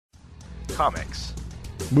Comics.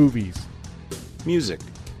 Movies. Music.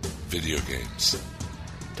 Video games.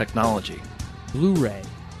 Technology. Blu-ray.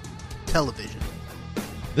 Television.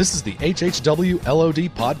 This is the HHW LOD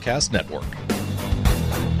Podcast Network.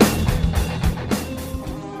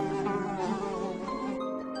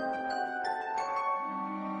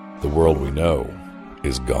 The world we know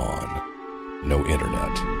is gone. No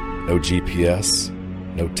internet, no GPS,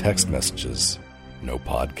 no text messages, no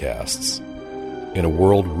podcasts. In a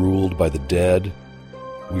world ruled by the dead,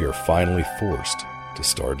 we are finally forced to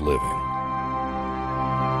start living.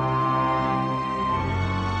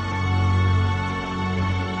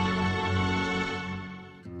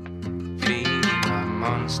 Feeding our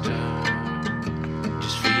monster,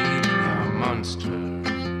 just feeding our monster.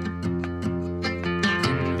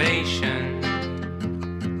 Invasion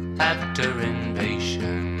after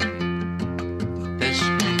invasion. This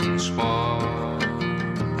means war.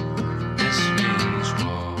 This means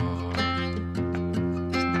war.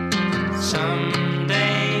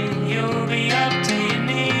 Someday you'll be up to your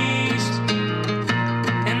knees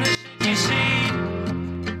in the shit you see.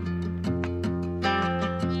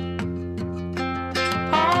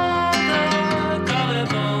 All the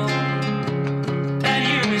gullible that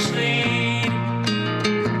you mislead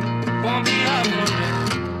won't be up for it.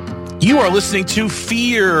 You are listening to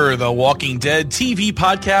Fear the Walking Dead TV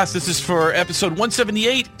podcast. This is for episode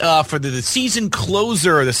 178 for the season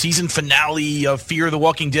closer, the season finale of Fear the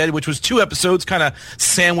Walking Dead, which was 2 episodes kind of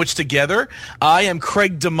sandwiched together. I am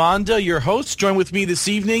Craig Demanda, your host. Joined with me this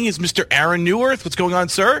evening is Mr. Aaron Neworth. What's going on,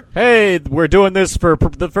 sir? Hey, we're doing this for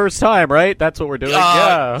the first time, right? That's what we're doing.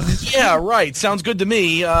 Yeah, right. Sounds good to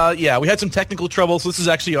me. Yeah, we had some technical trouble, so this is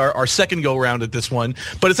actually our second go-round at this one.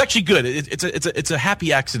 But it's actually good. It's a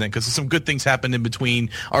happy accident because some good things happened in between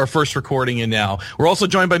our first recording and now. We're also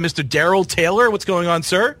joined by Mr. Daryl Taylor. What's going on,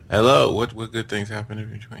 sir? Hello. What good things happened in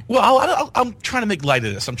between? Well, I'm trying to make light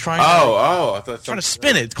of this. I'm trying. I thought trying to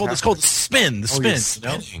spin it. It's called the spin. The spin.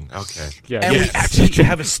 Spinning. Okay. Yeah. And we actually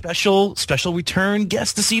have a special return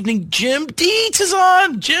guest this evening. Jim Dietz is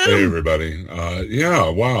on. Jim. Hey everybody. Yeah.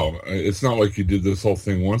 Wow. It's not like you did this whole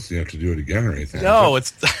thing once and you have to do it again or anything. No,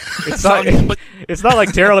 it's not. It's not like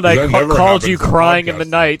Daryl and I That never called you happens on crying in the podcasts.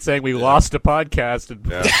 night saying we lost a podcast. And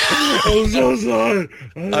I'm so sorry.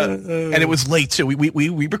 and it was late too.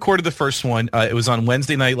 We recorded the first one. It was on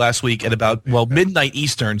Wednesday night last week at about midnight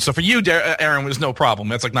Eastern. So for you, Aaron, it was no problem.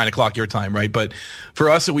 That's like 9:00 your time, right? But for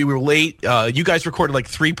us, we were late. You guys recorded like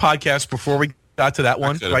 3 podcasts before we got to that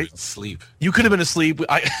one, right? Sleep. You could have been asleep.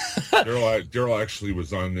 Daryl actually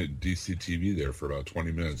was on the DC TV there for about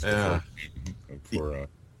 20 minutes before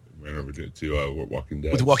ran over to Walking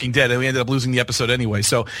Dead. With Walking Dead, and we ended up losing the episode anyway.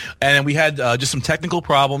 So, and then we had just some technical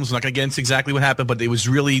problems. I'm not going to get into exactly what happened, but it was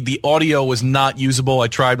really, the audio was not usable. I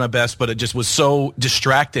tried my best, but it just was so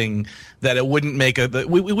distracting that it wouldn't make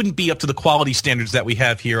we wouldn't be up to the quality standards that we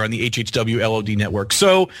have here on the HHW LOD network.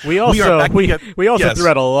 So we also yes. threw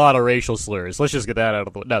out a lot of racial slurs. Let's just get that out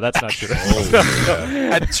of the way. No, that's not true.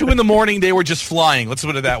 At 2 a.m, they were just flying. Let's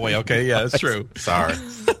put it that way. Okay, yeah, that's true. Sorry.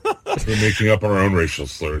 We're making up our own racial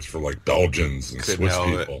slurs for like Belgians and Couldn't Swiss help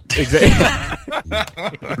people.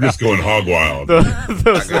 Exactly. We're just going hog wild.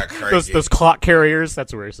 those clock carriers.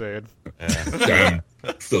 That's what we're saying. Damn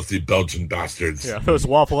filthy Belgian bastards. Yeah, those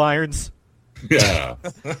waffle irons. Yeah.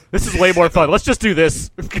 This is way more fun. Let's just do this.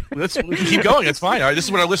 We can keep going. It's fine. All right, this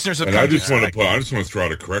is what our listeners have And come I just to want to expect. I just want to throw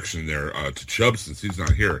out a correction there to Chubb since he's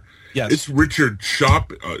not here. Yes. It's Richard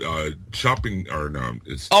Chopping, or no,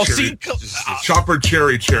 it's Chopper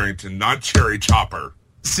Cherry Charrington, not Cherry Chopper.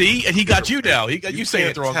 See, and he got you now. He got you saying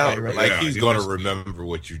it the wrong way, right? Like Yeah, he's he going to was- remember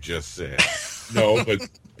what you just said. No, but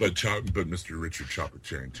Mr. Richard Chopper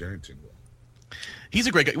Charrington. He's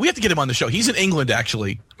a great guy. We have to get him on the show. He's in England,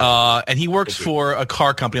 actually, and he works for a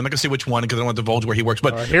car company. I'm not going to say which one because I don't want to divulge where he works.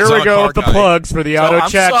 But Here we go with the plugs for the Auto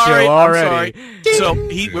Chat Show already. So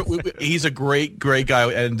he's a great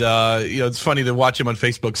guy, and it's funny to watch him on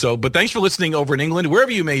Facebook. So, but thanks for listening over in England,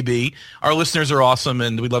 wherever you may be. Our listeners are awesome,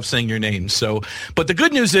 and we love saying your names. So, but the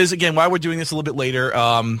good news is, again, why we're doing this a little bit later,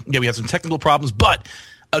 we had some technical problems, but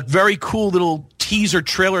a very cool little teaser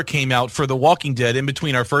trailer came out for The Walking Dead in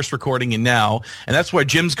between our first recording and now, and that's where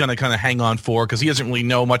Jim's going to kind of hang on for because he doesn't really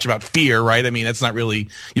know much about Fear, right? I mean, that's not really,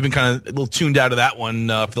 you've been kind of a little tuned out of that one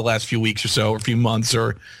for the last few weeks or so, or a few months,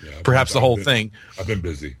 or perhaps the whole thing. I've been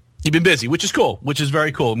busy. You've been busy, which is cool, which is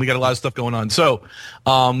very cool, and we got a lot of stuff going on. So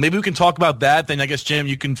maybe we can talk about that. Then I guess, Jim,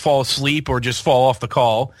 you can fall asleep or just fall off the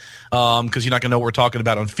call because you're not going to know what we're talking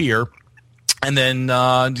about on Fear. And then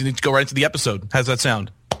you need to go right into the episode. How's that sound?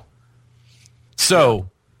 So,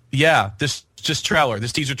 yeah, this teaser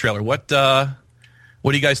trailer. What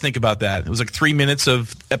What do you guys think about that? It was like 3 minutes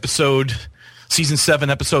of season 7,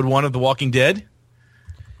 episode 1 of The Walking Dead.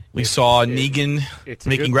 We saw Negan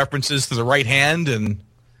making references to the right hand, and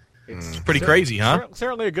it's pretty crazy, huh?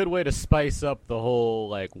 Certainly a good way to spice up the whole,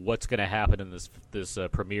 like, what's going to happen in this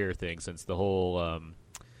premiere thing, since the whole,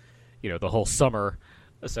 the whole summer,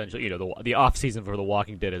 essentially, the off season for The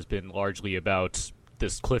Walking Dead has been largely about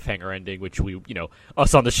this cliffhanger ending, which we,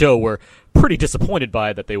 us on the show were pretty disappointed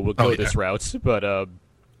by that they would go this route, but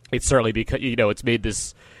it's certainly because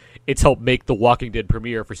it's helped make the Walking Dead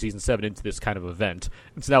premiere for season 7 into this kind of event.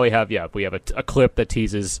 And so now we have a clip that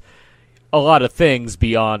teases a lot of things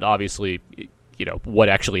beyond obviously what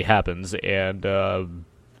actually happens, and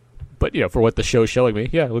but for what the show's showing me,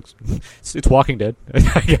 it looks it's Walking Dead.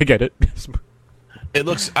 I get it. It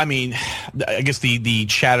looks, I guess the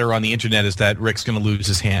chatter on the internet is that Rick's going to lose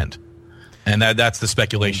his hand. And that's the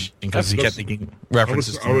speculation, because he kept making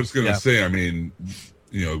references I was going to say,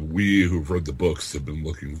 we who've read the books have been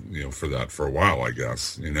looking, for that for a while, I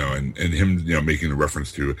guess, and him, making a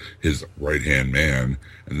reference to his right-hand man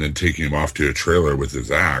and then taking him off to a trailer with his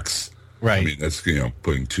axe. Right. That's,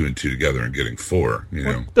 putting 2 and 2 together and getting 4,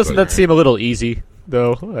 Doesn't that seem a little easy,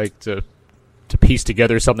 though? Like, to piece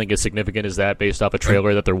together something as significant as that based off a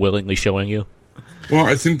trailer that they're willingly showing you? Well,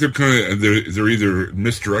 I think they're either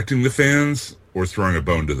misdirecting the fans or throwing a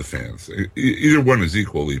bone to the fans. Either one is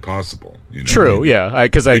equally possible. True, yeah.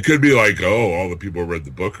 Because it could be like, all the people who read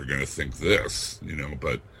the book are going to think this,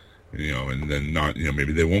 but and then not,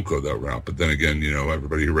 maybe they won't go that route. But then again,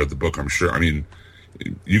 everybody who read the book, I'm sure.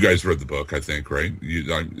 You guys read the book, I think, right? You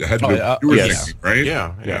were thinking, right?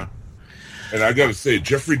 Yeah. And I got to say,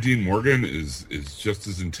 Jeffrey Dean Morgan is just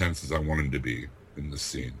as intense as I want him to be in this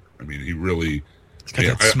scene. He really.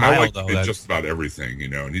 I like just about everything,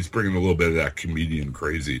 and he's bringing a little bit of that comedian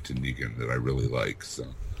crazy to Negan that I really like. So,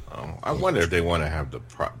 I wonder if they want to have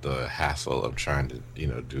the hassle of trying to,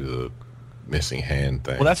 do the missing hand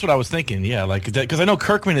thing. Well, that's what I was thinking. Yeah, because I know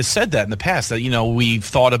Kirkman has said that in the past that we've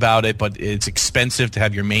thought about it, but it's expensive to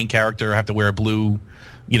have your main character have to wear a blue,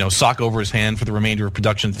 sock over his hand for the remainder of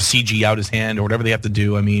production, to CG out his hand or whatever they have to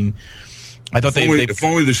do. I thought if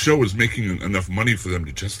only the show was making enough money for them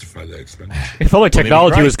to justify that expenditure. If only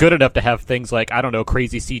technology was good enough to have things like, I don't know,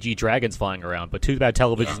 crazy CG dragons flying around, but too bad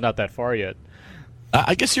television's not that far yet.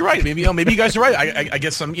 I guess you're right. Maybe you guys are right. I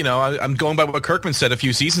guess I'm going by what Kirkman said a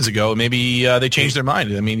few seasons ago. Maybe they changed their mind.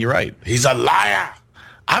 You're right. He's a liar.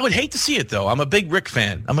 I would hate to see it, though. I'm a big Rick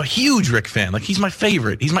fan. I'm a huge Rick fan. He's my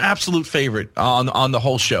favorite. He's my absolute favorite on the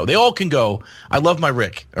whole show. They all can go. I love my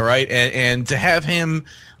Rick, all right? And to have him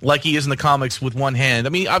like he is in the comics with one hand,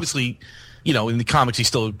 obviously, in the comics he's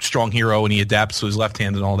still a strong hero and he adapts to his left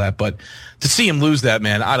hand and all that. But to see him lose that,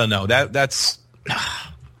 man, I don't know. That's...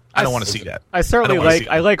 I don't want to see that. I certainly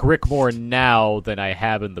like Rick more now than I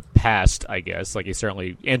have in the past, I guess.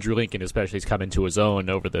 Andrew Lincoln especially has come into his own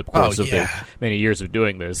over the course of the many years of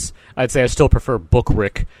doing this. I'd say I still prefer book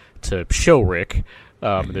Rick to show Rick.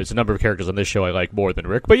 There's a number of characters on this show I like more than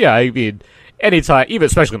Rick. But yeah, anytime, even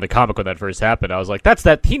especially in the comic when that first happened, I was like,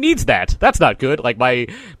 he needs that. That's not good. My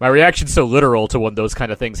reaction's so literal to when those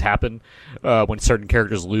kind of things happen, when certain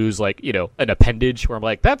characters lose, an appendage, where I'm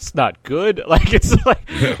like, that's not good. That's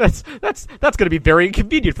going to be very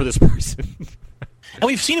inconvenient for this person. And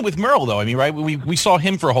we've seen it with Merle, though. Right? We saw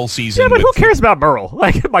him for a whole season. Yeah, but who cares about Merle?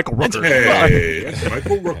 Michael Rooker. Hey, that's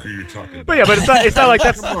Michael Rooker you're talking about. But yeah, but it's not like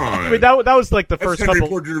that's... Come on. That was the first Henry couple...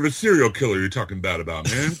 Portrait of a Serial Killer you're talking bad about,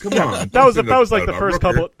 man. Come on. That was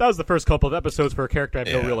the first couple of episodes for a character I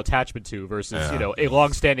have no real attachment to versus, a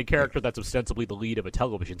long-standing character that's ostensibly the lead of a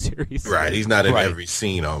television series. Right, he's not in every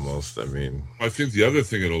scene almost. I think the other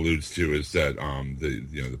thing it alludes to is that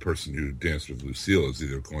the person who danced with Lucille is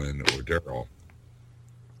either Glenn or Daryl.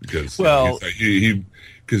 Because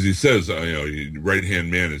he says right hand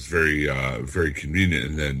man is very very convenient,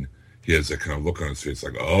 and then he has that kind of look on his face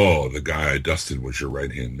like, oh, the guy I dusted was your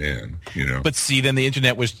right hand man, But see, then the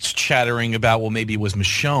internet was chattering about, well, maybe it was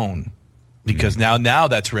Michonne, because now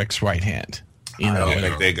that's Rick's right hand. I don't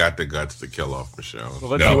think they got the guts to kill off Michonne.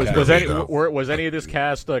 Well, was any of this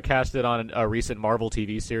casted on a recent Marvel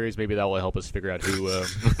TV series? Maybe that will help us figure out who.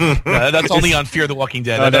 That's only on Fear the Walking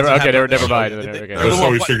Dead. Never mind. That's how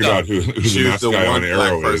we figured out who the mask guy on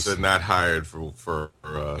Arrow is. Person not hired for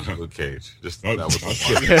Luke Cage. Just not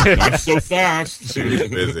so fast.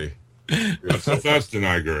 Busy. Not so fast,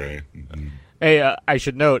 Denai Gray. Hey, I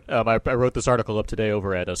should note, I wrote this article up today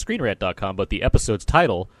over at ScreenRant.com, but the episode's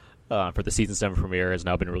title for the Season 7 premiere has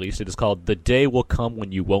now been released. It is called The Day Will Come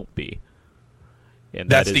When You Won't Be. And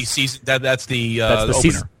that's the season. That's the opener.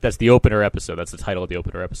 Season. That's the opener episode. That's the title of the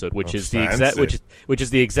opener episode, which is the exact which is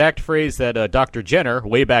the exact phrase that Dr. Jenner,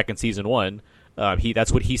 way back in season 1,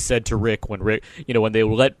 that's what he said to Rick when they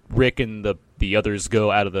let Rick and the others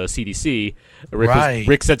go out of the CDC.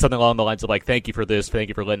 Rick said something along the lines of like, "Thank you for this, thank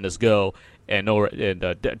you for letting us go." And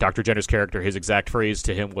Dr. Jenner's character, his exact phrase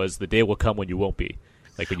to him was, "The day will come when you won't be."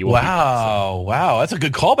 Like when you won't be. Wow, that's a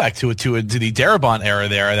good callback to the Darabont era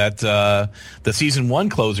there. That the season 1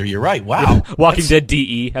 closer. You're right. Wow, Walking Dead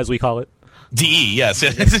DE, as we call it. DE, yes.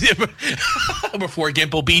 Before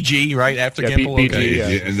Gimple, BG, right? After Gimple. BG,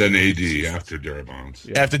 yeah. And then AD after Darabont.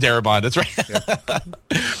 Yeah. After Darabont, that's right. Yeah.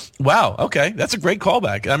 Wow, okay. That's a great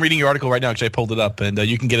callback. I'm reading your article right now because I pulled it up, and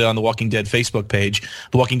you can get it on the Walking Dead Facebook page,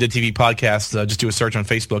 the Walking Dead TV podcast. Just do a search on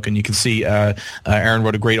Facebook, and you can see Aaron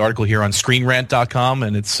wrote a great article here on ScreenRant.com,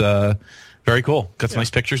 and it's very cool. Got some nice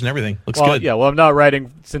pictures and everything. Looks good. Yeah, well, I'm not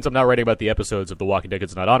writing about the episodes of The Walking Dead.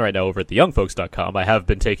 It's not on right now over at theyoungfolks.com. I have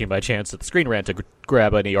been taking my chance at the Screen Rant to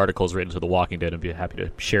grab any articles written to The Walking Dead and be happy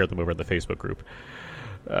to share them over in the Facebook group.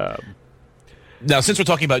 Now, since we're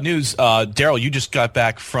talking about news, Daryl, you just got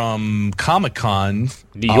back from Comic-Con.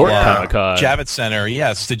 New York Comic-Con. Javits Center,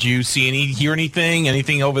 yes. Did you hear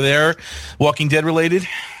anything over there Walking Dead related?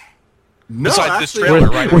 No, besides this actually, trailer,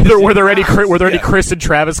 right? Were there any Chris and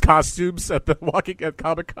Travis costumes at the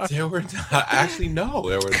Comic-Con? There were not. Actually, no,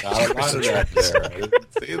 there were not a lot of that there. I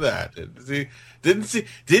didn't see that.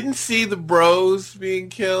 Didn't see the bros being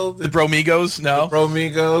killed. The Bromigos, no. The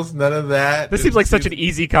Bromigos, none of that. This seems like such an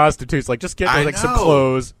easy costume too. It's like just get some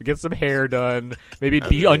clothes, get some hair done, maybe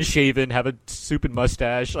be unshaven, have a stupid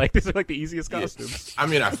mustache. Like these are like the easiest costumes. I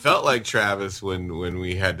mean, I felt like Travis when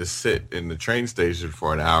we had to sit in the train station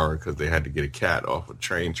for an hour because they had to get a cat off a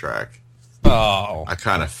train track. Oh, I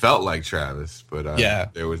kind of felt like Travis, but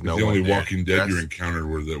there was no. The only one there. Walking Dead you encountered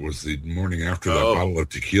was the morning after that bottle of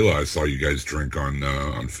tequila I saw you guys drink on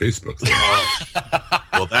Facebook.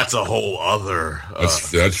 Well, that's a whole other. That's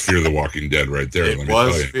Fear the Walking Dead right there. It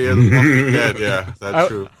was Fear the Walking Dead. Yeah, that's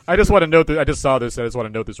true. I just want to note that I just saw this. I just want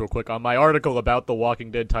to note this real quick on my article about the Walking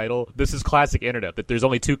Dead title. This is classic internet. That there's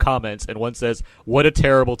only 2 comments, and one says, "What a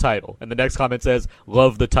terrible title," and the next comment says,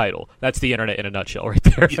 "Love the title." That's the internet in a nutshell, right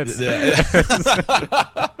there.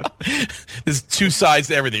 There's 2 sides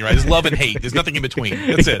to everything, right? There's love and hate. There's nothing in between.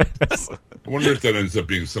 That's it. I wonder if that ends up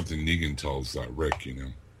being something Negan tells Rick.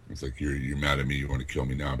 It's like you're mad at me. You want to kill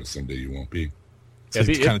me now, but someday you won't be. So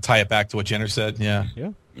to kind of tie it back to what Jenner said. Yeah.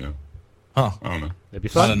 Huh. I don't know. It'd be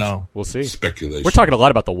fun. I don't know. We'll see. Speculation. We're talking a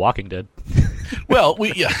lot about The Walking Dead. Well,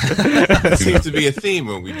 It seems to be a theme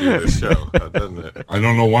when we do this show, doesn't it? I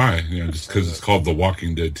don't know why. Just because it's called the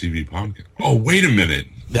Walking Dead TV podcast. Oh, wait a minute.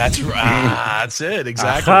 that's right. That's it.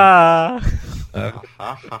 Exactly.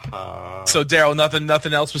 So, Daryl,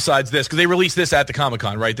 nothing else besides this because they released this at the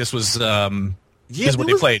Comic-Con, right? This was this is what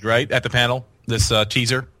they played, right, at the panel. This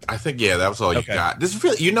teaser. I think that was all you got. This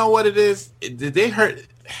really, you know what it is? Did they hurt?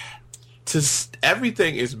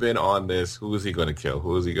 Everything has been on this. Who is he going to kill?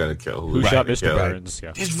 Who is he going to kill? Who shot Mr. Burns?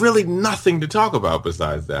 Yeah. There's really nothing to talk about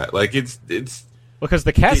besides that. Like it's because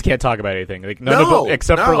the cast can't talk about anything. Like none of them,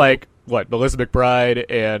 except for like Melissa McBride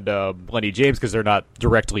and Lenny James, because they're not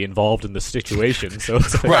directly involved in the situation. So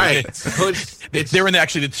it's like, right. They're in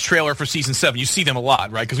the trailer for season 7. You see them a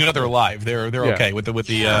lot, right? Because we know they're alive. They're okay with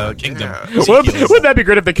the Kingdom. Yeah. Wouldn't that be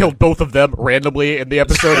great if they killed both of them randomly in the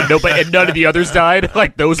episode and none of the others died?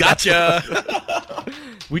 Like those. Gotcha.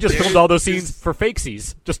 We just filmed all those scenes for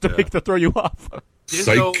fakesies just to throw you off.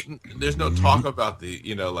 There's no talk about the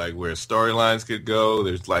like where storylines could go.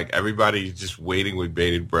 There's like everybody's just waiting with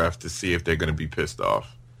bated breath to see if they're going to be pissed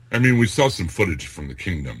off. I mean, we saw some footage from the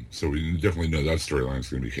Kingdom, so we definitely know that storyline's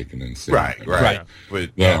going to be kicking in soon. Right.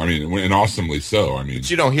 But I mean, and awesomely so. I mean, but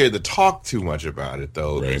you don't hear the talk too much about it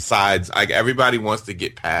though. Right. Besides, like everybody wants to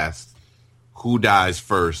get past who dies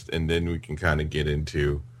first, and then we can kind of get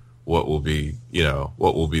into what will be the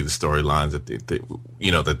storylines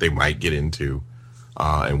that they might get into.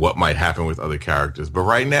 And what might happen with other characters. But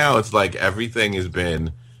right now, it's like everything has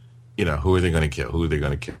been, who are they going to kill? Who are they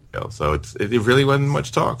going to kill? So it really wasn't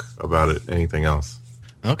much talk about it, anything else.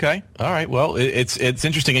 Okay. All right. Well, it's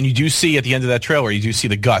interesting. And you do see at the end of that trailer, you do see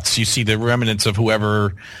the guts. You see the remnants of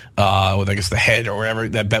whoever, I guess the head or whatever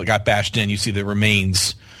that got bashed in. You see the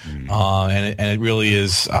remains. And it really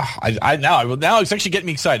is. Now it's actually getting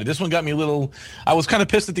me excited. This one got me a little. I was kind of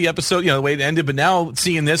pissed at the episode, the way it ended. But now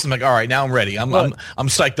seeing this, I'm like, all right, now I'm ready. I'm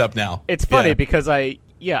psyched up now. It's funny because I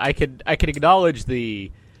can acknowledge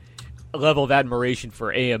the level of admiration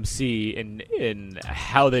for AMC in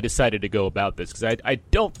how they decided to go about this because I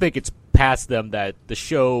don't think it's past them that the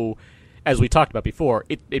show as we talked about before,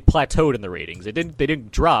 it plateaued in the ratings. They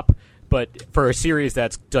didn't drop, but for a series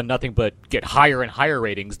that's done nothing but get higher and higher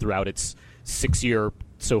ratings throughout its 6-year,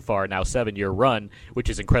 so far now 7-year run, which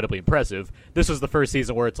is incredibly impressive. This was the first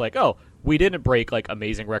season where it's like, oh, we didn't break like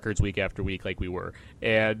amazing records week after week like we were,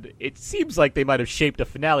 and it seems like they might have shaped a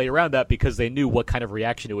finale around that because they knew what kind of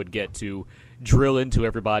reaction it would get to drill into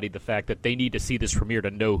everybody the fact that they need to see this premiere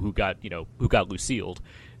to know who got Lucille.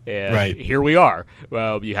 And here we are.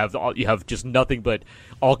 You have just nothing but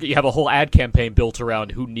you have a whole ad campaign built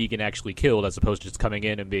around who Negan actually killed, as opposed to just coming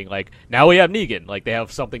in and being like, now we have Negan. Like they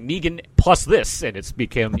have something Negan plus this, and it's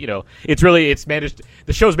become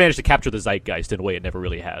the show's managed to capture the zeitgeist in a way it never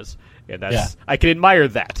really has, and that's I can admire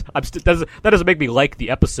that. That doesn't make me like the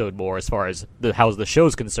episode more as far as how the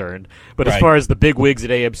show's concerned, but as far as the big wigs at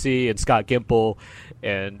AMC and Scott Gimple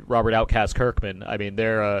and Robert Outcast Kirkman, I mean,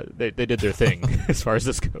 they did their thing as far as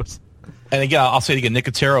this goes. And again, I'll say it again,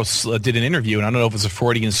 Nicotero did an interview, and I don't know if it was a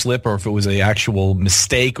Freudian slip or if it was an actual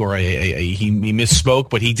mistake or he misspoke,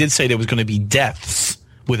 but he did say there was going to be deaths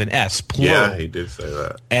with an S, plural. Yeah, he did say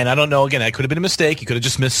that. And I don't know, again, that could have been a mistake. He could have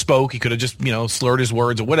just misspoke. He could have just, slurred his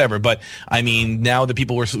words or whatever. But, I mean, now the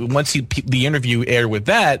people were, once the interview aired with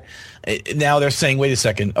that, now they're saying, wait a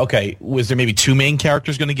second, okay, was there maybe 2 main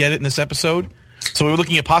characters going to get it in this episode? So we were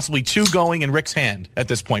looking at possibly 2 going in Rick's hand at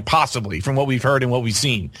this point, possibly, from what we've heard and what we've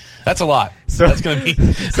seen. That's a lot. So that's going to be.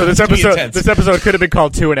 So this episode could have been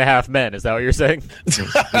called 2.5 Men. Is that what you're saying?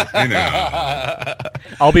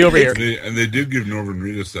 I'll be over here. And they did give Norman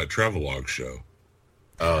Reedus that travelogue show.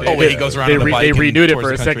 He goes around. They renewed it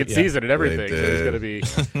for a second season and everything. So it's going to be.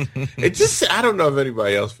 It just, I don't know if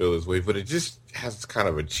anybody else feels this way, but it just has kind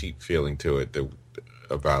of a cheap feeling to it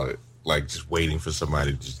about it. Like just waiting for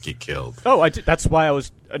somebody to just get killed. Oh, that's why I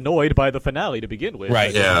was annoyed by the finale to begin with.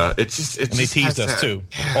 Right. Yeah. It's just. And they teased us too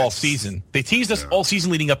all season. They teased us all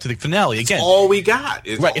season leading up to the finale. Again, it's all we got.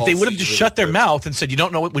 Right. If they would have just shut their mouth and said, "You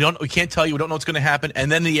don't know what we can't tell you. We don't know what's going to happen,"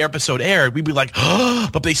 and then the episode aired, we'd be like, "Oh!"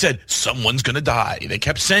 But they said someone's going to die. They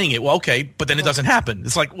kept saying it. Well, okay, but then it doesn't happen.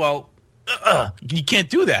 It's like, well, you can't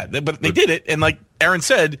do that. But they did it, and like Aaron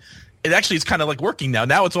said. It actually is kind of like working now.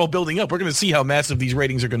 Now it's all building up. We're going to see how massive these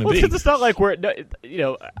ratings are going to be. Because it's not like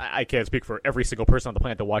I can't speak for every single person on the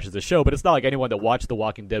planet that watches the show, but it's not like anyone that watched The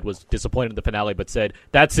Walking Dead was disappointed in the finale, but said,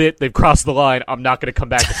 "That's it. They've crossed the line. I'm not going to come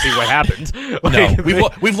back to see what happens."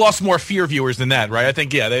 We've lost more Fear viewers than that, right? I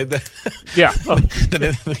think, yeah. And the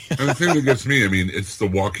thing that gets me, I mean, it's The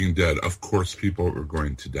Walking Dead. Of course, people are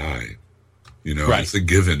going to die. It's a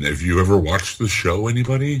given. Have you ever watched the show,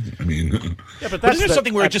 anybody? I mean... Yeah, but isn't there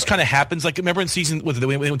something where it just kind of happens? Like, remember in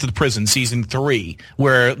they went to the prison, season 3,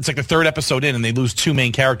 where it's like the 3rd episode in, and they lose 2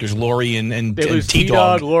 main characters, Lori and they lose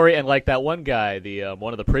T-Dog. Lori, and like that one guy,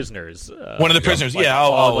 one of the prisoners. One of the prisoners,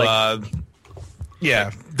 yeah.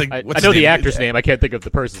 Yeah. I know the actor's name. I can't think of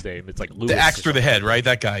the person's name. It's like Lewis. The axe through the head, right?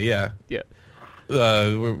 That guy, yeah. Yeah.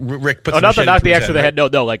 Rick puts not the axe to the head. No,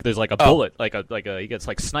 like there's like a bullet, like he gets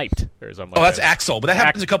like sniped or something. That's Axel, but that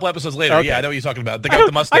happens a couple episodes later. Okay. Yeah, I know what you're talking about. The guy with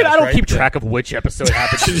the mustache. I don't keep track of which episode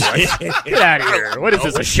happens. Get out of here! What is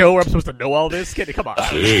this? A show where I'm supposed to know all this? Come on.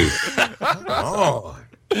 Oh.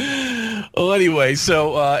 Well, anyway,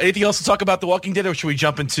 so anything else to talk about The Walking Dead, or should we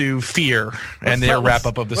jump into Fear and their wrap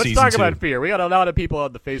up of the season? Let's talk about Fear. We got a lot of people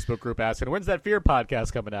on the Facebook group asking, "When's that Fear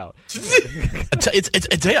podcast coming out?" I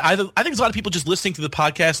think there's a lot of people just listening to the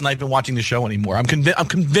podcast and not even watching the show anymore. I'm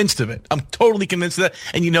convinced of it. I'm totally convinced of that.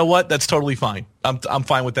 And you know what? That's totally fine. I'm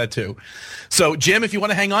fine with that too. So, Jim, if you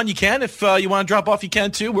want to hang on, you can. If you want to drop off, you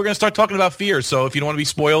can too. We're going to start talking about Fear. So, if you don't want to be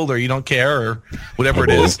spoiled or you don't care or whatever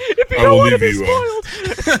it is, if you don't want to be spoiled.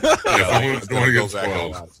 I don't want to get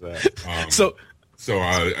spoiled.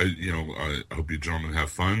 I hope you gentlemen have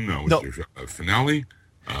fun with your finale.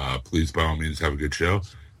 Please, by all means, have a good show.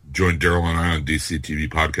 Join Daryl and I on DC TV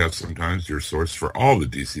Podcast sometimes, your source for all the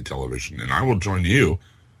DC television. And I will join you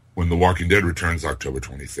when The Walking Dead returns October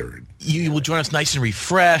 23rd. You will join us nice and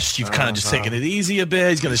refreshed. You've kind of just taken it easy a bit.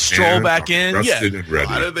 He's going to stroll back in. Rested and ready.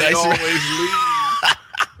 Why do they always leave?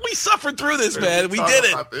 We suffered through this, man. We did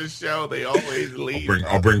it. About this show, they always leave.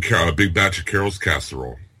 I'll bring a big batch of Carol's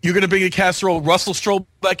casserole. You're going to bring a casserole. Russell stroll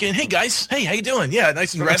back in. Hey, guys. Hey, how you doing? Yeah,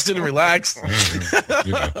 nice and rested and relaxed. No,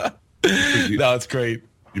 it's great.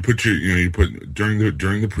 You put during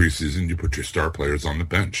the preseason, you put your star players on the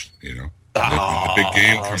bench. When the big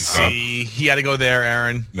game comes up. He had to go there,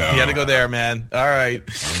 Aaron. No, he had to go there, man. All right.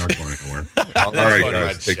 I'm not going anywhere. All right,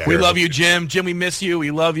 guys. Take care. We love you, Jim. Jim, we miss you.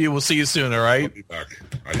 We love you. We'll see you soon, all right? I'll be back.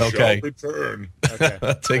 I shall return. Okay.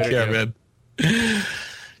 Take care, man.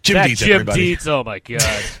 Jim That Dietz, Jim everybody. Dietz, oh my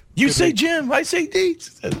god. You say Jim, I say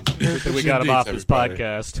Dietz. We got him off this everybody.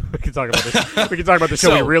 podcast. We can talk about this. We can talk about the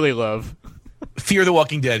show we So- really love. Fear the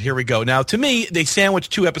Walking Dead. Here we go. Now, to me, they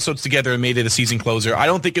sandwiched 2 episodes together and made it a season closer. I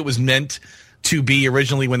don't think it was meant to be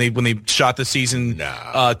originally when they shot the season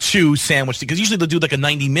 2 sandwiched, because usually they'll do like a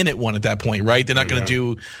 90-minute one at that point, right? They're not going to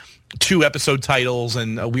do 2 episode titles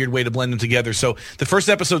and a weird way to blend them together. So the first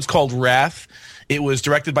episode's called Wrath. It was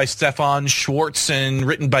directed by Stefan Schwartz and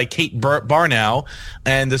written by Kate Barnow.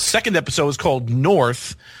 And the second episode is called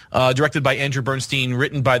North, directed by Andrew Bernstein,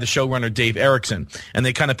 written by the showrunner Dave Erickson. And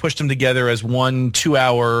they kind of pushed them together as one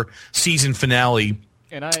 2-hour season finale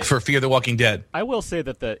for Fear the Walking Dead. I will say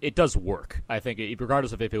that it does work. I think,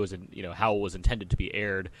 regardless of if it was, how it was intended to be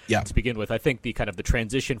aired to begin with, I think the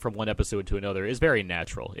transition from one episode to another is very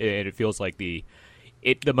natural. And it feels like the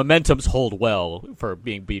momentums hold well for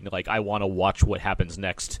being like, I want to watch what happens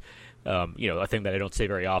next. A thing that I don't say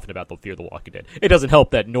very often about the Fear the Walking Dead. It doesn't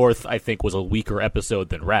help that North, I think, was a weaker episode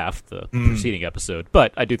than Raft, the preceding episode.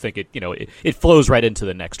 But I do think it flows right into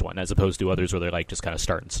the next one, as opposed to others where they're like just kind of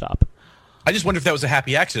start and stop. I just wonder if that was a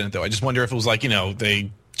happy accident, though. I just wonder if it was like,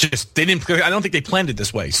 they didn't. I don't think they planned it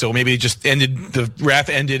this way. So maybe it just ended. The Wrath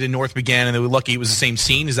ended and North began, and they were lucky it was the same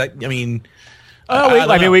scene. Is that? I mean.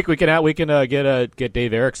 We can get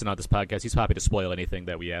Dave Erickson on this podcast. He's happy to spoil anything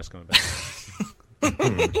that we ask him about.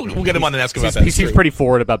 We'll get him on and ask him about that. He seems pretty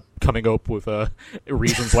forward about coming up with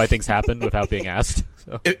reasons why things happen without being asked.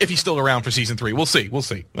 So. If he's still around for season 3, we'll see.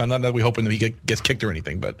 I'm not that we're hoping that he gets kicked or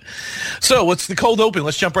anything. But so what's the cold open?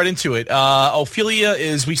 Let's jump right into it. Ophelia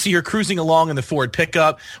we see her cruising along in the Ford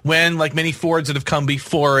pickup when, like many Fords that have come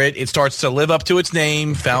before it, it starts to live up to its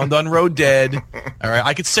name, Found on Road Dead. All right,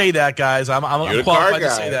 I could say that, guys. I'm qualified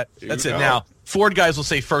to say that. That's it. Now, Ford guys will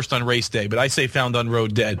say first on race day, but I say Found on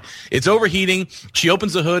Road Dead. It's overheating. She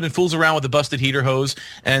opens the hood and fools around with the busted heater hose,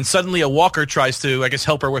 and suddenly a walker tries to, I guess,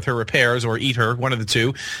 help her with her repairs or eat her, one of the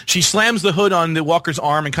two. She slams the hood on the walker's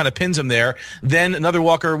arm and kind of pins him there. Then another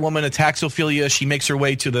walker woman attacks Ophelia. She makes her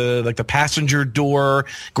way to the passenger door,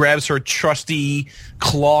 grabs her trusty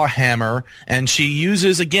claw hammer, and she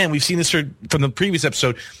uses, again, we've seen this from the previous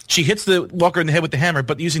episode, she hits the walker in the head with the hammer,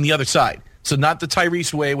 but using the other side. So not the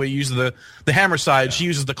Tyrese way where you use the hammer side. She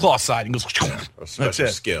uses the claw side and goes. A special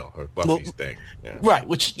skill, or Buffy's thing. Yeah. Right,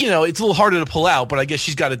 which, it's a little harder to pull out, but I guess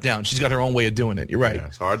she's got it down. She's got her own way of doing it. You're right. Yeah,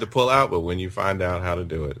 it's hard to pull out, but when you find out how to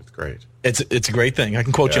do it, it's great. It's a great thing. I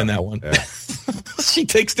can quote you on that one. Yeah. She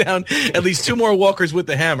takes down at least 2 more walkers with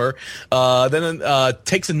the hammer, then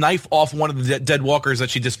takes a knife off one of the dead walkers that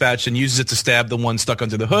she dispatched and uses it to stab the one stuck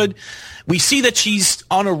under the hood. We see that she's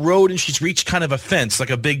on a road and she's reached kind of a fence,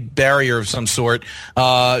 like a big barrier of some sort.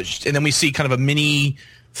 And then we see kind of a mini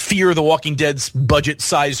Fear the Walking Dead's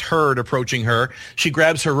budget-sized herd approaching her. She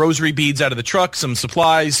grabs her rosary beads out of the truck, some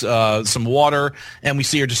supplies, some water, and we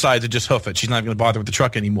see her decide to just hoof it. She's not going to bother with the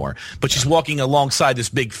truck anymore. But she's walking alongside this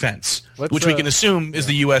big fence, which we can assume is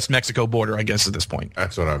the U.S.-Mexico border, I guess, at this point.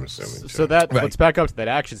 That's what I'm assuming. So let's back up to that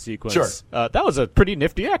action sequence. Sure. That was a pretty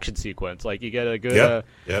nifty action sequence. Like, you get a good,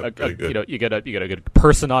 good. you get a good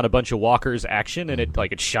person on a bunch of walkers action, and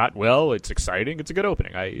it's shot well. It's exciting. It's a good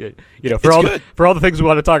opening. For all the things we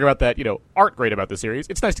want to talk about that aren't great about the series,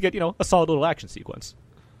 it's nice to get a solid little action sequence.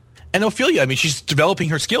 And Ophelia, I mean, she's developing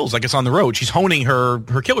her skills, I guess, on the road. She's honing her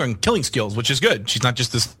killing skills, which is good. She's not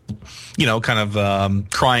just this, kind of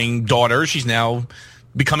crying daughter. She's now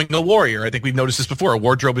becoming a warrior. I think we've noticed this before. Her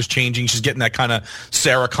wardrobe is changing. She's getting that kind of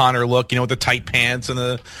Sarah Connor look, with the tight pants and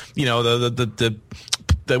the what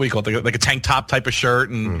do you call it, like a tank top type of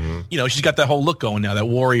shirt, and she's got that whole look going now, that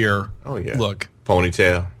warrior look.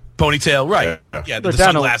 Ponytail, right? Yeah, they're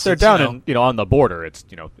down in on the border. It's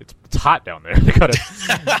it's hot down there. They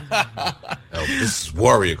gotta. This is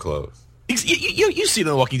warrior clothes. You see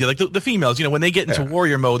the Walking Dead, like the females, when they get into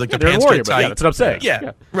warrior mode, like their pants warrior get tight. Yeah, that's what I'm saying.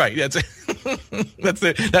 Yeah. Right.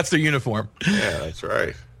 That's their uniform. Yeah, that's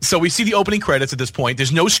right. So we see the opening credits at this point.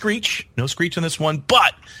 There's no Screech on this one,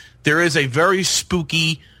 but there is a very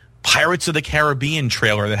spooky Pirates of the Caribbean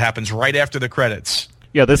trailer that happens right after the credits.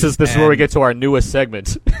 Yeah, this is where we get to our newest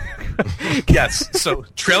segment. Yes, so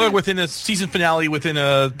trailer within a season finale within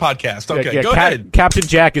a podcast. Okay, go ahead. Captain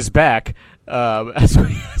Jack is back. As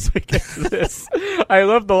we get to this, I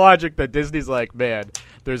love the logic that Disney's like, man,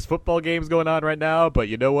 there's football games going on right now, but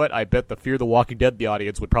you know what? I bet the Fear the Walking Dead, the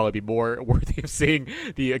audience would probably be more worthy of seeing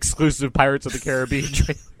the exclusive Pirates of the Caribbean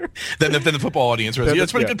trailer than the football audience. That's a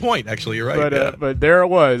pretty good point, actually. You're right. But there it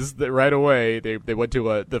was. That right away, they went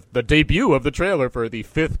to the debut of the trailer for the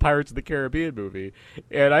 5th Pirates of the Caribbean movie.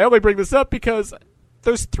 And I only bring this up because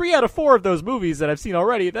there's 3 out of 4 of those movies that I've seen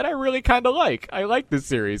already that I really kind of like. I like this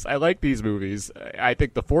series. I like these movies. I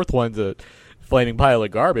think the 4th one's a flaming pile of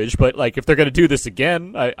garbage, but like if they're going to do this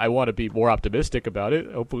again, I want to be more optimistic about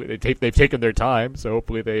it. Hopefully they've taken their time, so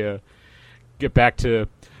hopefully they get back to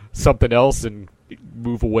something else and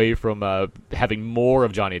move away from having more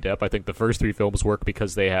of Johnny Depp. I think the first 3 films work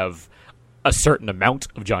because they have a certain amount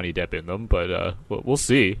of Johnny Depp in them, but we'll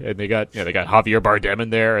see. And they got Javier Bardem in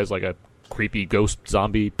there as like a creepy ghost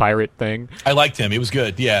zombie pirate thing. I liked him. He was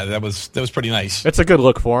good. Yeah, that was pretty nice. It's a good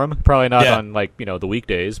look for him. Probably not on like the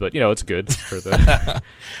weekdays, but it's good for the.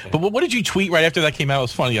 But what did you tweet right after that came out? It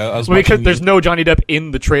was funny. I was because there's no Johnny Depp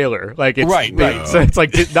in the trailer. Like it's right. So it's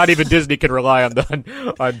like not even Disney can rely on putting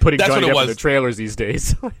Johnny Depp in the trailers these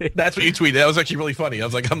days. That's what you tweeted. That was actually really funny. I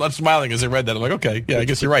was like, I'm not smiling as I read that. I'm like, okay, yeah, I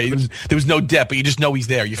guess you're right. There was no Depp, but you just know he's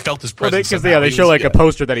there. You felt his presence. Because they show like a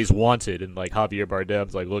poster that he's wanted, and like Javier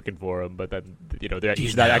Bardem's like looking for him, but then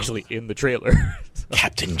he's not actually in the trailer.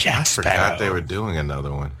 Captain Jasper. I forgot they were doing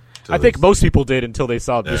another one. I think most people did until they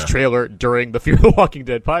saw this trailer during the Fear the Walking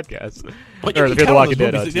Dead podcast. But or the Fear the Walking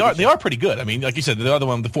Dead. They are pretty good. I mean, like you said, the other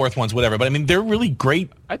one, the 4th one's whatever. But I mean, they're really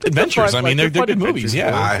great adventures. I mean, they're good movies.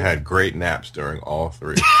 Yeah, I had great naps during all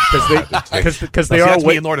 3 because they are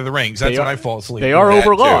me in Lord of the Rings. That's when I fall asleep. They are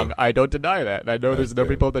overlong. I don't deny that. And I know there's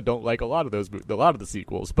people that don't like a lot of the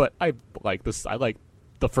sequels, but I like this. I like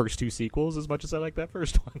the first 2 sequels as much as I like that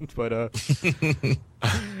first one,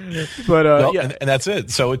 yeah, and that's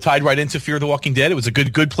it. So it tied right into Fear the Walking Dead. It was a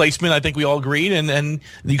good placement. I think we all agreed, and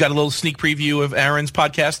you got a little sneak preview of Aaron's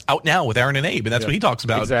podcast out now with Aaron and Abe, and that's what he talks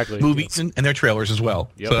about. Exactly. Movies and their trailers as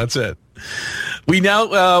well. Yep. So that's it. We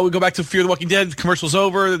now we go back to Fear the Walking Dead. The commercial's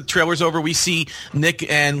over. The trailer's over. We see Nick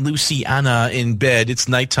and Luciana in bed. It's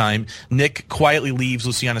nighttime. Nick quietly leaves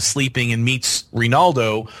Luciana sleeping and meets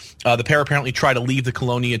Rinaldo. The pair apparently try to leave the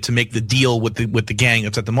Colonia to make the deal with the gang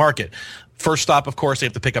that's at the market. First stop, of course, they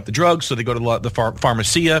have to pick up the drugs, so they go to the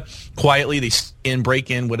pharmacia quietly. They break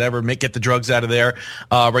in, whatever, get the drugs out of there.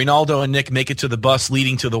 Reynaldo and Nick make it to the bus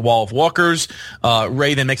leading to the Wall of Walkers.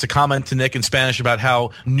 Ray then makes a comment to Nick in Spanish about how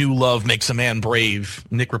new love makes a man brave.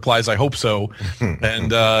 Nick replies, "I hope so,"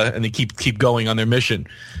 and they keep going on their mission.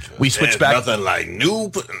 We switch back. Nothing like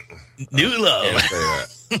new love.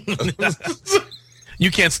 You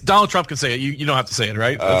can't. Donald Trump can say it. You don't have to say it,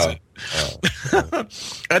 right? That's it.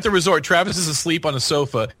 At the resort, Travis is asleep on a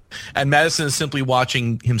sofa, and Madison is simply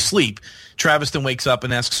watching him sleep. Travis then wakes up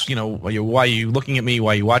and asks, why are you looking at me?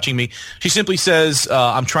 Why are you watching me? She simply says,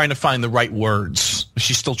 I'm trying to find the right words.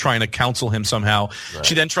 She's still trying to counsel him somehow. Right.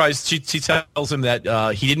 She then she tells him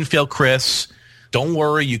that he didn't fail Chris. Don't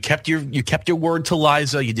worry, you kept your word to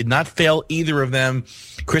Liza. You did not fail either of them.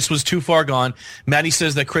 Chris was too far gone. Maddie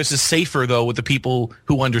says that Chris is safer, though, with the people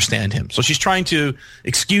who understand him. So she's trying to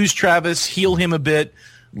excuse Travis, heal him a bit,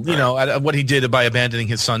 at what he did by abandoning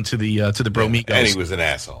his son to the Bromigos. And he was an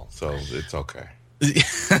asshole, so it's okay.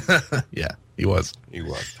 Yeah, he was. He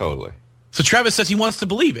was, totally. So Travis says he wants to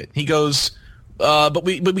believe it. He goes... but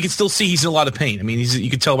we can still see he's in a lot of pain. I mean, you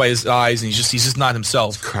can tell by his eyes, and he's just not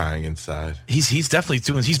himself. He's crying inside. He's definitely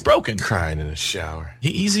he's broken. Crying in the shower.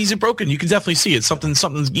 He's broken. You can definitely see it.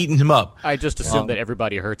 Something's eating him up. I just assume that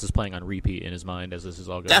Everybody Hurts is playing on repeat in his mind as this is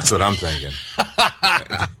all going. That's what I'm thinking.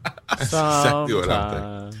 That's exactly what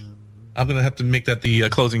I'm thinking. I'm going to have to make that the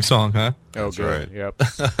closing song, huh? Oh, that's good. Right.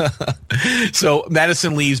 Yep. So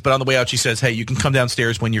Madison leaves, but on the way out, she says, "Hey, you can come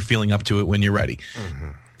downstairs when you're feeling up to it, when you're ready." Mm-hmm.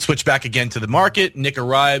 Switch back again to the market. Nick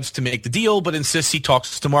arrives to make the deal, but insists he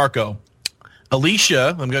talks to Marco.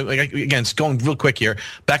 Alicia, it's going real quick here.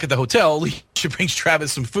 Back at the hotel, Alicia brings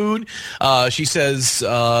Travis some food. She says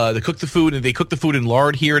they cook the food in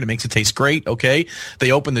lard here, and it makes it taste great. Okay,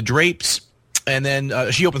 they open the drapes, and then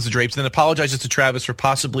she opens the drapes, and then apologizes to Travis for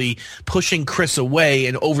possibly pushing Chris away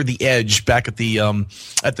and over the edge back at the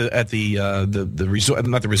resort,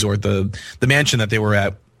 not the resort, the mansion that they were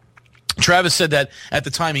at. Travis said that at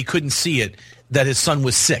the time he couldn't see it, that his son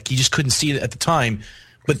was sick. He just couldn't see it at the time.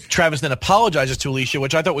 But Travis then apologizes to Alicia,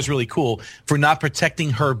 which I thought was really cool, for not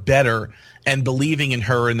protecting her better and believing in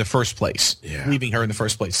her in the first place. Yeah. Leaving her in the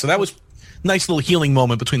first place. So that was a nice little healing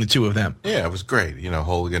moment between the two of them. Yeah, it was great.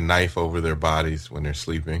 Holding a knife over their bodies when they're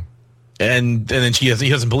sleeping. And then he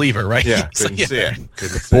doesn't believe her, right? Yeah, couldn't see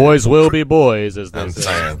it. Boys will be boys, as they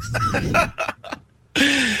say.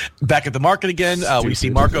 Back at the market again, we see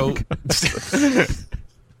Marco.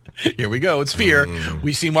 Here we go. It's fear.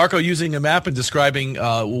 We see Marco using a map and describing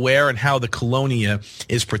where and how the Colonia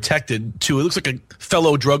is protected to, it looks like a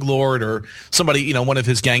fellow drug lord or somebody, one of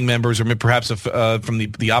his gang members or perhaps from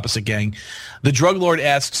the opposite gang. The drug lord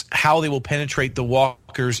asks how they will penetrate the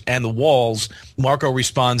walkers and the walls. Marco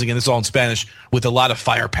responds, again, this is all in Spanish, with a lot of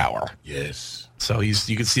firepower. Yes. So you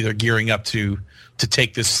can see they're gearing up to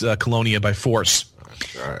take this Colonia by force.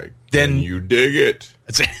 All right. Then you dig it.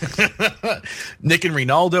 Nick and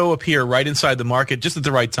Ronaldo appear right inside the market just at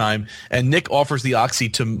the right time, and Nick offers the Oxy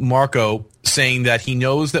to Marco, saying that he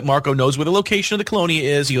knows that Marco knows where the location of the Colonia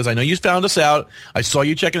is. He goes, I know you found us out. I saw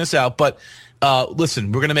you checking us out, but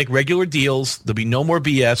listen, we're going to make regular deals. There'll be no more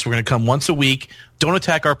BS. We're going to come once a week. Don't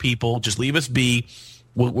attack our people. Just leave us be.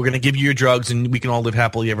 We're going to give you your drugs, and we can all live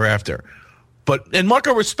happily ever after. And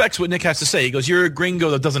Marco respects what Nick has to say. He goes, you're a gringo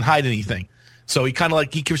that doesn't hide anything. So he kind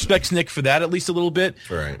of he respects Nick for that at least a little bit.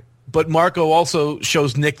 Right. But Marco also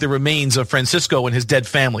shows Nick the remains of Francisco and his dead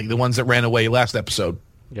family, the ones that ran away last episode.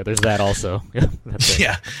 Yeah, there's that also.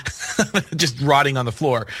 Yeah, just rotting on the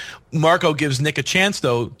floor. Marco gives Nick a chance,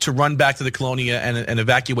 though, to run back to the Colonia and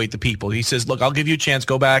evacuate the people. He says, look, i'll give you a chance.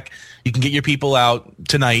 Go back. You can get your people out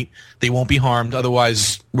tonight. They won't be harmed.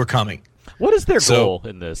 Otherwise, we're coming. What is their goal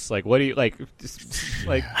in this? Like, what do you like?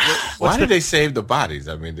 Why did they save the bodies?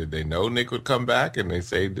 I mean, did they know Nick would come back and they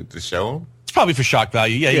saved it to show him? It's probably for shock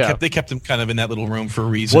value. Yeah, they kept him kind of in that little room for a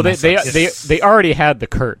reason. Well, they already had the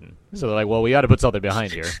curtain, so they're like, well, we got to put something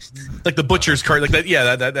behind here, like the butcher's curtain, like that.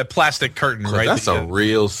 Yeah, that plastic curtain, right? That's a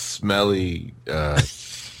real smelly, kind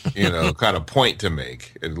of point to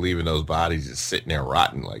make, and leaving those bodies just sitting there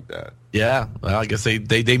rotting like that. Yeah, well, I guess they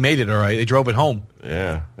made it all right. They drove it home.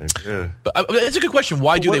 Yeah, they did. But it's a good question.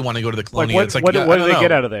 Why do they want to go to the Colonia? What do they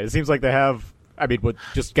get out of that? It seems like they have. I mean,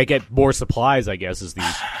 just get more supplies, I guess, is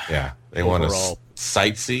the They want to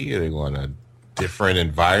sightsee. They want a different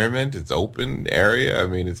environment. It's open area. I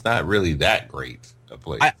mean, it's not really that great a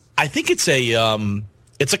place. I think it's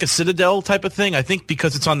it's like a citadel type of thing. I think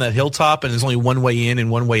because it's on that hilltop and there's only one way in and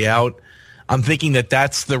one way out. I'm thinking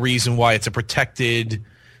that's the reason why it's a protected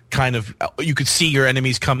kind of. You could see your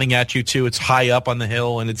enemies coming at you too. It's high up on the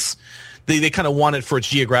hill, and it's. They kind of want it for its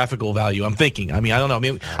geographical value, I'm thinking. I mean, I don't know. I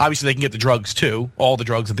mean, obviously they can get the drugs too, all the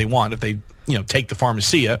drugs that they want if they, take the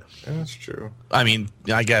pharmacia. That's true. I mean,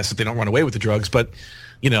 I guess if they don't run away with the drugs, but,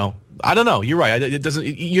 I don't know. You're right. It doesn't.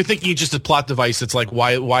 You're thinking it's just a plot device. That's like,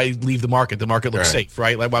 why leave the market? The market looks safe,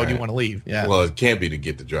 right? Like, why would you want to leave? Yeah. Well, it can't be to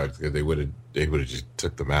get the drugs because they would have just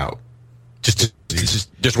took them out. Just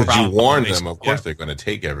you warned them. Of course, they're going to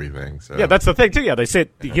take everything. So. Yeah, that's the thing too. Yeah, they say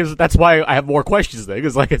that's why I have more questions there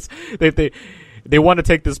because they want to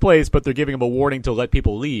take this place, but they're giving them a warning to let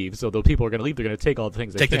people leave. So the people are going to leave. They're going to take all the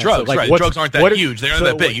things. Take the drugs. So, right. The drugs aren't that huge. They're not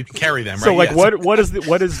that big. You can carry them. Right. So what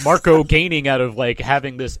is Marco gaining out of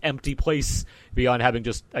having this empty place beyond having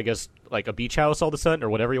just I guess like a beach house all of a sudden or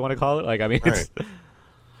whatever you want to call it? Like I mean. It's,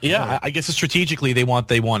 yeah, I guess strategically they want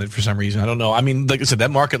it for some reason. I don't know. I mean, like I said, that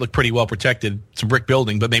market looked pretty well protected. It's a brick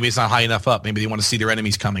building, but maybe it's not high enough up. Maybe they want to see their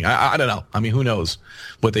enemies coming. I don't know. I mean, who knows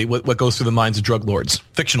what goes through the minds of drug lords,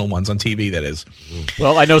 fictional ones on TV, that is.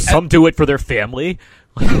 Well, I know some do it for their family.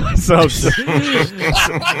 Some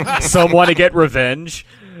want to get revenge.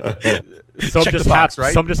 Some just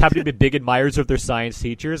happen to be big admirers of their science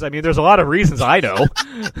teachers. I mean, there's a lot of reasons I know.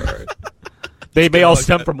 Right. They may all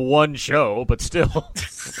stem from one show, but still.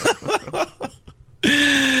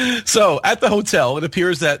 So at the hotel, it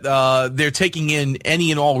appears that they're taking in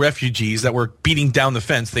any and all refugees that were beating down the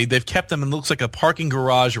fence. They've kept them in looks like a parking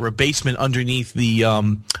garage or a basement underneath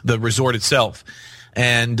the resort itself.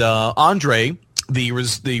 And Andre, the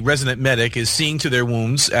resident medic, is seeing to their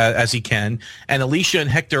wounds as he can. And Alicia and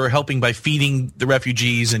Hector are helping by feeding the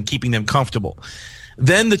refugees and keeping them comfortable.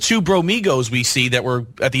 Then the two bromigos we see that were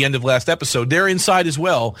at the end of last episode, they're inside as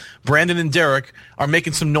well. Brandon and Derek are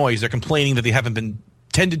making some noise. They're complaining that they haven't been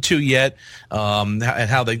tended to yet, and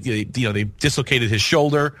how they dislocated his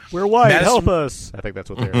shoulder. We're white, help us. I think that's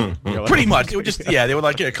what they're pretty much. They were just they were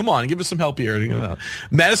like, yeah, come on, give us some help here.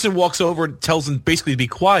 Madison walks over and tells them basically to be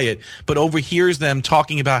quiet, but overhears them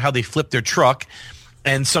talking about how they flipped their truck.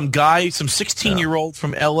 And some 16-year-old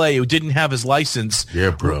from L.A. who didn't have his license. Yeah,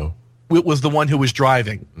 bro. Was the one who was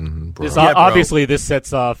driving. Obviously, this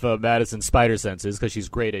sets off Madison's spider senses because she's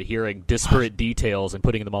great at hearing disparate details and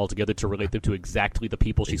putting them all together to relate them to exactly the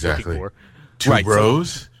people she's looking for. Two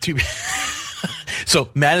bros? So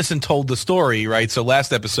Madison told the story, right? So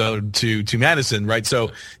last episode to Madison, right?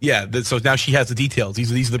 So yeah, so now she has the details.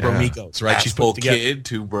 These are the bromigos, right? She's put together. Kid,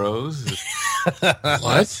 two bros.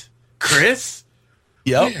 What? Chris?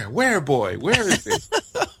 Yep. Where, boy? Where is it?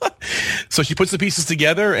 So she puts the pieces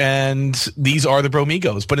together, and these are the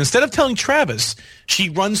Bromigos. But instead of telling Travis, she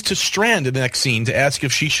runs to Strand in the next scene to ask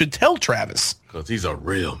if she should tell Travis. Because he's a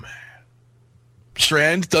real man.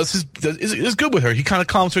 Strand is good with her. He kind of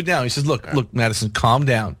calms her down. He says, look, Madison, calm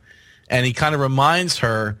down. And he kind of reminds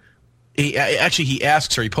her, he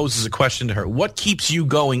asks her, he poses a question to her, what keeps you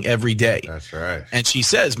going every day? That's right. And she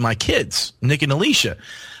says, my kids, Nick and Alicia.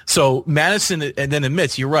 So Madison then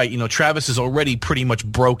admits, you're right, Travis is already pretty much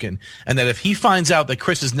broken. And that if he finds out that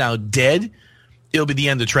Chris is now dead, it'll be the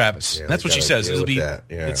end of Travis. Yeah, that's what she says. It'll be,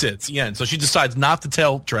 it's it. It's the end. So she decides not to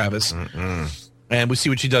tell Travis. And we'll see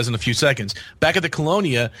what she does in a few seconds. Back at the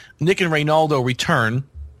Colonia, Nick and Reynaldo return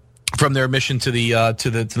from their mission to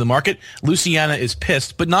the market. Luciana is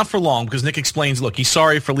pissed, but not for long, because Nick explains, look, he's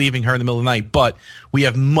sorry for leaving her in the middle of the night, but we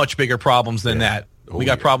have much bigger problems than that. We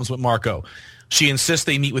got problems with Marco. She insists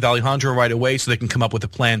they meet with Alejandro right away so they can come up with a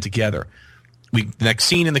plan together. The next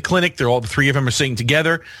scene in the clinic, the three of them are sitting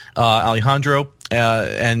together, Alejandro,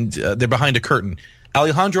 and they're behind a curtain.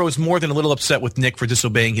 Alejandro is more than a little upset with Nick for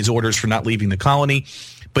disobeying his orders for not leaving the colony,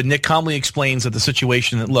 but Nick calmly explains that the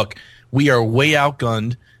situation that, look, we are way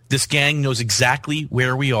outgunned. This gang knows exactly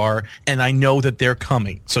where we are, and I know that they're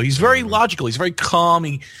coming. So he's very logical. He's very calm.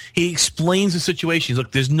 He explains the situation. He's,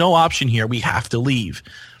 look, there's no option here. We have to leave.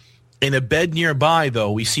 In a bed nearby,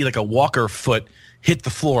 though, we see like a walker foot hit the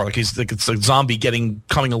floor, like it's a zombie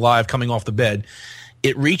coming alive, coming off the bed.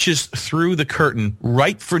 It reaches through the curtain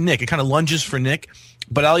right for Nick. It kind of lunges for Nick,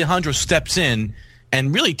 but Alejandro steps in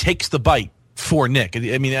and really takes the bite for Nick.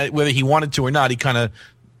 I mean, whether he wanted to or not, he kind of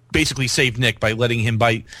basically saved Nick by letting him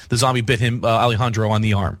bite. The zombie bit him, Alejandro, on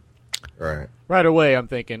the arm. Right away, I'm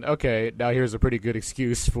thinking, okay, now here's a pretty good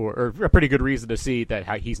excuse or a pretty good reason to see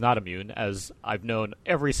that he's not immune, as I've known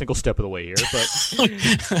every single step of the way here.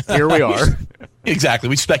 But here we are. Exactly.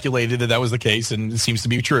 We speculated that was the case, and it seems to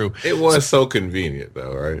be true. It was so convenient,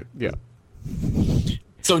 though, right? Yeah.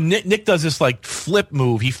 So Nick does this like flip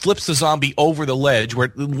move. He flips the zombie over the ledge where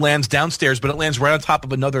it lands downstairs, but it lands right on top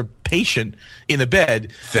of another patient in a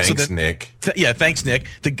bed. Thanks, Nick. Thanks, Nick.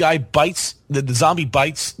 The zombie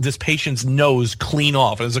bites this patient's nose clean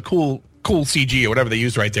off. And it's a cool CG or whatever they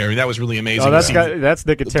used right there. I mean, that was really amazing. Oh, that's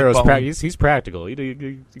Nicotero's he's practical. He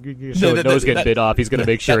show a nose getting bit off. He's going to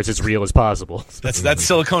make sure it's as real as possible. That's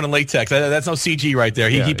silicone and latex. That's no CG right there.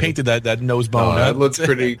 He painted that nose bone. That looks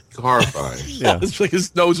pretty horrifying. Yeah, it's like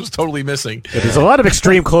his nose was totally missing. Yeah, there's a lot of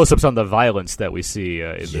extreme close-ups on the violence that we see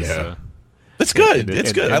in this. That's good.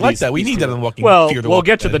 It's good. I like that. We need that in Walking. We'll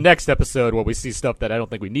get to the next episode where we see stuff that I don't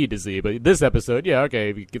think we need to see. But this episode,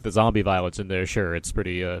 if you get the zombie violence in there, sure, it's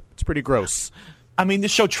pretty gross. I mean,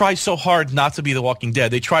 this show tries so hard not to be The Walking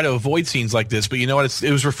Dead. They try to avoid scenes like this, but you know what?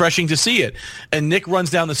 It was refreshing to see it. And Nick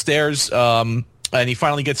runs down the stairs, and he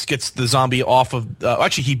finally gets the zombie off of.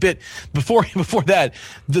 Actually, he bit before that.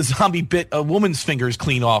 The zombie bit a woman's fingers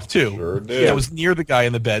clean off too. Sure did. That was near the guy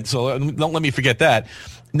in the bed. So don't let me forget that.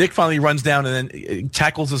 Nick finally runs down and then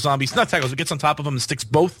tackles the zombie. Not tackles, but gets on top of him and sticks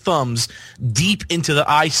both thumbs deep into the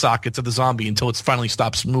eye sockets of the zombie until it finally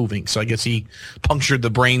stops moving. So I guess he punctured the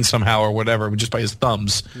brain somehow or whatever just by his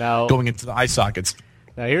thumbs going into the eye sockets.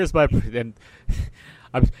 Now here's my...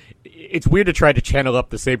 It's weird to try to channel up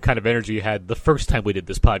the same kind of energy you had the first time we did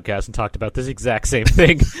this podcast and talked about this exact same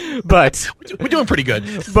thing, but... We're doing pretty good.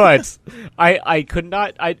 But I could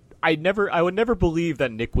not... I would never believe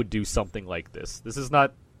that Nick would do something like this. This is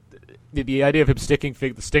not the idea of him sticking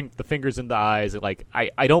the fingers in the eyes. Like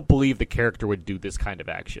I don't believe the character would do this kind of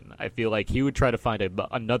action. I feel like he would try to find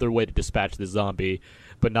another way to dispatch the zombie,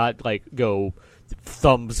 but not like go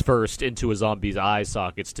thumbs first into a zombie's eye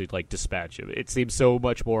sockets to like dispatch him. It seems so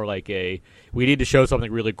much more like we need to show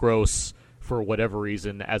something really gross for whatever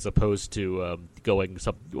reason, as opposed to going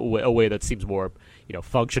a way that seems more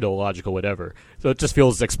functional, logical, whatever. So it just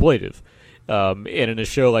feels exploitive. And in a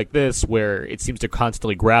show like this, where it seems to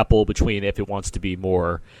constantly grapple between if it wants to be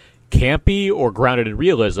more campy or grounded in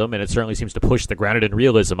realism, and it certainly seems to push the grounded in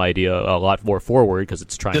realism idea a lot more forward because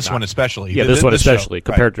it's trying. This one especially, this one especially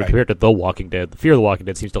compared to The Walking Dead. The Fear of the Walking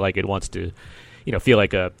Dead seems to like it wants to, feel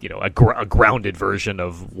like a grounded version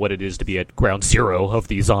of what it is to be at ground zero of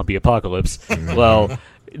the zombie apocalypse. Well.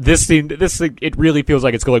 This it really feels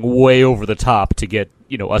like it's going way over the top to get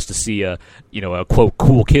us to see a quote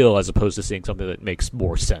cool kill as opposed to seeing something that makes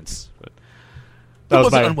more sense. It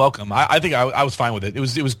wasn't unwelcome. I think I was fine with it. It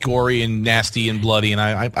was gory and nasty and bloody, and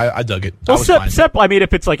I dug it. Well, I mean,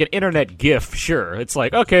 if it's like an internet GIF, sure, it's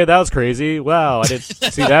like okay, that was crazy. Wow, I didn't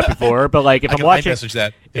see that before. But like if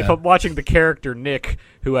I'm watching the character Nick,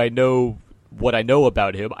 who I know what I know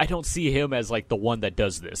about him, I don't see him as like the one that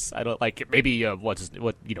does this. I don't like maybe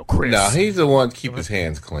Chris. No, he's the one to keep his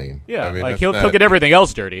hands clean. Yeah, I mean, like he'll get everything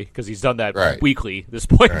else dirty because he's done that weekly at this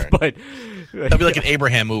point. Right. But that'd be like an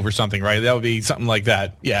Abraham move or something, right? That would be something like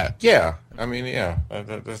that. Yeah. Yeah. I mean, yeah,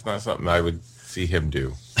 that's not something I would see him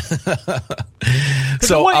do.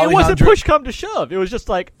 So it wasn't push come to shove. It was just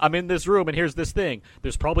like, I'm in this room and here's this thing.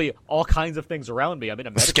 There's probably all kinds of things around me. I'm in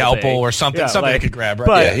a scalpel bay. or something, I could grab. Right?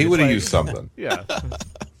 But, yeah, he would have used something. Yeah.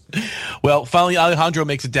 Well, finally, Alejandro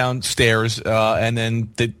makes it downstairs, and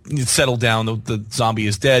then it's settled down. The zombie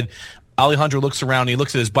is dead. Alejandro looks around. He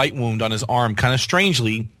looks at his bite wound on his arm. Kind of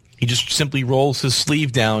strangely, he just simply rolls his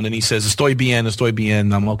sleeve down and he says, estoy bien,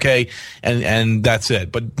 I'm okay. And that's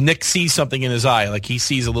it. But Nick sees something in his eye. Like he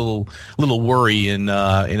sees a little worry in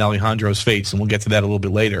Alejandro's face, and we'll get to that a little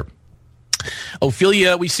bit later.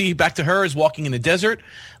 Ophelia, we see back to her, is walking in the desert.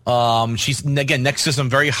 She's, again, next to some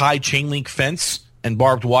very high chain link fence and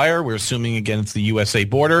barbed wire. We're assuming, again, it's the USA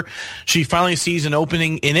border. She finally sees an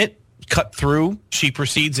opening in it, cut through. She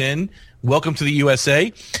proceeds in. Welcome to the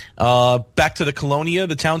USA. Back to the Colonia,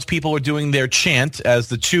 the townspeople are doing their chant as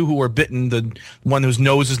the two who were bitten, the one whose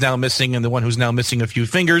nose is now missing and the one who's now missing a few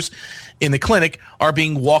fingers in the clinic, are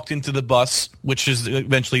being walked into the bus, which is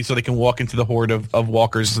eventually so they can walk into the horde of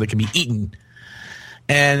walkers so they can be eaten.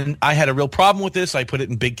 And I had a real problem with this. I put it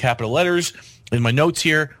in big capital letters in my notes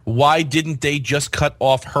here. Why didn't they just cut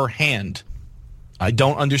off her hand? I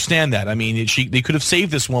don't understand that. I mean, they could have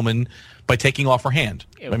saved this woman by taking off her hand.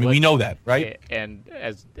 I mean, we know that, right? And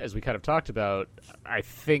as we kind of talked about, I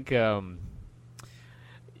think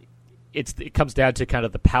it comes down to kind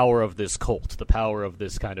of the power of this cult, the power of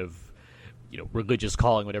this kind of religious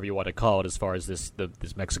calling, whatever you want to call it, as far as this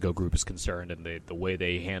Mexico group is concerned, and the way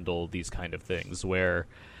they handle these kind of things. Where,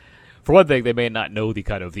 for one thing, they may not know the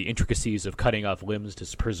kind of the intricacies of cutting off limbs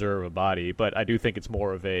to preserve a body, but I do think it's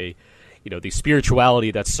more of a the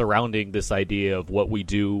spirituality that's surrounding this idea of what we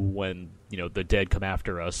do when the dead come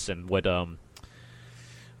after us, and what's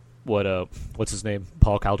his name,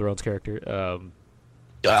 Paul Calderon's character,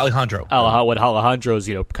 Alejandro. What Alejandro's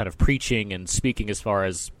kind of preaching and speaking as far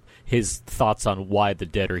as his thoughts on why the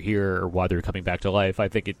dead are here or why they're coming back to life. I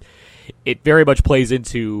think it very much plays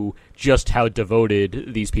into just how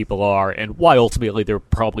devoted these people are, and why ultimately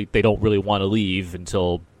they don't really want to leave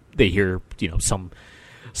until they hear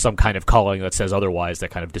some kind of calling that says otherwise, that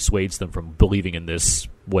kind of dissuades them from believing in this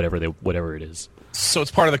whatever it is. So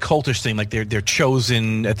it's part of the cultish thing, like they're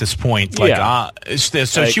chosen at this point. Like,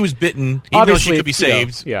 so she was bitten, even though she could be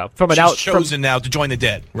saved. She's chosen now to join the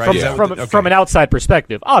dead, right? From an outside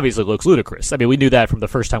perspective, obviously it looks ludicrous. I mean, we knew that from the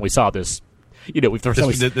first time we saw this.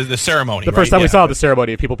 The ceremony. The first time we saw the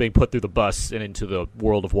ceremony of people being put through the bus and into the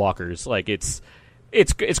world of walkers, like it's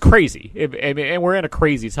crazy, and we're in a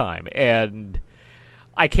crazy time, and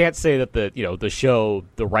I can't say that the show,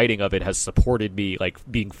 the writing of it has supported me, like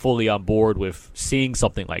being fully on board with seeing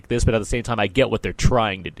something like this, but at the same time I get what they're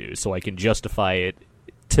trying to do, so I can justify it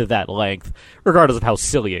to that length, regardless of how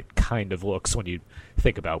silly it kind of looks when you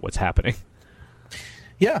think about what's happening.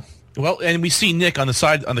 Yeah. Well, and we see Nick on the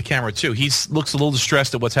side on the camera too. He looks a little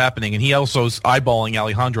distressed at what's happening, and he also is eyeballing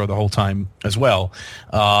Alejandro the whole time as well.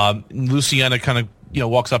 Luciana kind of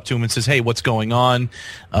walks up to him and says, "Hey, what's going on?"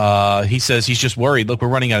 He says he's just worried. Look, we're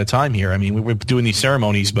running out of time here. I mean, we're doing these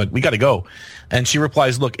ceremonies, but we got to go. And she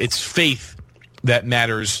replies, "Look, it's faith that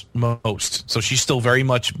matters most." So she's still very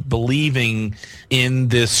much believing in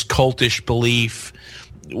this cultish belief,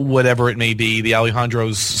 whatever it may be, the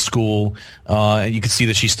Alejandro's school. And you can see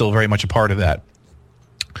that she's still very much a part of that.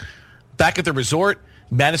 Back at the resort,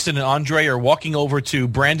 Madison and Andre are walking over to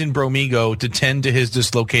Brandon Bromigo to tend to his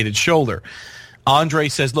dislocated shoulder. Andre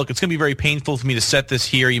says, "Look, it's going to be very painful for me to set this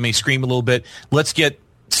here. You may scream a little bit. Let's get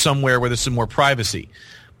somewhere where there's some more privacy."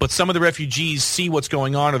 But some of the refugees see what's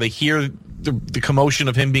going on, or they hear the commotion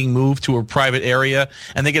of him being moved to a private area,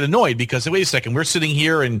 and they get annoyed because, wait a second, we're sitting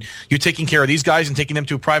here and you're taking care of these guys and taking them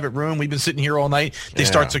to a private room. We've been sitting here all night. They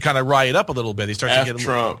start to kind of riot up a little bit. They start to get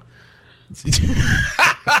Trump.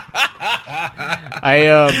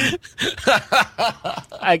 I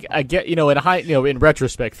get, in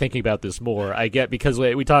retrospect, thinking about this more, I get, because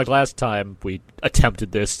we talked last time we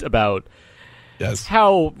attempted this about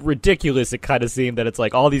how ridiculous it kind of seemed that it's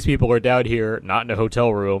like all these people are down here, not in a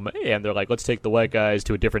hotel room, and they're like, let's take the white guys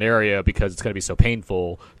to a different area because it's going to be so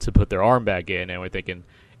painful to put their arm back in, and we're thinking,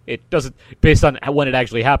 it doesn't, based on when it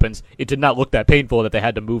actually happens, it did not look that painful that they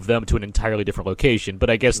had to move them to an entirely different location. But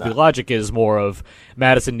I guess the logic is more of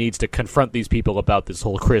Madison needs to confront these people about this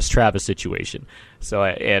whole Chris Travis situation. So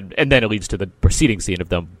and then it leads to the preceding scene of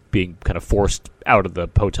them being kind of forced out of the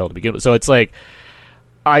hotel to begin with. So it's like,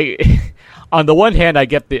 on the one hand, I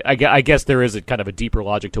guess there is a kind of a deeper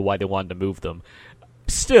logic to why they wanted to move them.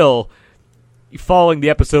 Still, following the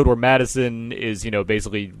episode where Madison is,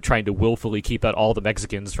 basically trying to willfully keep out all the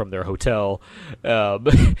Mexicans from their hotel,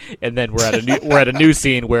 and then we're at a new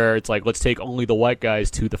scene where it's like, let's take only the white guys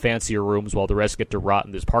to the fancier rooms while the rest get to rot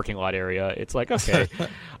in this parking lot area. It's like, okay,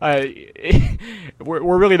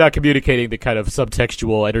 we're really not communicating the kind of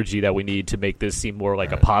subtextual energy that we need to make this seem more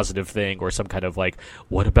like a positive thing or some kind of like,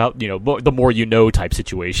 what about the more you know type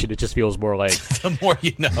situation. It just feels more like the more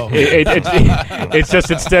you know. It just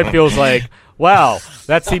instead feels like, wow,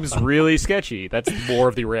 that seems really sketchy. That's more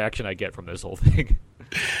of the reaction I get from this whole thing.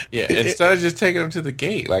 Yeah, instead of just taking them to the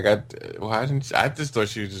gate, like I just thought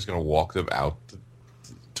she was just going to walk them out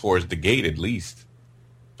towards the gate at least.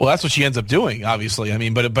 Well, that's what she ends up doing, obviously. I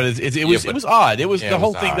mean, it was odd. It was the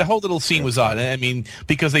whole thing. Odd. The whole little scene was odd. I mean,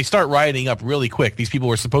 because they start rioting up really quick. These people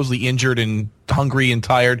were supposedly injured and hungry and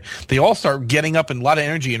tired. They all start getting up and a lot of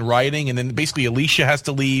energy and rioting, and then basically Alicia has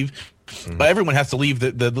to leave. But everyone has to leave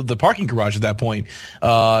the parking garage at that point.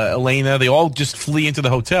 Elena, they all just flee into the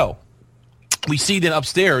hotel. We see then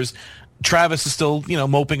upstairs, Travis is still,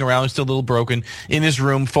 moping around, still a little broken, in his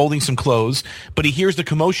room, folding some clothes. But he hears the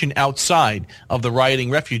commotion outside of the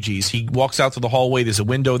rioting refugees. He walks out to the hallway. There's a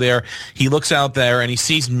window there. He looks out there, and he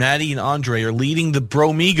sees Maddie and Andre are leading the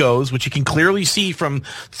Bromigos, which you can clearly see from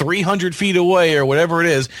 300 feet away or whatever it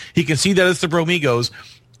is. He can see that it's the Bromigos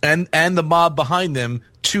and the mob behind them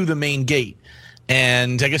to the main gate.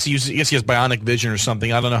 And I guess he has bionic vision or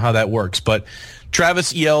something. I don't know how that works. But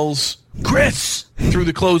Travis yells, "Chris!" through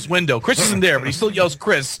the closed window. Chris isn't there, but he still yells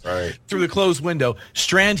 "Chris" through the closed window.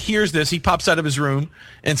 Strand hears this. He pops out of his room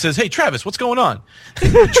and says, "Hey, Travis, what's going on?"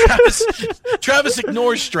 Travis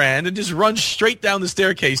ignores Strand and just runs straight down the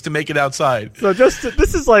staircase to make it outside. So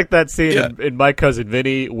this is like that scene in My Cousin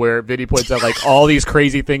Vinny where Vinny points out like all these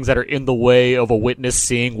crazy things that are in the way of a witness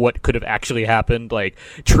seeing what could have actually happened, like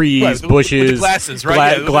trees, bushes, with the glasses,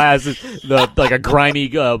 right? Glasses, like a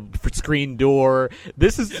grimy screen door.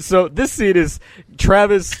 This scene is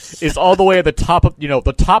Travis is all the way at the top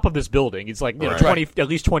of this building. He's like at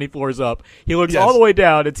least 20 floors up. He looks all the way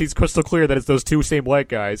down and sees crystal clear that it's those two same white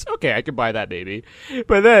guys. Okay, I can buy that maybe.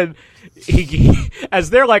 But then he as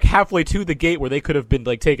they're like halfway to the gate where they could have been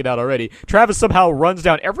like taken out already, Travis somehow runs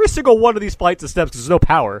down every single one of these flights of steps because there's no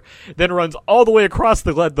power, then runs all the way across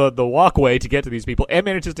the walkway to get to these people and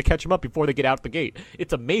manages to catch them up before they get out the gate.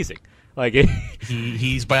 It's amazing. Like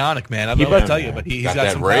he's bionic, man. I don't know what to tell you, but he's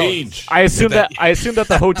got some range. I assume that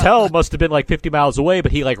the hotel must have been like 50 miles away,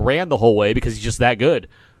 but he like ran the whole way because he's just that good.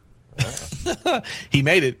 He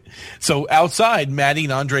made it. So outside, Maddie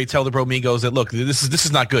and Andre tell the Bromigos that, look, this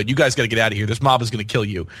is not good. You guys got to get out of here. This mob is going to kill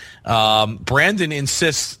you. Brandon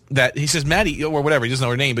insists that he says Maddie or whatever. He doesn't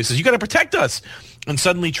know her name, but he says you got to protect us. And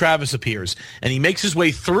suddenly Travis appears and he makes his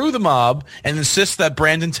way through the mob and insists that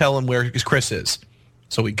Brandon tell him where Chris is.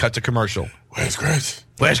 So we cut to commercial. Where's Chris?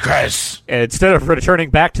 Where's Chris? And instead of returning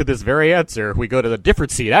back to this very answer, we go to the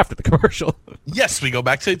different scene after the commercial. Yes, we go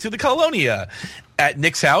back to the Colonia. At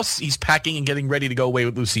Nick's house, he's packing and getting ready to go away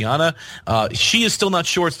with Luciana. She is still not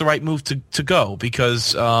sure it's the right move to go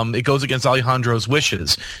because it goes against Alejandro's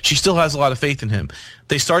wishes. She still has a lot of faith in him.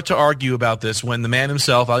 They start to argue about this when the man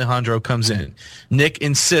himself, Alejandro, comes in. Nick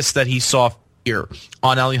insists that he saw fear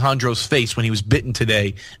on Alejandro's face when he was bitten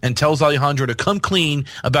today and tells Alejandro to come clean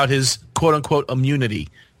about his quote-unquote immunity.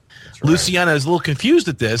 Right. Luciana is a little confused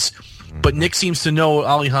at this, but Nick seems to know what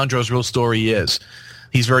Alejandro's real story is.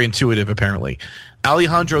 He's very intuitive, apparently.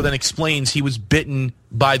 Alejandro then explains he was bitten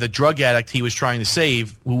by the drug addict he was trying to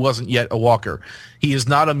save, who wasn't yet a walker. He is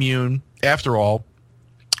not immune, after all,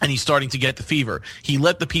 and he's starting to get the fever. He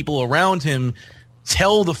let the people around him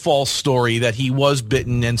tell the false story that he was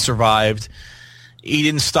bitten and survived. He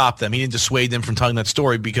didn't stop them. He didn't dissuade them from telling that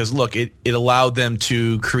story because, look, it allowed them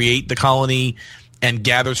to create the colony and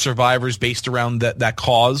gather survivors based around that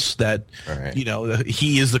cause, that,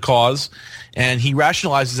 he is the cause. And he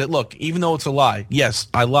rationalizes it, look, even though it's a lie, yes,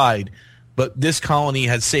 I lied, but this colony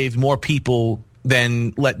has saved more people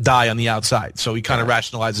than let die on the outside. So he kind of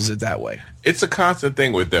rationalizes it that way. It's a constant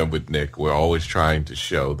thing with them, with Nick. We're always trying to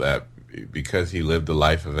show that because he lived the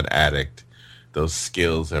life of an addict, those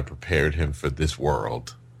skills have prepared him for this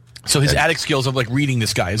world. So his addict skills of like reading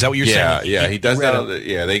this guy, is that what you're saying? Yeah, he does that.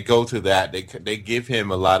 Yeah, they go to that. They give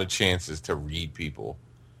him a lot of chances to read people,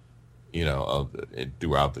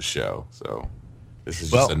 throughout the show. So this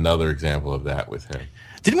is just another example of that with him.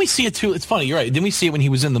 Didn't we see it too? It's funny, you're right. Didn't we see it when he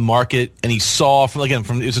was in the market and he saw it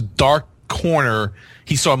was a dark corner,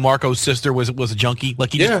 he saw Marco's sister was a junkie.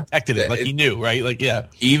 Like, he just detected it. Like, he knew, right? Like, yeah.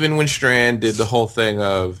 Even when Strand did the whole thing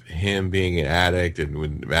of him being an addict, and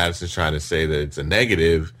when Madison's trying to say that it's a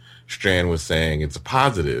negative, Strand was saying it's a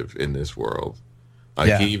positive in this world.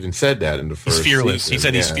 Like, he even said that in the first He's fearless. season. He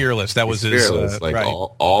said he's fearless. That was his... fearless. Like, right.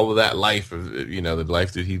 all of that life, of the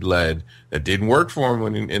life that he led that didn't work for him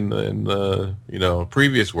when in the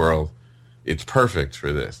previous world, it's perfect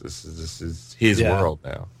for this. This is his world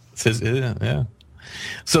now. It's his, yeah.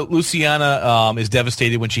 So Luciana is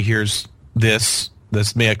devastated when she hears this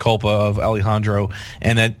mea culpa of Alejandro,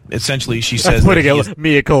 and then essentially she says...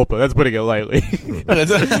 mea culpa. That's putting it lightly.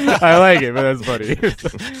 I like it, but that's funny.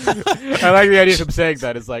 I like the idea of him saying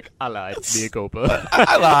that. It's like, I lied, mea culpa.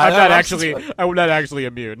 I'm not actually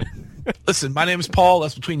immune. Listen, my name is Paul.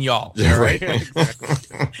 That's between y'all. Yeah, right.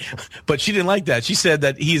 But she didn't like that. She said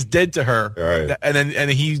that he is dead to her, right. and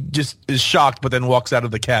he just is shocked, but then walks out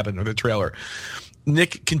of the cabin or the trailer.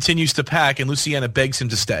 Nick continues to pack, and Luciana begs him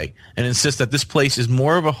to stay and insists that this place is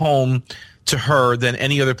more of a home to her than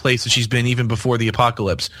any other place that she's been, even before the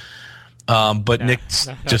apocalypse. But Nick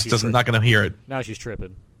just not going to hear it. Now she's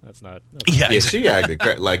tripping. That's not. Yeah, she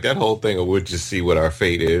acted like that whole thing of we'll just see what our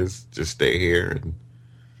fate is. Just stay here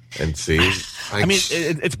and see. Like, I mean,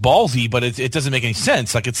 it's ballsy, but it doesn't make any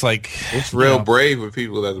sense. Like, it's real brave with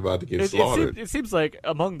people that's about to get slaughtered. It seems like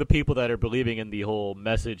among the people that are believing in the whole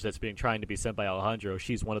message that's trying to be sent by Alejandro,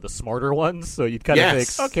 she's one of the smarter ones. So you'd kind of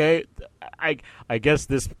think, okay, I guess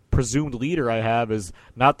this presumed leader I have is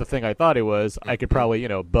not the thing I thought it was. I could probably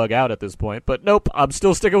bug out at this point, but nope, I'm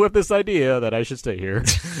still sticking with this idea that I should stay here.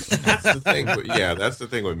 That's the thing. That's the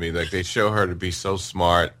thing with me. Like, they show her to be so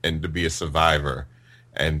smart and to be a survivor.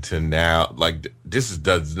 And to now, like, this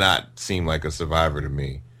does not seem like a survivor to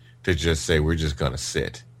me, to just say, we're just going to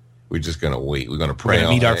sit. We're just going to wait. We're going to pray. We're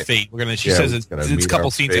going to meet our fate. She says it's a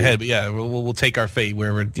couple scenes ahead, but we'll take our fate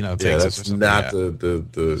wherever, it takes us. That's not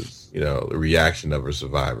the reaction of a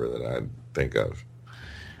survivor that I think of.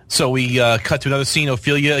 So we cut to another scene.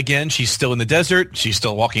 Ophelia again. She's still in the desert. She's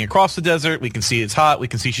still walking across the desert. We can see it's hot. We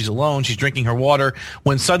can see she's alone. She's drinking her water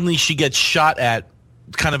when suddenly she gets shot at,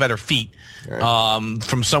 kind of at her feet. Right.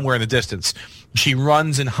 From somewhere in the distance. She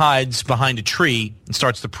runs and hides behind a tree and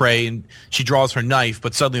starts to pray, and she draws her knife,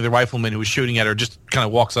 but suddenly the rifleman who was shooting at her just kind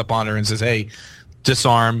of walks up on her and says, hey,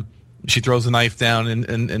 disarm. She throws the knife down,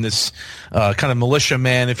 and this kind of militia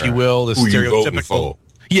man, if you will, this stereotypical...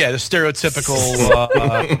 Yeah, the stereotypical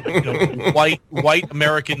white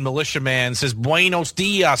American militiaman says, "Buenos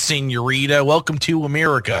dias, señorita. Welcome to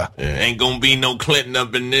America." Ain't gonna be no Clinton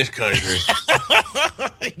up in this country.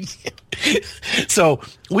 So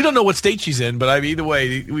we don't know what state she's in, but I mean, either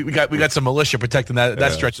way, we got some militia protecting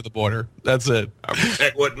that stretch of the border. That's it. I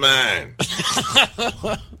protect what mine.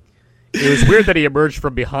 It was weird that he emerged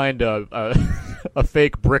from behind a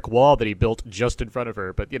fake brick wall that he built just in front of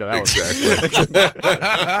her, but that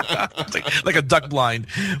was like a duck blind.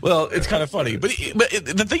 Well, it's kind of funny, but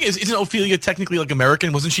the thing is, isn't Ophelia technically like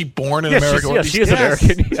American? Wasn't she born in America? She is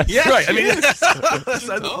American. Yes, right. I mean,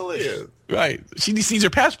 totally is. Right. She needs her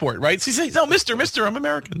passport, right? She says, "No, Mister, I'm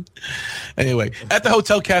American." Anyway, at the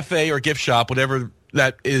hotel cafe or gift shop, whatever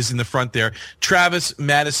that is in the front there, Travis,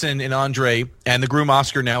 Madison, and Andre, and the groom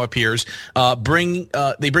Oscar now appears. They bring in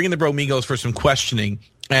the Bromigos for some questioning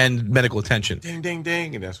and medical attention. Ding, ding,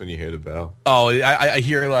 ding, and that's when you hear the bell. Oh, I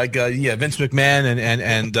hear like Vince McMahon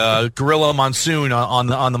and Gorilla Monsoon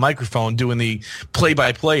on the microphone doing the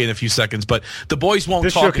play-by-play in a few seconds. But the boys won't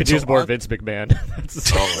this talk. This show could use more Vince McMahon.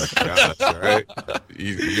 Oh my gosh! Right?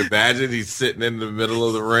 You imagine he's sitting in the middle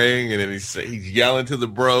of the ring and then he's yelling to the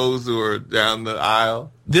bros who are down the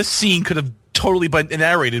aisle. This scene could have totally been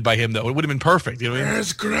narrated by him, though. It would have been perfect. You know what I mean?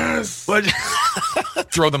 Yes, Chris.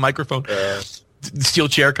 Throw the microphone. The steel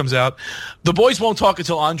chair comes out. The boys won't talk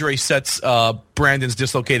until Andre sets Brandon's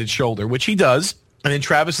dislocated shoulder, which he does. And then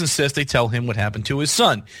Travis insists they tell him what happened to his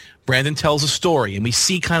son. Brandon tells a story, and we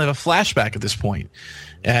see kind of a flashback at this point.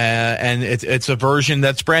 And it's a version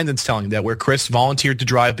that's Brandon's telling, that where Chris volunteered to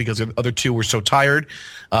drive because the other two were so tired.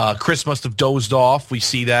 Chris must have dozed off. We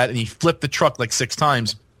see that, and he flipped the truck like 6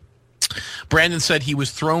 times. Brandon said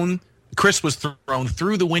Chris was thrown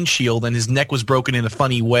through the windshield, and his neck was broken in a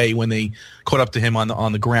funny way when they caught up to him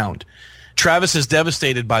on the ground. Travis is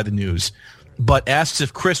devastated by the news, but asks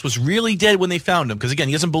if Chris was really dead when they found him. Because, again,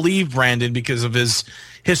 he doesn't believe Brandon because of his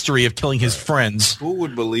history of killing his friends. Who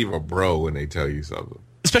would believe a bro when they tell you something?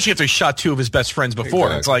 Especially after he shot 2 of his best friends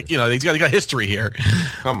before. Exactly. It's like, they got history here.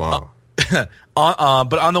 Come on.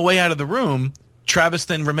 But on the way out of the room, Travis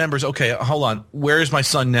then remembers, okay, hold on, where is my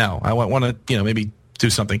son now? I want to, maybe do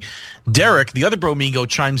something. Derek, the other Bromigo,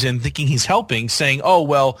 chimes in thinking he's helping, saying, oh,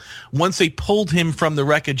 well, once they pulled him from the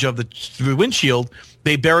wreckage of the windshield,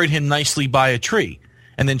 they buried him nicely by a tree.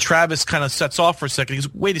 And then Travis kind of sets off for a second. He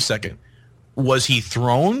goes, wait a second. Was he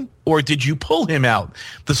thrown or did you pull him out?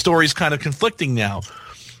 The story's kind of conflicting now.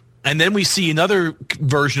 And then we see another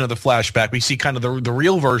version of the flashback. We see kind of the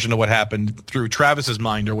real version of what happened through Travis's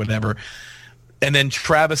mind or whatever. And then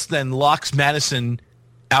Travis then locks Madison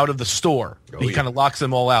out of the store. He kind of locks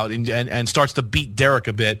them all out and starts to beat Derek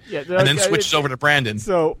a bit, and then switches over to Brandon.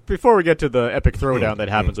 So before we get to the epic throwdown that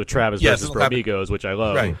happens with Travis versus Bromigos, which I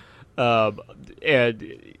love, right. And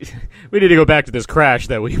we need to go back to this crash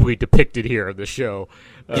that we depicted here in the show.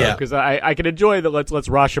 Because I can enjoy that. Let's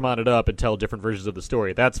Rashomon it up and tell different versions of the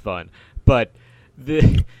story. That's fun. But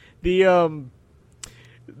the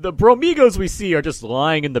Bromigos we see are just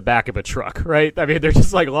lying in the back of a truck, right? I mean, they're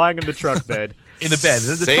just like lying in the truck bed. In the bed.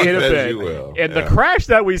 Safe as you will. And the crash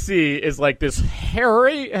that we see is like this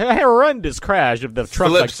horrendous crash of the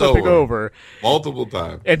truck flipping over multiple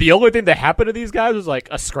times. And the only thing that happened to these guys was like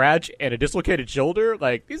a scratch and a dislocated shoulder.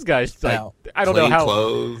 Like these guys, I don't know how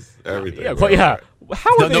clothes, everything. Yeah.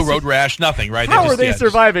 How are no road rash, nothing, right? How are they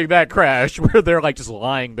surviving that crash where they're like just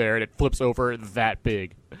lying there and it flips over that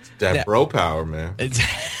big? That bro power, man.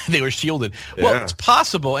 They were shielded. Well, it's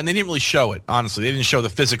possible, and they didn't really show it, honestly. They didn't show the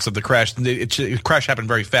physics of the crash. The crash happened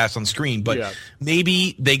very fast on screen, but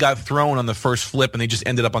maybe they got thrown on the first flip and they just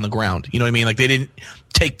ended up on the ground. You know what I mean? Like they didn't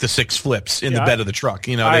take the 6 flips in the bed of the truck.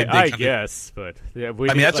 You know, I guess, but that's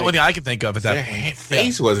the only thing I can think of at that point.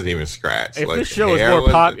 Face wasn't even scratched.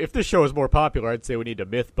 If this show is more popular, I'd say we need to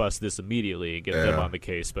myth bust this immediately and get them on the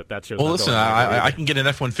case. But that's well. Listen, I can get an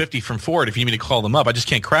F-150 from Ford if you need me to call them up. I just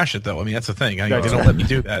can't crash it though. I mean, that's the thing. They don't let me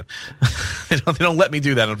do that. they don't let me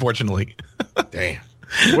do that, unfortunately. Damn.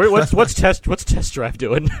 What's test drive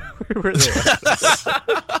doing?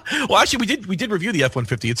 Well, actually, we did review the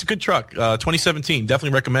F-150. It's a good truck. 2017,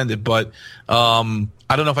 definitely recommend it. But I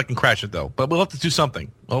don't know if I can crash it though. But we'll have to do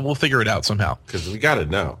something. We'll figure it out somehow. Because we got to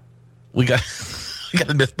know. We got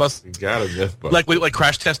to myth bust. We got to myth bust. Like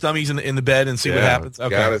crash test dummies in the bed and see what happens. Okay.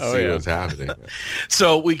 Got to see what's happening.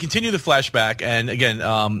 So we continue the flashback, and again,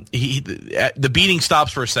 the beating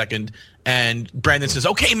stops for a second. And Brandon says,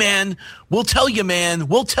 okay, man, we'll tell you, man.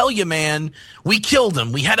 We killed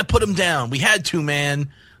him. We had to put him down. We had to,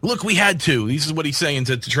 man. Look, we had to. This is what he's saying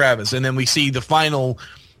to Travis. And then we see the final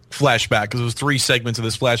flashback, because it was 3 segments of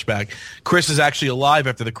this flashback. Chris is actually alive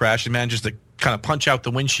after the crash and manages to kind of punch out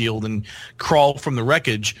the windshield and crawl from the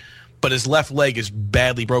wreckage. But his left leg is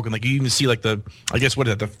badly broken. Like you even see like the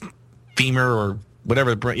femur or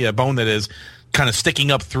whatever bone that is kind of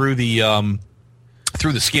sticking up through the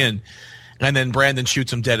skin. And then Brandon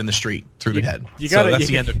shoots him dead in the street through the head. That's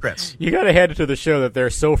the end of Chris. You got to hand it to the show that they're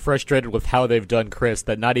so frustrated with how they've done Chris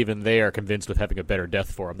that not even they are convinced with having a better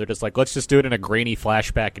death for him. They're just like, let's just do it in a grainy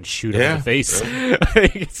flashback and shoot him in the face.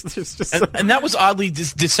 And that was oddly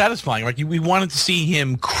dissatisfying. Like we wanted to see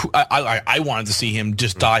him. I wanted to see him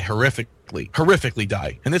just die horrifically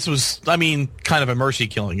die. And this was, I mean, kind of a mercy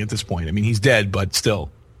killing at this point. I mean, he's dead, but still,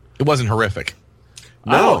 it wasn't horrific.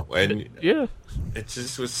 No, it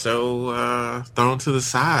just was so thrown to the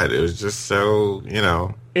side. It was just so,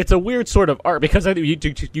 It's a weird sort of art, because I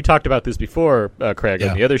think you talked about this before, Craig,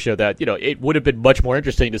 on the other show, that, it would have been much more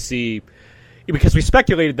interesting to see, because we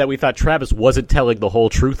speculated that we thought Travis wasn't telling the whole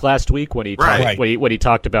truth last week when he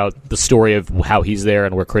talked about the story of how he's there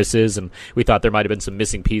and where Chris is, and we thought there might have been some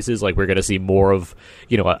missing pieces, like we're going to see more of,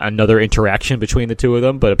 another interaction between the two of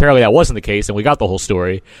them, but apparently that wasn't the case, and we got the whole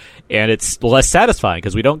story. And it's less satisfying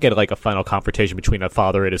because we don't get like a final confrontation between a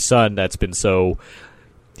father and his son that's been so,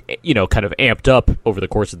 kind of amped up over the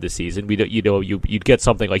course of this season. You'd get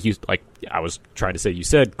something like I was trying to say, you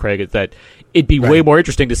said, Craig, is that it'd be way more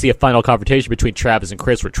interesting to see a final confrontation between Travis and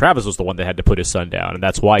Chris, where Travis was the one that had to put his son down, and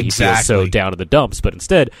that's why he feels so down in the dumps. But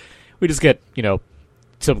instead, we just get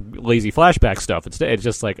some lazy flashback stuff. Instead, it's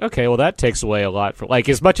just like, okay, well, that takes away a lot. For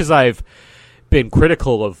as much as I've been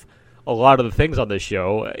critical of a lot of the things on this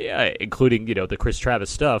show, including, the Chris Travis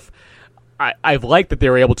stuff, I've liked that they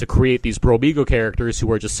were able to create these Bromigo characters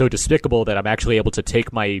who are just so despicable that I'm actually able to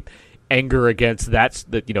take my anger against the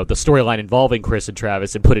storyline involving Chris and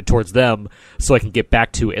Travis and put it towards them, so I can get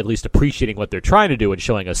back to at least appreciating what they're trying to do and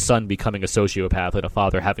showing a son becoming a sociopath and a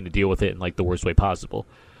father having to deal with it in the worst way possible.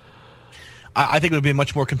 I think it would be a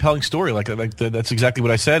much more compelling story. That's exactly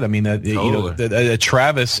what I said. I mean,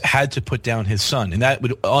 Travis had to put down his son, and that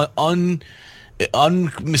would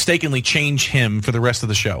unmistakably change him for the rest of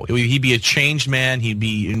the show. He'd be a changed man. He'd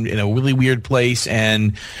be in a really weird place,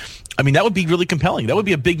 and I mean, that would be really compelling. That would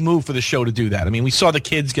be a big move for the show to do that. I mean, we saw the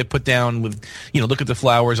kids get put down with, look at the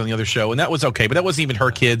flowers on the other show, and that was okay. But that wasn't even her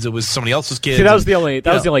kids; it was somebody else's kids. See, that was the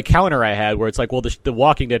only counter I had, where it's like, well, the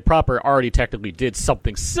Walking Dead proper already technically did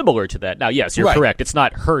something similar to that. Now, yes, you're correct; it's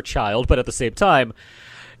not her child, but at the same time,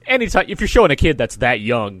 anytime if you're showing a kid that's that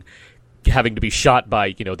young having to be shot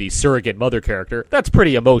by the surrogate mother character, that's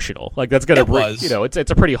pretty emotional. Like that's gonna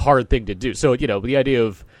it's a pretty hard thing to do. So the idea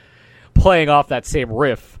of playing off that same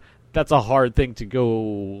riff, that's a hard thing to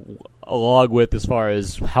go along with as far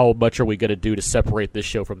as how much are we going to do to separate this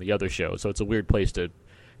show from the other show. So it's a weird place to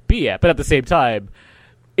be at. But at the same time,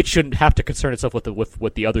 it shouldn't have to concern itself with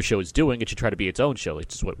what the other show is doing. It should try to be its own show.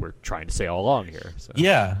 It's just what we're trying to say all along here. So.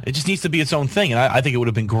 Yeah, it just needs to be its own thing. And I think it would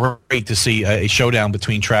have been great to see a showdown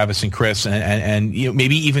between Travis and Chris and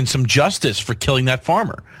maybe even some justice for killing that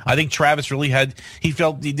farmer. I think Travis really he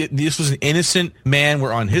felt this was an innocent man.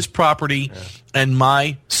 We're on his property. Yeah. And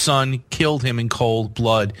my son killed him in cold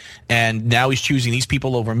blood, and now he's choosing these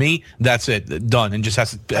people over me. That's it, done, and just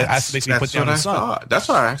has to basically put down his son. That's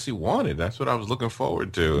what I actually wanted. That's what I was looking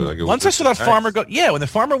forward to. Like once I saw that farmer go, when the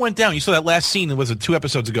farmer went down, you saw that last scene. It was 2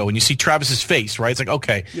 episodes ago, and you see Travis's face, right? It's like,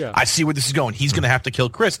 okay, I see where this is going. He's going to have to kill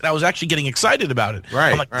Chris, and I was actually getting excited about it.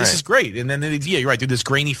 Right, I'm like, this is great. And then you're right, do this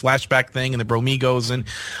grainy flashback thing, and the Bromigos, and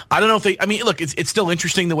I don't know if I mean, look, it's still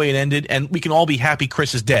interesting the way it ended, and we can all be happy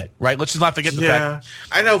Chris is dead, right? Let's just not forget the fact.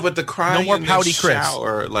 I know, but the crying no more in pouty the Chris.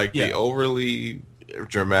 shower, the overly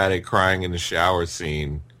dramatic crying in the shower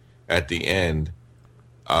scene at the end,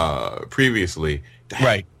 previously,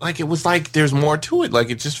 right? Like it was like there's more to it.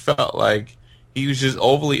 Like it just felt like he was just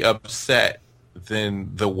overly upset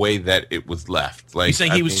than the way that it was left. Like you're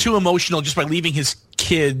saying he was too emotional just by leaving his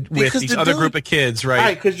kid with these other group of kids, right?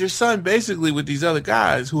 Right, because your son basically with these other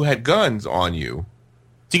guys who had guns on you.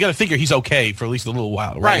 So you got to figure he's okay for at least a little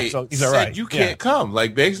while, right? Right. So he's all right. You can't come.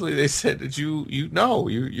 Like basically, they said that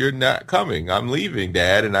you're not coming. I'm leaving,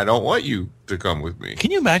 Dad, and I don't want you to come with me. Can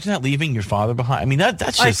you imagine that, leaving your father behind? I mean,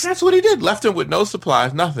 that's just that's what he did. Left him with no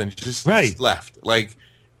supplies, nothing. Just left. Like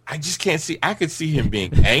I just can't see. I could see him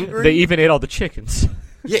being angry. They even ate all the chickens.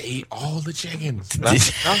 Yeah, ate all the chickens.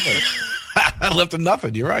 Left nothing. I left him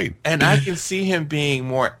nothing. You're right. And I can see him being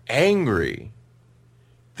more angry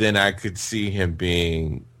than I could see him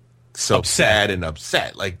being so sad and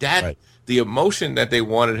upset. Like that, the emotion that they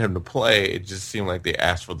wanted him to play, it just seemed like they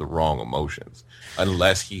asked for the wrong emotions.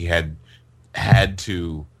 Unless he had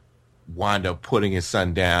to wind up putting his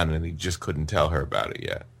son down and he just couldn't tell her about it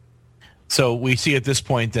yet. So we see at this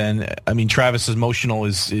point then, I mean, Travis' emotional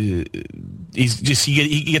he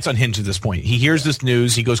gets unhinged at this point. He hears this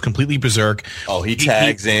news. He goes completely berserk. Oh, he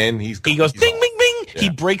tags in. He goes ding, bing, bing. Yeah. He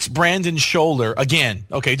breaks Brandon's shoulder again.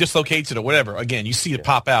 Okay, dislocates it or whatever. Again, you see it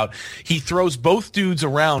pop out. He throws both dudes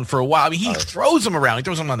around for a while. I mean, he throws them around. He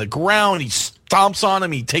throws them on the ground. He stomps on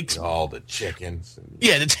them. He takes all the chickens.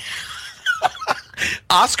 Yeah.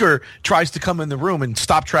 Oscar tries to come in the room and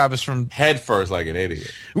stop Travis from head first like an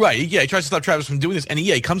idiot. Right, yeah, he tries to stop Travis from doing this, and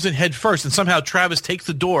he comes in head first, and somehow Travis takes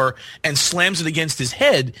the door and slams it against his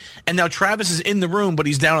head, and now Travis is in the room, but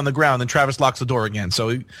he's down on the ground, and Travis locks the door again,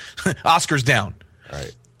 so Oscar's down.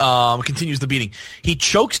 Right. Continues the beating. He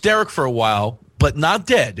chokes Derek for a while, but not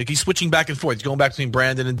dead. Like, he's switching back and forth. He's going back between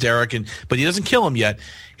Brandon and Derek, but he doesn't kill him yet.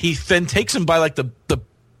 He then takes him by like the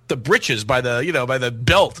britches, by the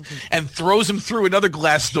belt, and throws him through another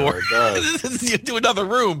glass door to another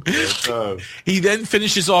room. He then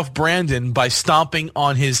finishes off Brandon by stomping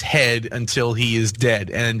on his head until he is dead.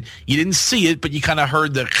 And you didn't see it, but you kind of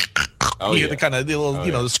heard the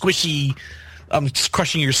the squishy,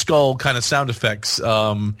 crushing your skull kind of sound effects.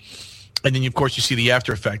 And then, of course, you see the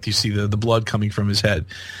after effect. You see the blood coming from his head.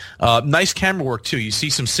 Nice camera work, too. You see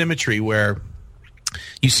some symmetry where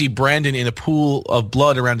you see Brandon in a pool of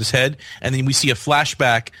blood around his head, and then we see a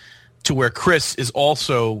flashback to where Chris is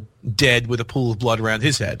also dead with a pool of blood around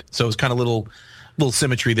his head. So it's kind of little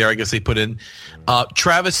symmetry there, I guess they put in.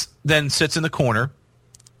 Travis then sits in the corner,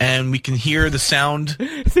 and we can hear the sound.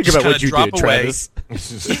 Think about what you did, away. Travis.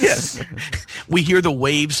 Yes. We hear the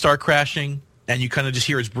waves start crashing, and you kind of just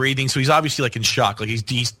hear his breathing. So he's obviously like in shock. Like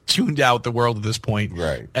he's tuned out the world at this point.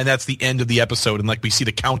 Right. And that's the end of the episode. And like we see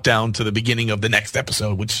the countdown to the beginning of the next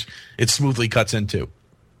episode, which it smoothly cuts into.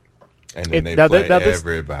 And then they play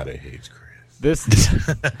Everybody Hates Chris.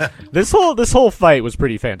 This whole fight was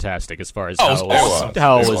pretty fantastic as far as how it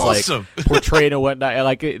was awesome. Like portrayed and whatnot. And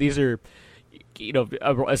like these are,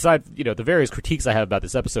 aside, the various critiques I have about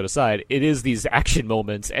this episode aside, it is these action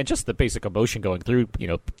moments and just the basic emotion going through,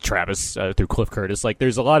 Travis, through Cliff Curtis. Like,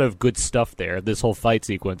 there's a lot of good stuff there. This whole fight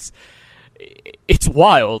sequence, it's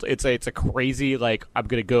wild. It's a crazy, like, I'm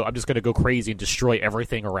just gonna go crazy and destroy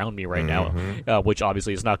everything around me right now, which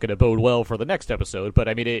obviously is not going to bode well for the next episode. But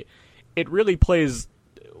I mean, it really plays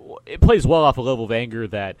well off a level of anger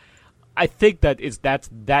that I think that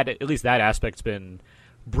at least that aspect's been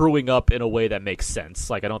brewing up in a way that makes sense.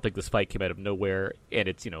 Like, I don't think this fight came out of nowhere, and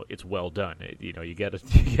it's well done. You get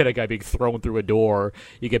a guy being thrown through a door,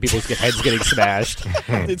 you get people's heads getting smashed.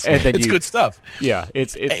 It's good stuff. Yeah, he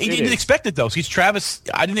didn't expect it though. So he's Travis.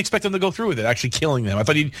 I didn't expect him to go through with it, actually killing them. I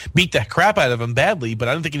thought he'd beat the crap out of him badly, but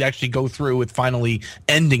I didn't think he'd actually go through with finally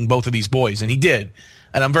ending both of these boys, and he did.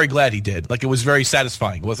 And I'm very glad he did. Like, it was very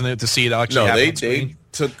satisfying, wasn't it, to see it actually happen on screen? They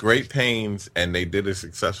took great pains, and they did it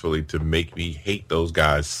successfully to make me hate those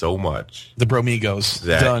guys so much. The Bromigos.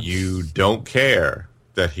 That you don't care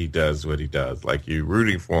that he does what he does. Like, you're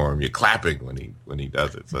rooting for him. You're clapping when he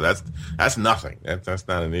does it. So that's nothing. That's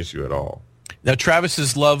not an issue at all. Now,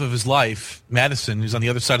 Travis's love of his life, Madison, who's on the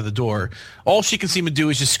other side of the door, all she can seem to do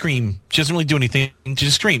is just scream. She doesn't really do anything. She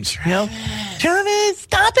just screams. Travis,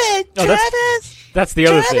 stop it, Travis. That's the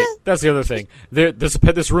other thing. That's the other thing.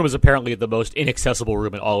 This room is apparently the most inaccessible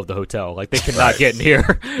room in all of the hotel. Like, they cannot get in here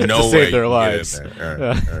to save their lives.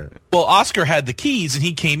 Right. Well, Oscar had the keys, and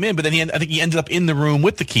he came in, but then I think he ended up in the room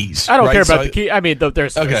with the keys. I don't care about the key. I mean,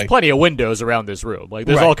 there's plenty of windows around this room. Like,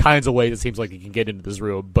 there's all kinds of ways it seems like you can get into this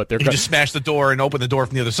room, but you can just smash the door and open the door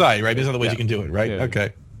from the other side, right? There's other ways you can do it, right? Yeah.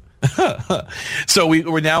 Okay. So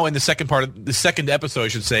we're now in the second part of the second episode, I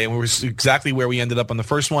should say, and we're exactly where we ended up on the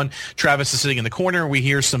first one. Travis is sitting in the corner. We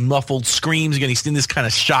hear some muffled screams. Again, he's in this kind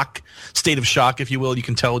of state of shock, if you will. You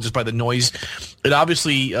can tell just by the noise. And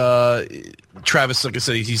obviously, Travis, like I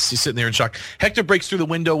said, he's sitting there in shock. Hector breaks through the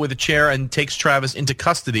window with a chair and takes Travis into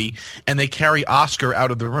custody, and they carry Oscar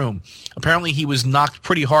out of the room. Apparently, he was knocked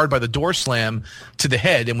pretty hard by the door slam to the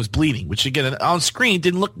head and was bleeding, which, again, on screen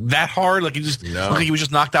didn't look that hard. Like, looked like he was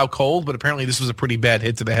just knocked out cold, but apparently this was a pretty bad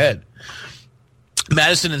hit to the head.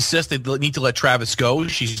 Madison insists they need to let Travis go.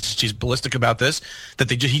 She's ballistic about this,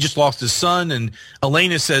 that he just lost his son, and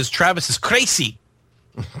Elena says Travis is crazy.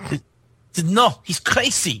 No, he's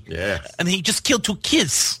crazy. Yeah. And he just killed 2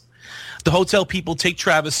 kids. The hotel people take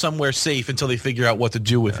Travis somewhere safe until they figure out what to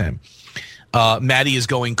do with him. Maddie is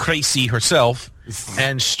going crazy herself,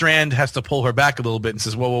 and Strand has to pull her back a little bit and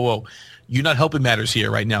says, whoa. You're not helping matters here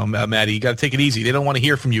right now, Maddie. You got to take it easy. They don't want to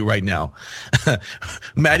hear from you right now.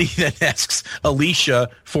 Maddie then asks Alicia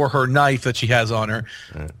for her knife that she has on her.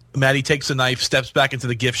 Right. Maddie takes the knife, steps back into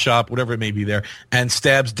the gift shop, whatever it may be there, and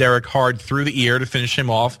stabs Derek hard through the ear to finish him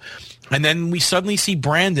off. And then we suddenly see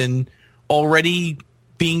Brandon already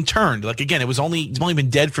being turned. Like, again, he's only been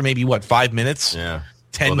dead for maybe, 5 minutes? Yeah.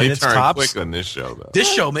 10 minutes tops. They turn quick on this show, though.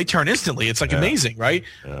 This show, they turn instantly. It's like amazing, right?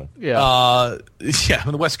 Yeah. On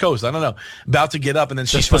the West Coast. I don't know. About to get up, and then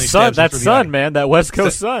she's finally stabs him through the eye. Man. That West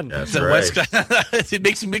Coast sun. That's right. It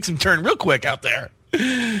makes him turn real quick out there.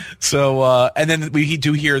 So, and then we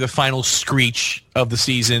do hear the final screech of the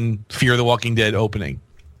season, Fear the Walking Dead opening.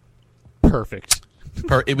 Perfect.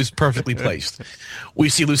 It was perfectly placed. We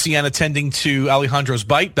see Luciana tending to Alejandro's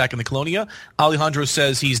bite back in the Colonia. Alejandro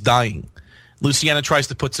says he's dying. Luciana tries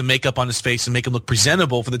to put some makeup on his face and make him look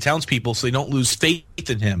presentable for the townspeople so they don't lose faith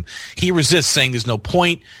in him. He resists, saying there's no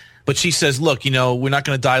point. But she says, look, we're not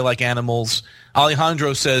going to die like animals.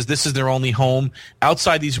 Alejandro says this is their only home.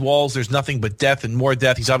 Outside these walls, there's nothing but death and more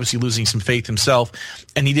death. He's obviously losing some faith himself.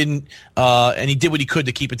 And he did what he could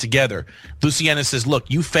to keep it together. Luciana says, look,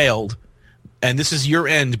 you failed. And this is your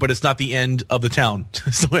end, but it's not the end of the town.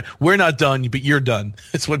 So we're not done, but you're done.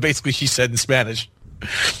 That's what basically she said in Spanish.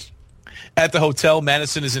 At the hotel,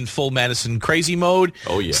 Madison is in full Madison crazy mode.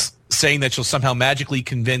 Oh, yeah. Saying that she'll somehow magically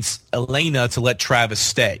convince Elena to let Travis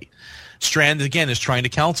stay. Strand, again, is trying to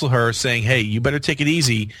counsel her, saying, hey, you better take it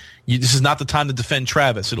easy. This is not the time to defend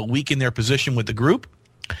Travis. It'll weaken their position with the group.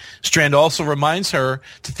 Strand also reminds her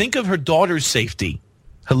to think of her daughter's safety.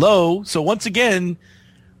 Hello? So once again,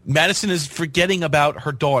 Madison is forgetting about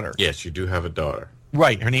her daughter. Yes, you do have a daughter.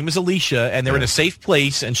 Right. Her name is Alicia, and they're in a safe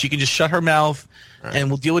place, and she can just shut her mouth, and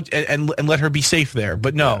we'll deal with and let her be safe there.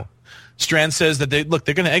 But no. Yeah. Strand says that they're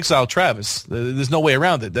going to exile Travis. There's no way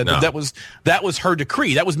around it. That was her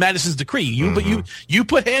decree. That was Madison's decree. But you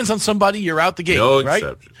put hands on somebody, you're out the gate.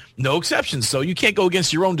 No exceptions. So you can't go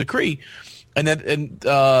against your own decree. And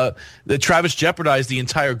that Travis jeopardized the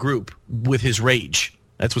entire group with his rage.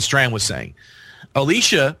 That's what Strand was saying.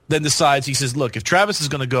 Alicia then decides. He says, "Look, if Travis is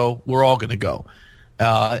going to go, we're all going to go."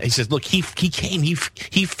 He says, "Look, he came.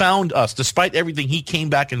 He found us. Despite everything, he came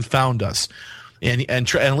back and found us." And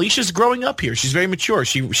Alicia's growing up here. She's very mature.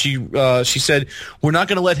 She said, "We're not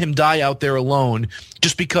going to let him die out there alone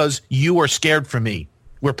just because you are scared for me.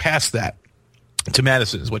 We're past that." To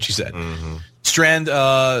Madison is what she said. Mm-hmm. Strand,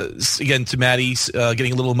 again, to Maddie's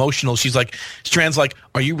getting a little emotional. She's like, Strand's like,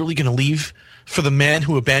 are you really going to leave for the man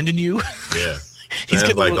who abandoned you? Yeah. He's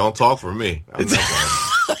He's like, don't talk for me.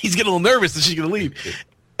 He's getting a little nervous that she's going to leave.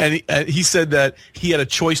 And he said that he had a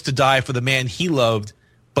choice to die for the man he loved,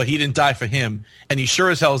 but he didn't die for him. And he sure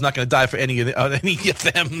as hell is not going to die for any of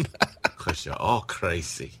them. Because you're all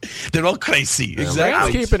crazy. They're all crazy. Yeah,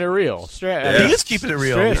 Exactly. He's keeping it real. He is keeping it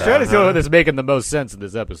real. Strand is the one that's making the most sense in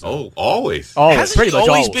this episode. Oh, always. Hasn't pretty he much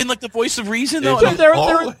always always. been like the voice of reason, though?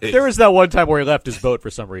 Yeah, There was that one time where he left his boat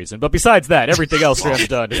for some reason, but besides that, everything else Strand's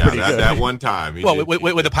done is pretty good. That one time. Well,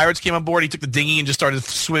 when the pirates came on board, he took the dinghy and just started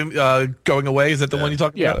going away. Is that the one you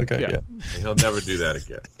talked Yeah, about? Okay, yeah. He'll never do that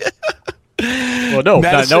again. Well, no,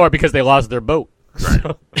 Madison- nowhere because they lost their boat.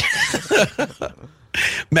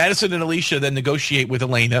 Madison and Alicia then negotiate with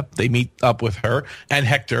Elena. They meet up with her and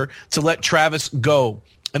Hector to let Travis go.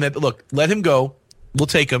 And then, look, let him go. We'll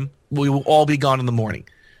take him. We will all be gone in the morning.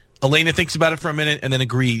 Elena thinks about it for a minute and then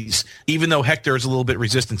agrees, even though Hector is a little bit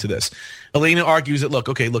resistant to this. Elena argues that, look,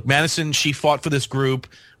 Madison, she fought for this group.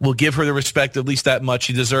 We'll give her the respect, at least that much.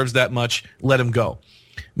 She deserves that much. Let him go.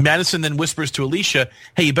 Madison then whispers to Alicia,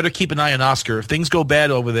 hey, you better keep an eye on Oscar. If things go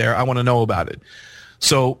bad over there, I want to know about it.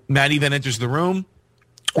 So Maddie then enters the room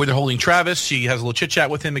where they're holding Travis. She has a little chit-chat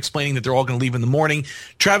with him, explaining that they're all going to leave in the morning.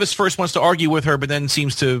 Travis first wants to argue with her, but then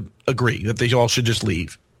seems to agree that they all should just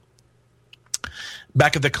leave.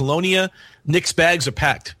 Back at the Colonia, Nick's bags are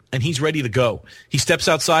packed, and he's ready to go. He steps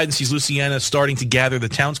outside and sees Luciana starting to gather the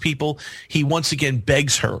townspeople. He once again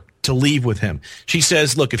begs her to leave with him. She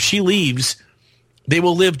says, look, if she leaves, they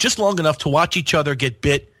will live just long enough to watch each other get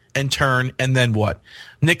bit and turn, and then what?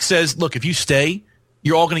 Nick says, look, if you stay,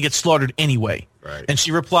 you're all going to get slaughtered anyway. Right. And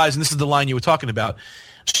she replies, and this is the line you were talking about,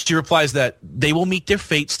 she replies that they will meet their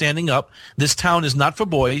fate standing up. This town is not for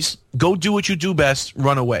boys. Go do what you do best.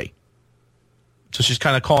 Run away. So she's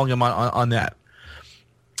kind of calling him on that.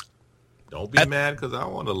 Don't be mad because I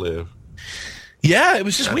want to live. Yeah, it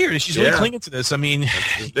was just weird. She's really clinging to this. I mean,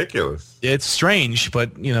 That's ridiculous. it's strange,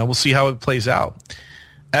 but, we'll see how it plays out.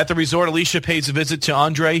 At the resort, Alicia pays a visit to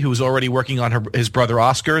Andre, who is already working on his brother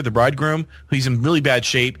Oscar, the bridegroom. He's in really bad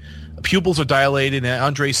shape. Pupils are dilated, and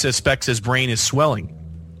Andre suspects his brain is swelling.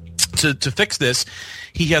 To fix this,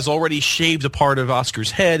 he has already shaved a part of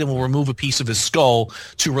Oscar's head and will remove a piece of his skull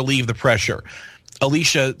to relieve the pressure.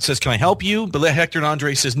 Alicia says, can I help you? But Hector and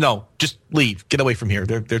Andre says, no, just leave. Get away from here.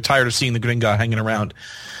 They're tired of seeing the Gringa hanging around.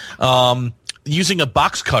 Using a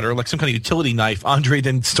box cutter, like some kind of utility knife, Andre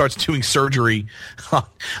then starts doing surgery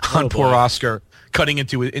on poor Oscar, cutting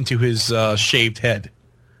into his shaved head,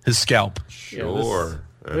 his scalp. Sure.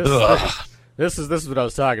 This is what I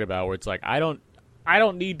was talking about, where it's like I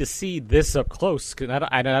don't need to see this up close, because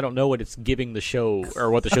I don't know what it's giving the show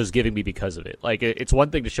or what the show's giving me because of it. Like, it's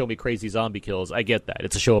one thing to show me crazy zombie kills. I get that.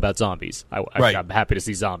 It's a show about zombies. I'm happy to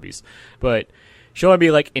see zombies. But showing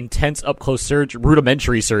me, like, intense up-close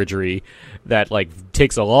rudimentary surgery that, like,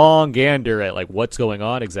 takes a long gander at, like, what's going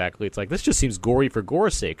on exactly. It's like, this just seems gory for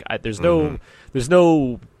gore's sake. There's no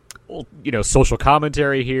social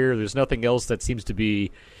commentary here. There's nothing else that seems to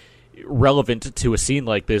be relevant to a scene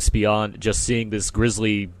like this beyond just seeing this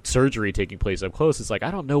grisly surgery taking place up close. It's like, I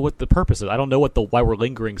don't know what the purpose is. I don't know why we're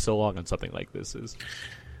lingering so long on something like this is.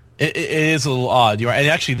 It is a little odd. You're right. And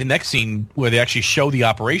actually, the next scene where they actually show the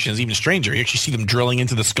operation is even stranger. You actually see them drilling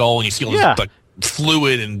into the skull, and you see all this like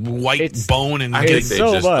fluid and white bone. And I think they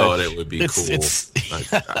so just much. thought it would be cool.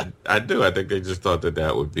 I do. I think they just thought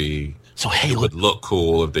that would be. So hey, it would look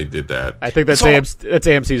cool if they did that. I think that's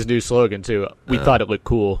AMC's new slogan too. We thought it looked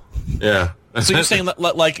cool. Yeah. So you're saying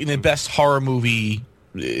like in the best horror movie,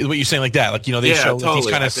 what you're saying like that? Like they show totally.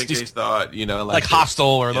 these kind of they thought like Hostel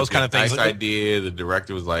or those kind of things. Nice idea. The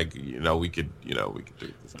director was like, we could do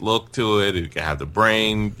this look to it. We could have the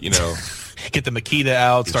brain, get the Makita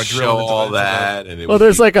out, start show drilling all that. And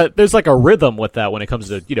there's like a rhythm with that when it comes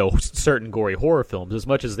to certain gory horror films. As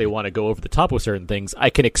much as they want to go over the top with certain things,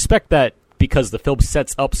 I can expect that because the film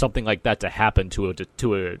sets up something like that to happen to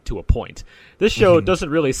a point. This show doesn't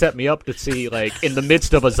really set me up to see, like, in the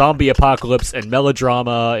midst of a zombie apocalypse and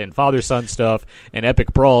melodrama and father-son stuff and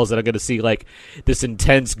epic brawls, that I'm going to see, like, this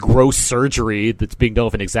intense, gross surgery that's being done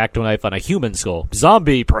with an X-Acto knife on a human skull.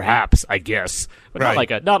 Zombie, perhaps, I guess, but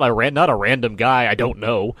not a random guy I don't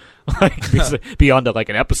know, like, beyond like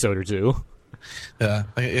an episode or two.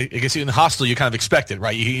 I guess in the Hostel you kind of expect it,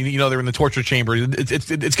 right? You know they're in the torture chamber. It's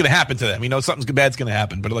going to happen to them. You know something bad's going to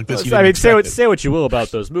happen. But like this, I mean, say what you will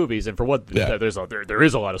about those movies, and for what there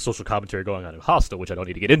is a lot of social commentary going on in Hostel, which I don't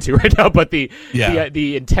need to get into right now. But the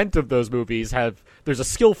intent of those movies there's a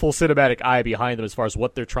skillful cinematic eye behind them as far as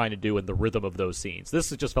what they're trying to do and the rhythm of those scenes.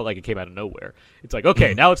 This just felt like it came out of nowhere. It's like,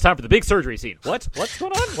 okay, now it's time for the big surgery scene. What's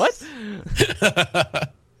going on? What?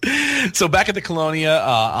 So back at the Colonia,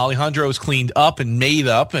 Alejandro is cleaned up and made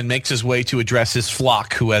up and makes his way to address his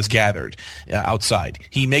flock who has gathered outside.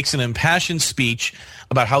 He makes an impassioned speech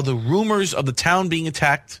about how the rumors of the town being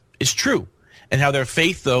attacked is true and how their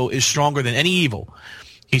faith, though, is stronger than any evil.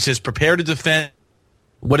 He says, prepare to defend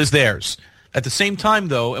what is theirs. At the same time,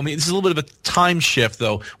 though, I mean, this is a little bit of a time shift,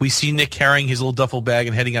 though. We see Nick carrying his little duffel bag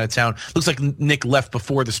and heading out of town. Looks like Nick left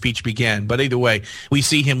before the speech began. But either way, we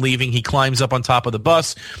see him leaving. He climbs up on top of the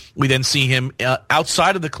bus. We then see him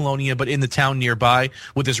outside of the Colonia, but in the town nearby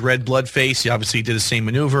with his red blood face. He obviously did the same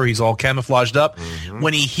maneuver. He's all camouflaged up. Mm-hmm.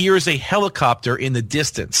 When he hears a helicopter in the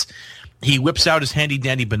distance, he whips out his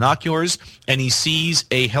handy-dandy binoculars, and he sees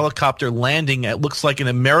a helicopter landing at looks like an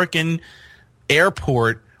American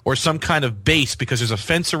airport or some kind of base, because there's a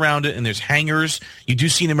fence around it and there's hangars. You do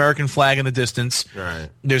see an American flag in the distance. Right.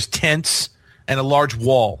 There's tents and a large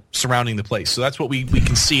wall surrounding the place. So that's what we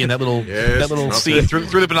can see in that little scene through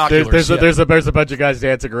the binoculars. There's a bunch of guys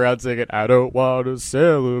dancing around singing, "I don't want to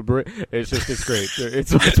celebrate." It's great.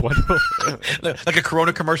 It's wonderful. Like a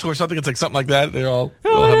Corona commercial or something. It's like something like that. They're all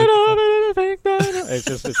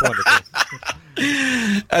it's wonderful.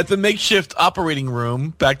 At the makeshift operating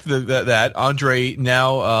room, back to that, Andre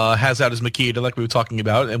now has out his Makita, like we were talking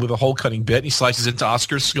about, and with a hole cutting bit, he slices into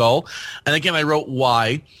Oscar's skull. And again, I wrote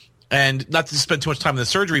why. And not to spend too much time in the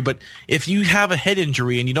surgery, but if you have a head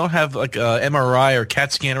injury and you don't have like a MRI or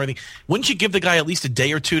CAT scan or anything, wouldn't you give the guy at least a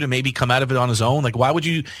day or two to maybe come out of it on his own? Like, why would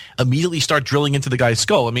you immediately start drilling into the guy's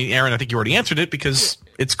skull? I mean, Aaron, I think you already answered it because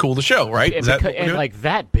it's cool to show, right? And like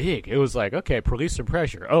that big, it was like, okay, release some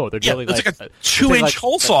pressure. Oh, they're drilling it's like a 2-inch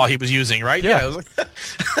hole saw he was using, right? Yeah. It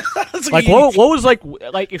was like, like what was like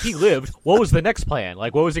if he lived, what was the next plan?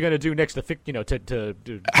 Like, what was he going to do next to fix?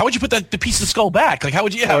 To how would you put the piece of the skull back? Like, how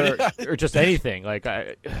would you? Or just anything. Like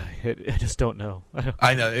I just don't know.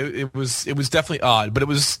 I know it was definitely odd, but it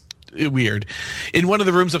was weird. In one of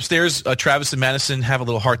the rooms upstairs, Travis and Madison have a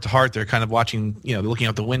little heart-to-heart. They're kind of watching, they're looking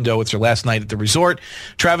out the window. It's their last night at the resort.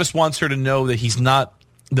 Travis wants her to know that he's not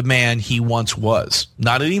the man he once was.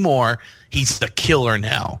 Not anymore. He's the killer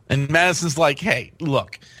now. And Madison's like, hey,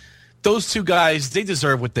 look, those two guys, they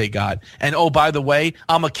deserve what they got. And, oh, by the way,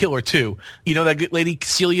 I'm a killer, too. You know that lady,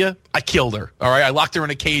 Celia? I killed her, all right? I locked her in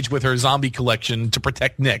a cage with her zombie collection to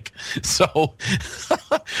protect Nick. So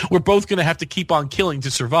we're both going to have to keep on killing to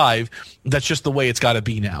survive. That's just the way it's got to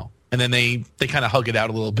be now. And then they kind of hug it out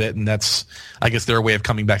a little bit, and that's, I guess, their way of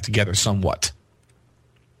coming back together somewhat.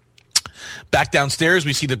 Back downstairs,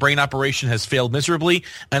 we see the brain operation has failed miserably,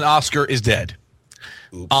 and Oscar is dead.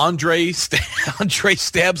 Oops. Andre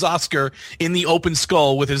stabs Oscar in the open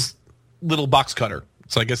skull with his little box cutter.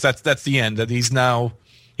 So I guess that's the end. That he's now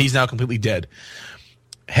completely dead.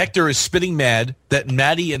 Hector is spitting mad that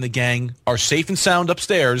Maddie and the gang are safe and sound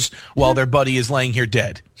upstairs while their buddy is laying here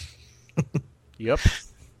dead. Yep.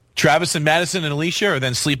 Travis and Madison and Alicia are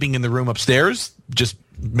then sleeping in the room upstairs, just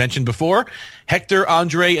mentioned before. Hector,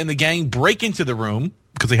 Andre, and the gang break into the room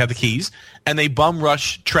because they have the keys, and they bum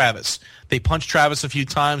rush Travis. They punch Travis a few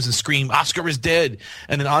times and scream, Oscar is dead.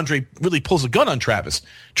 And then Andre really pulls a gun on Travis.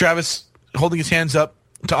 Travis, holding his hands up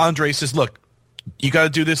to Andre, says, look, you got to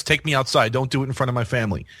do this. Take me outside. Don't do it in front of my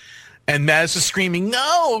family. And Madison's screaming,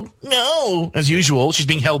 no. As usual, she's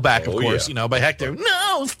being held back, of course, by Hector.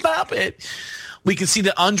 No, stop it. We can see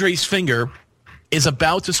that Andre's finger is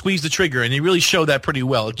about to squeeze the trigger, and they really show that pretty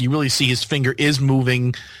well. Like, you really see his finger is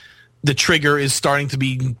moving. The trigger is starting to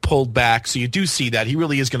be pulled back, so you do see that. He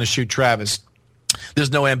really is going to shoot Travis.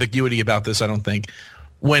 There's no ambiguity about this, I don't think.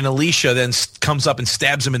 When Alicia then comes up and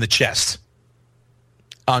stabs him in the chest.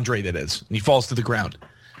 Andre, that is. And he falls to the ground.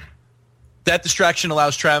 That distraction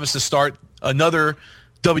allows Travis to start another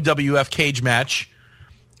WWF cage match.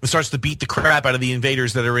 It starts to beat the crap out of the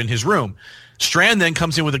invaders that are in his room. Strand then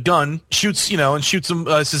comes in with a gun, shoots him,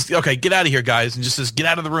 says, okay, get out of here, guys, and just says, get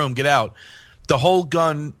out of the room, get out. The whole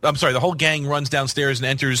gang runs downstairs and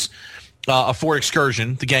enters a Ford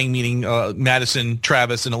Excursion, the gang meaning Madison,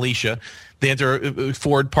 Travis, and Alicia. They enter a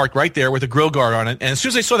Ford parked right there with a grill guard on it. And as soon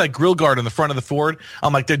as I saw that grill guard on the front of the Ford,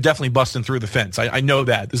 I'm like, they're definitely busting through the fence. I know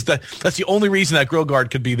that. That's the only reason that grill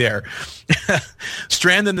guard could be there.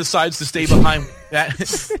 Strand then decides to stay behind that.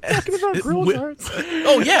 Talking about grill guards.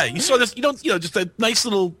 Oh, yeah. You saw this. Just a nice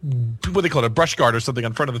little, what they call it, a brush guard or something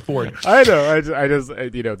on front of the Ford. I know. I just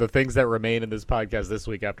the things that remain in this podcast this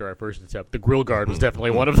week after our first attempt, the grill guard was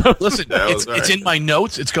definitely one of them. Listen, it's in my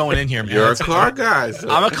notes. It's going in here, man. You're a car guy. So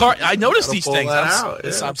I'm a car. I noticed these pull things.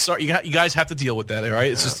 that I'm sorry. You guys have to deal with that. All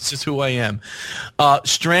right. It's just who I am.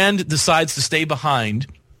 Strand decides to stay behind,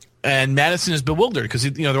 and Madison is bewildered because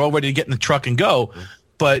they're all ready to get in the truck and go,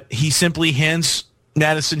 but he simply hands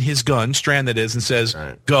Madison his gun, Strand that is, and says,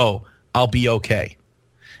 "Go. I'll be okay."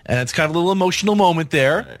 And it's kind of a little emotional moment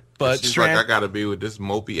there. Right. But she's Strand, like, I got to be with this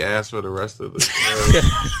mopey ass for the rest of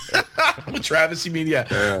the with Travis, you mean,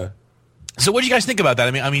 yeah. So what do you guys think about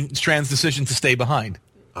that? I mean, Strand's decision to stay behind.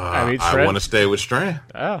 I want to stay with Strand.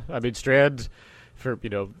 Strand,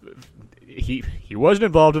 he wasn't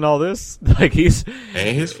involved in all this. Like ain't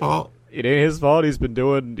his fault. It ain't his fault. He's been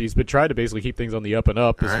trying to basically keep things on the up and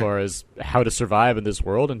up as far as how to survive in this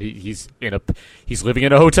world, and he's living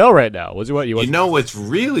in a hotel right now. What's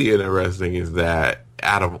really interesting is that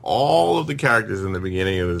out of all of the characters in the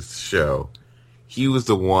beginning of this show, he was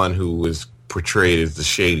the one who was portrayed as the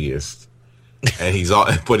shadiest. And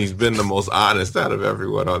but he's been the most honest out of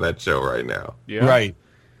everyone on that show right now. Yeah. Right.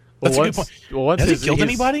 That's a good point. Has he killed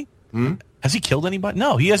anybody? Has he killed anybody?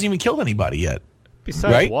 No, he hasn't even killed anybody yet.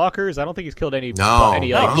 Besides walkers, I don't think he's killed any. No.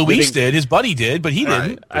 Luis did. His buddy did, but he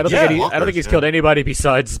didn't. I don't think he's killed anybody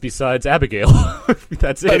besides Abigail.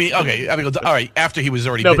 That's it. I mean, okay, Abigail. All right, after he was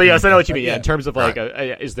already. No, but yes, I know what you mean. Yeah, in terms of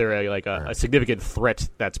is there a significant threat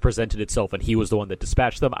that's presented itself, and he was the one that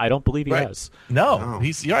dispatched them? I don't believe he has. No,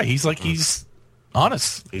 he's he's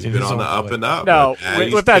honest. He's been on the up and up. No,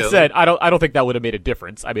 with that said, I don't think that would have made a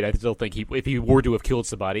difference. I mean, I still think if he were to have killed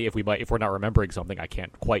somebody, if we're not remembering something, I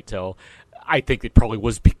can't quite tell. I think it probably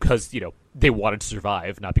was because they wanted to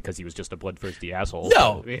survive, not because he was just a bloodthirsty asshole.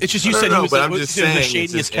 No, it's just you said he was the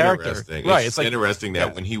shadiest character. Right? It's interesting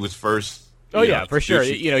that when he was first. Oh yeah, for sure.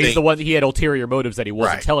 He's the one. He had ulterior motives that he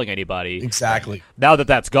wasn't telling anybody. Exactly. Now that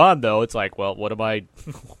that's gone, though, it's like, well, what am I?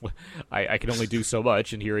 I can only do so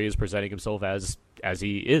much, and here he is presenting himself as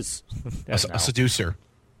he is, a seducer,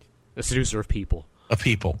 of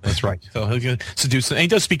people. That's right. So he'll seduce, and he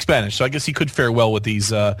does speak Spanish, so I guess he could fare well with these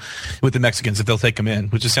with the Mexicans if they'll take him in,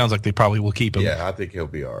 which just sounds like they probably will keep him. Yeah, I think he'll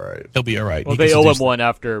be all right. He'll be all right. Well, they owe him one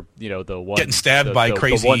after the one getting stabbed by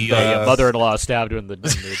crazy mother-in-law stabbed him in the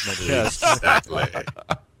chest. Exactly.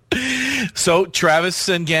 So Travis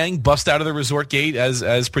and gang bust out of the resort gate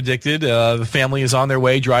as predicted. The family is on their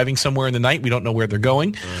way, driving somewhere in the night. We don't know where they're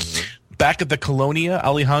going. Mm-hmm. Back at the Colonia,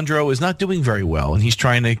 Alejandro is not doing very well, and he's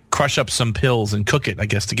trying to crush up some pills and cook it, I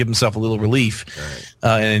guess, to give himself a little relief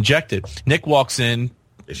and inject it. Nick walks in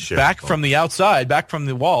back from the outside, back from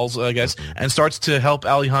the walls, I guess, and starts to help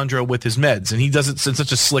Alejandro with his meds. And he does it in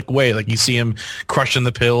such a slick way. Like you see him crushing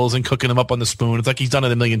the pills and cooking them up on the spoon. It's like he's done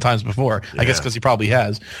it a million times before, I guess because he probably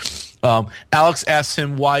has. Alex asks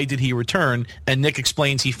him why did he return, and Nick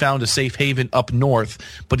explains he found a safe haven up north,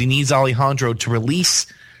 but he needs Alejandro to release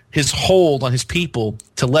his hold on his people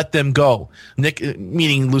to let them go. Nick,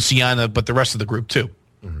 meaning Luciana, but the rest of the group too.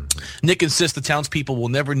 Mm-hmm. Nick insists the townspeople will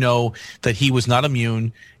never know that he was not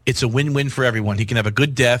immune. It's a win-win for everyone. He can have a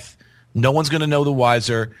good death. No one's going to know the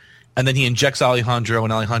wiser. And then he injects Alejandro,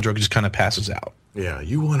 and Alejandro just kind of passes out. Yeah,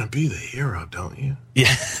 you want to be the hero, don't you?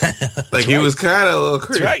 Yeah. Like he was kind of a little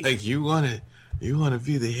crazy. Right. Like you want to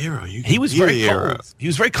be the hero. He was very calm. He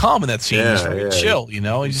was very calm in that scene. He was very chill, He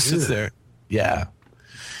just sits there. Yeah.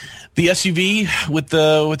 The SUV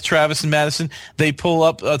with Travis and Madison, they pull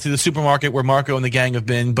up to the supermarket where Marco and the gang have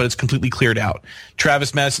been, but it's completely cleared out.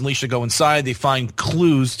 Travis, Madison, Alicia go inside. They find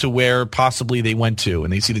clues to where possibly they went to,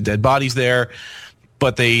 and they see the dead bodies there,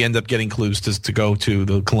 but they end up getting clues to go to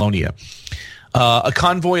the Colonia. A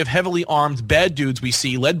convoy of heavily armed bad dudes we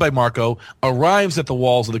see, led by Marco, arrives at the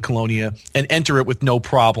walls of the Colonia and enter it with no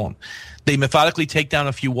problem. They methodically take down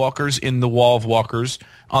a few walkers in the wall of walkers.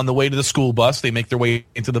 On the way to the school bus, they make their way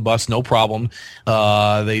into the bus, no problem.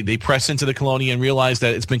 They press into the Colonia and realize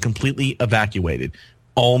that it's been completely evacuated.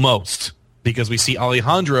 Almost. Because we see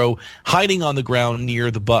Alejandro hiding on the ground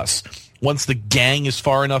near the bus. Once the gang is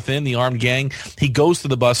far enough in, the armed gang, he goes to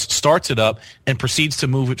the bus, starts it up, and proceeds to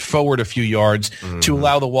move it forward a few yards to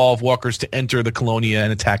allow the wall of walkers to enter the Colonia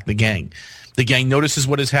and attack the gang. The gang notices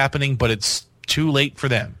what is happening, but it's too late for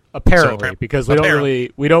them. Apparently, because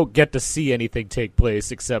we don't get to see anything take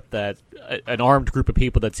place except that an armed group of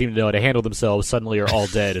people that seem to know how to handle themselves suddenly are all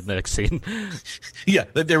dead in the next scene. Yeah,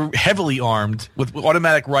 they're heavily armed with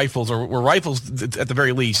automatic rifles or rifles at the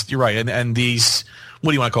very least. You're right. And these,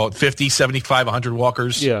 what do you want to call it, 50, 75, 100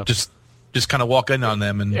 walkers? Yeah. Just kind of walk in on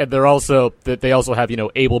them. And they also have,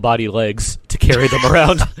 able-bodied legs to carry them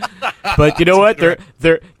around. But you know what?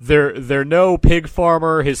 They're no pig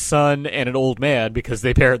farmer, his son, and an old man because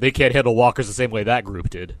they can't handle walkers the same way that group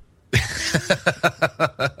did.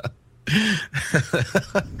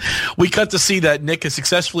 We cut to see that Nick has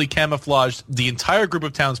successfully camouflaged the entire group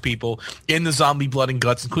of townspeople in the zombie blood and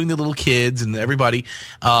guts, including the little kids and everybody,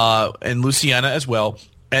 and Luciana as well.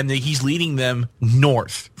 And he's leading them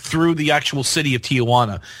north through the actual city of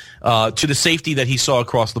Tijuana to the safety that he saw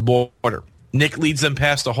across the border. Nick leads them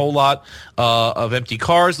past a whole lot of empty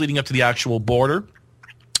cars leading up to the actual border.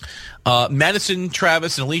 Madison,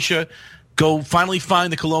 Travis, and Alicia go finally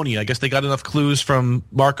find the Colonia. I guess they got enough clues from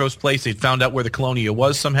Marco's place. They found out where the Colonia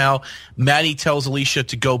was somehow. Maddie tells Alicia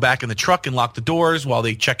to go back in the truck and lock the doors while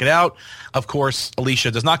they check it out. Of course,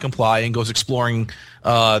 Alicia does not comply and goes exploring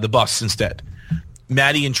the bus instead.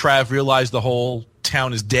 Maddie and Trav realize the whole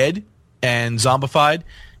town is dead and zombified,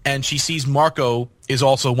 and she sees Marco is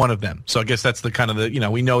also one of them. So I guess that's the kind of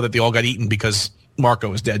we know that they all got eaten because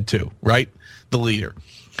Marco is dead too, right? The leader.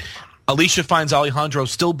 Alicia finds Alejandro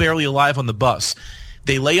still barely alive on the bus.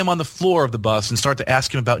 They lay him on the floor of the bus and start to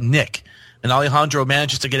ask him about Nick. And Alejandro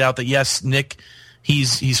manages to get out that, yes, Nick,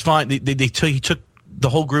 he's fine. He took the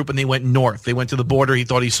whole group and they went north. They went to the border. He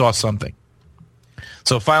thought he saw something.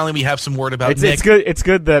 So finally, we have some word about Nick. It's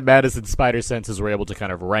good that Madison's spider senses were able to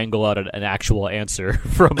kind of wrangle out an actual answer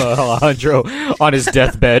from Alejandro on his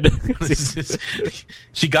deathbed.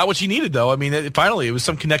 She got what she needed, though. I mean, finally, it was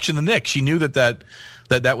some connection to Nick. She knew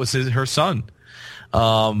that was her son.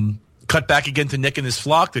 Cut back again to Nick and his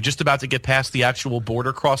flock. They're just about to get past the actual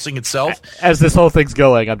border crossing itself. As this whole thing's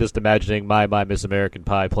going, I'm just imagining My Miss American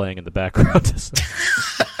Pie playing in the background.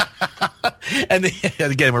 And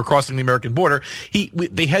again, we're crossing the American border.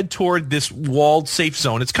 They head toward this walled safe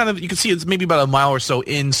zone. It's kind of, you can see it's maybe about a mile or so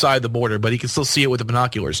inside the border, but you can still see it with the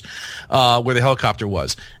binoculars where the helicopter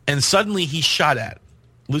was. And suddenly he's shot at.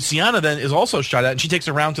 Luciana then is also shot at, and she takes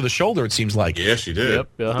a round to the shoulder, it seems like. Yeah, she did. Yep,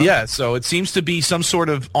 uh-huh. Yeah, so it seems to be some sort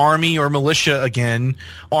of army or militia again,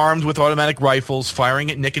 armed with automatic rifles, firing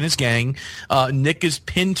at Nick and his gang. Nick is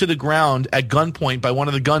pinned to the ground at gunpoint by one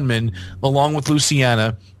of the gunmen, along with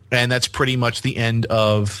Luciana, and that's pretty much the end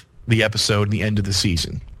of the episode, the end of the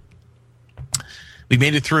season. We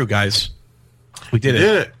made it through, guys. We did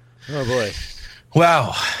it. Oh, boy.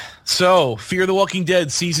 Wow. So, Fear the Walking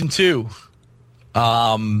Dead Season 2.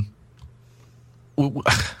 It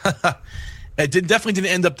definitely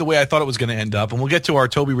didn't end up the way I thought it was going to end up, and we'll get to our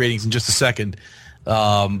Toby ratings in just a second.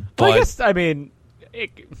 But I guess, I could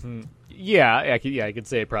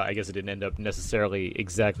say I guess it didn't end up necessarily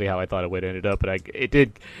exactly how I thought it would have ended up, but it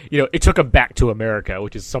did. It took him back to America,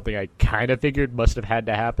 which is something I kind of figured must have had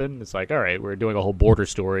to happen. It's like, all right, we're doing a whole border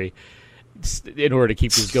story. In order to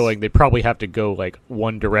keep this going, they probably have to go like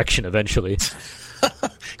one direction eventually.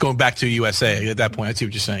 Going back to USA at that point, I see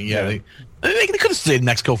what you're saying. Yeah, they could have stayed in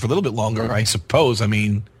Mexico for a little bit longer, I suppose. I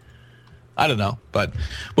mean, I don't know. But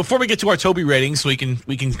before we get to our Toby ratings, we can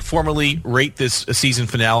formally rate this season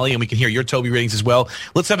finale, and we can hear your Toby ratings as well.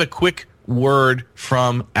 Let's have a quick word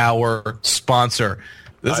from our sponsor.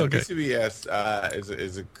 That's okay. DCBS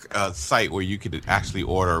is a site where you could actually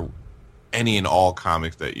order any and all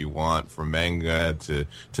comics that you want, from manga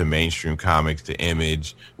to mainstream comics to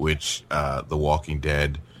Image, which The Walking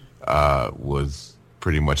Dead was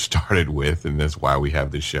pretty much started with, and that's why we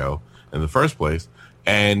have this show in the first place.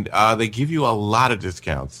 And they give you a lot of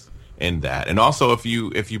discounts in that. And also, if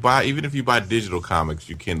you buy digital comics,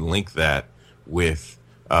 you can link that with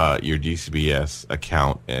your DCBS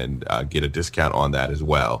account and get a discount on that as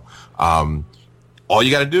well. All you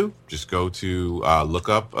got to do, just go to look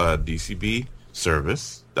up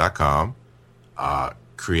dcbservice.com,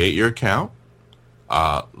 create your account,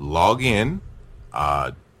 log in,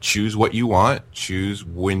 choose what you want, choose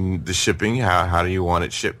when the shipping, how do you want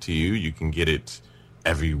it shipped to you. You can get it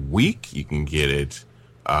every week, you can get it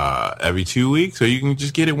every 2 weeks, or you can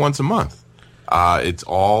just get it once a month. It's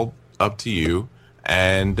all up to you.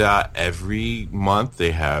 And every month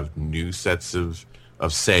they have new sets of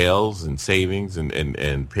sales and savings and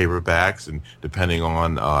paperbacks, and depending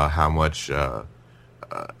on how much how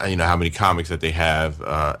many comics that they have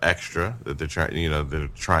extra that they're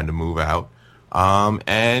trying to move out,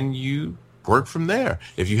 and you work from there.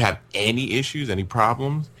 If you have any issues, any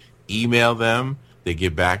problems, email them. they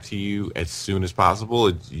get back to you as soon as possible.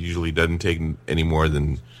 It usually doesn't take any more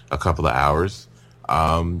than a couple of hours.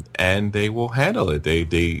 And they will handle it.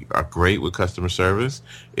 They are great with customer service.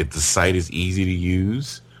 If the site is easy to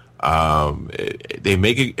use, they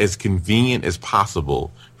make it as convenient as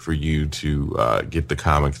possible for you to get the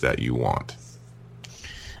comics that you want.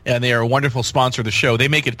 And they are a wonderful sponsor of the show. They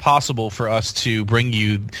make it possible for us to bring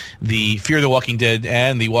you the Fear the Walking Dead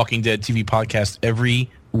and the Walking Dead TV podcast every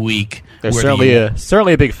week. There's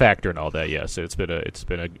certainly a big factor in all that. Yes, it's been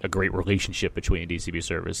a great relationship between DCB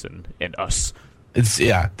Service and us.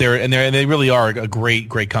 They really are a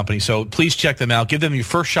great company. So please check them out. Give them your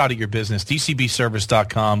first shot at your business.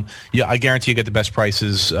 DCBService.com. Yeah, I guarantee you get the best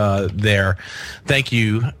prices there. Thank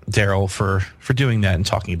you, Daryl, for doing that and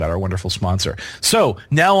talking about our wonderful sponsor. So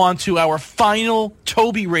now on to our final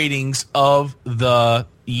Toby ratings of the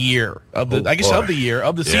year of the season Of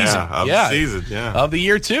the season, of the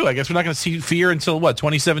year too. I guess we're not going to see Fear until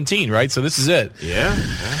 2017, right? So this is it. Yeah,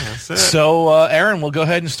 that's it. So Aaron, we'll go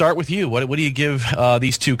ahead and start with you. What do you give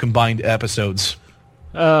these two combined episodes?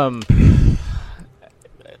 I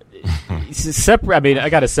mean, I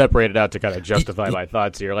got to separate it out to kind of justify my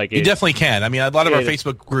thoughts here. Like, you definitely can. I mean, a lot of our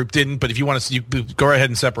Facebook group didn't, but if you want to, you go ahead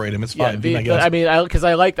and separate them. It's fine.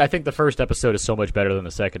 I think the first episode is so much better than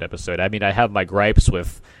the second episode. I mean, I have my gripes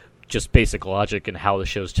with just basic logic and how the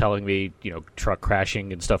show's telling me, truck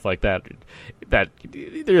crashing and stuff like that. That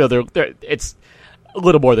it's a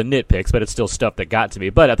little more than nitpicks, but it's still stuff that got to me.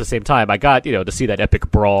 But at the same time, I got, to see that epic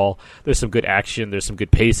brawl. There's some good action. There's some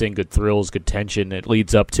good pacing, good thrills, good tension. It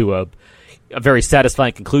leads up to a very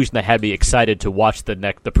satisfying conclusion that had me excited to watch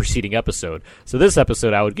the preceding episode. So this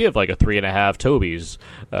episode, I would give like a 3.5 Tobies,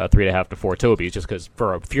 3.5 to 4 Tobies, just because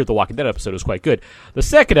for a Fear the Walking Dead episode, it was quite good. The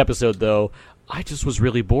second episode, though, I just was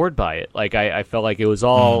really bored by it. Like, I felt like it was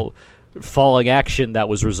all falling action that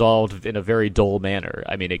was resolved in a very dull manner.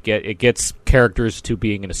 I mean, it gets characters to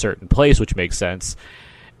being in a certain place, which makes sense,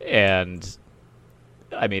 and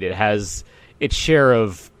I mean, it has its share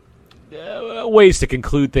of ways to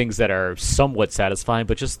conclude things that are somewhat satisfying,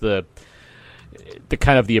 but just the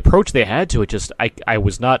kind of the approach they had to it, just I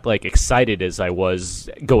was not like excited as I was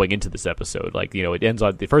going into this episode. Like,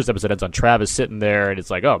 the first episode ends on Travis sitting there, and it's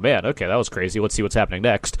like, oh man, okay, that was crazy. Let's see what's happening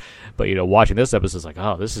next. But watching this episode is like,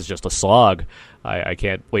 oh, this is just a slog. I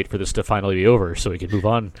can't wait for this to finally be over so we can move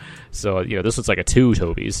on. So this was like a 2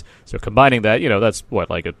 Tobies. So combining that, that's what,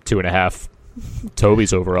 like a 2.5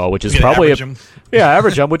 Tobies overall, which is probably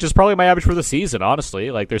average them, which is probably my average for the season. Honestly,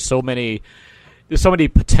 like there's so many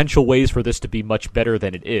potential ways for this to be much better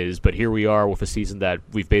than it is, but here we are with a season that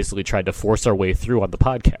we've basically tried to force our way through on the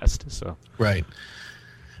podcast. So right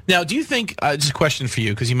now, do you think just a question for you,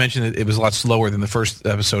 because you mentioned that it was a lot slower than the first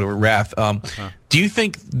episode of Wrath? Do you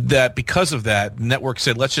think that because of that, the network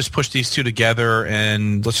said, let's just push these two together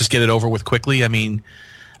and let's just get it over with quickly? I mean,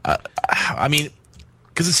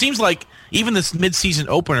 because it seems like even this mid-season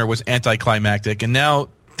opener was anticlimactic, and now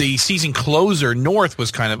the season closer, North, was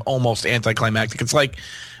kind of almost anticlimactic. It's like,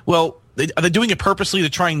 well, are they doing it purposely? They're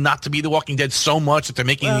trying not to be The Walking Dead so much that they're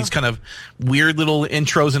making these kind of weird little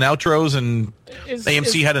intros and outros, and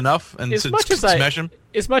AMC had enough and smash them?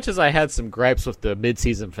 As much as I had some gripes with the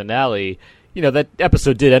mid-season finale, that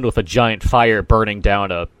episode did end with a giant fire burning down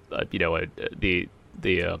the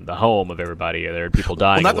home of everybody. There are people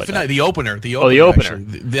dying. Well, not the finale, the opener. The opener.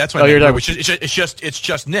 Actually. That's what it's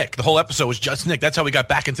just Nick. The whole episode was just Nick. That's how we got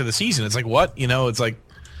back into the season. It's like, what? It's like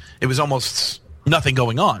it was almost nothing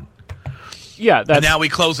going on. Yeah, and now we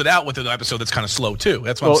close it out with an episode that's kind of slow too.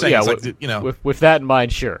 That's what I'm saying. Yeah, with that in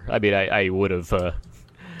mind, sure. I mean, I would have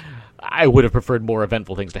preferred more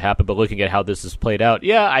eventful things to happen. But looking at how this is played out,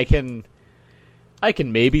 yeah, I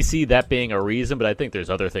can maybe see that being a reason, but I think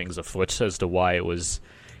there's other things afoot as to why it was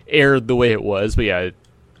aired the way it was. But yeah,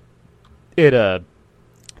 it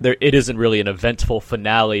isn't really an eventful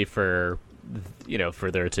finale for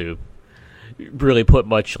there to really put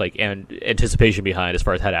much like anticipation behind as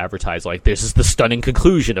far as how to advertise. Like, this is the stunning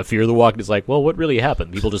conclusion of Fear the Walking Dead. It's like, well, what really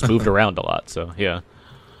happened? People just moved around a lot. So yeah.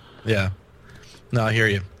 No, I hear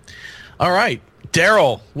you. All right.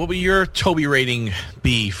 Daryl, what would your Toby rating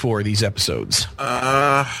be for these episodes?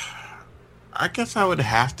 I guess I would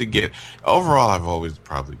have to give. Overall, I've always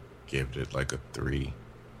probably given it like a 3.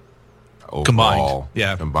 Overall,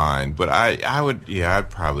 combined. But I'd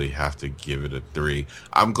probably have to give it a 3.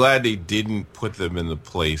 I'm glad they didn't put them in the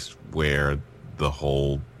place where the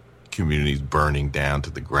whole community's burning down to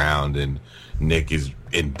the ground and Nick is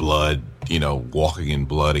in blood, walking in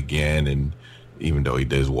blood again, and even though he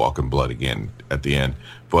does walk in blood again at the end,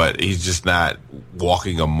 but he's just not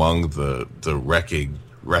walking among the wreckage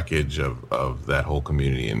wreckage of that whole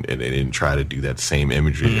community, and they didn't try to do that same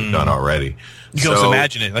imagery they've done already. You can almost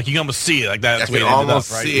imagine it. Like, you can almost see it. Like, that's I where can it ended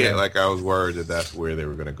almost up, right? see it. Like, I was worried that that's where they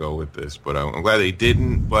were going to go with this, but I'm glad they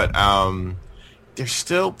didn't. But there's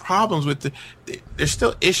still problems with there's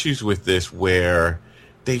still issues with this where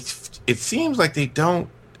it seems like they don't.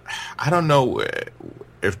 I don't know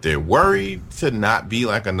if they're worried to not be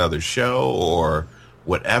like another show or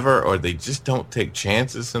whatever, or they just don't take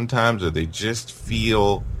chances sometimes, or they just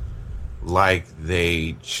feel like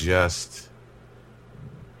they're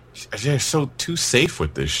so too safe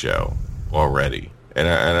with this show already. And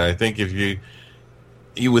I think if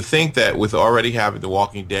you would think that with already having The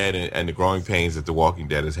Walking Dead and the growing pains that The Walking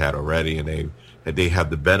Dead has had already, and they have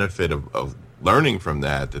the benefit of learning from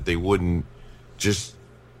that they wouldn't just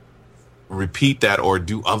repeat that or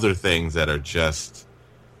do other things that are just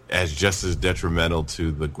as detrimental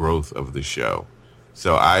to the growth of the show.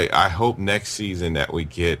 So I hope next season that we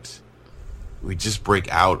just break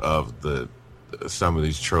out of some of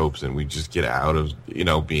these tropes, and we just get out of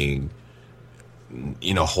being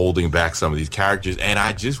holding back some of these characters. And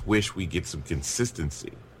I just wish we get some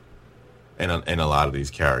consistency in a lot of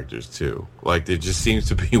these characters too. Like, there just seems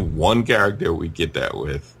to be one character we get that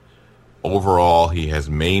with. Overall, he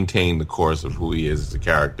has maintained the course of who he is as a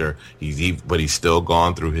character. But he's still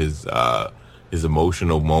gone through his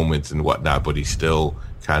emotional moments and whatnot. But he still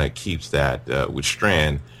kind of keeps that with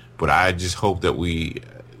Strand. But I just hope that we,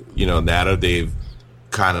 now that they've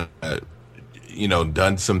kind of,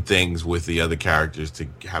 done some things with the other characters to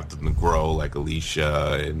have them grow, like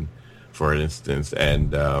Alicia, and for instance,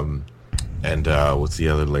 and what's the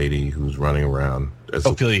other lady who's running around?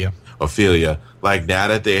 Ophelia. Like, now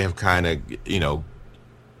that they have kind of,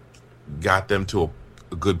 got them to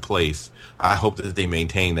a good place, I hope that they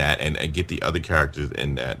maintain that and get the other characters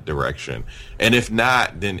in that direction. And if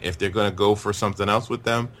not, then if they're going to go for something else with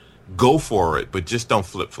them, go for it, but just don't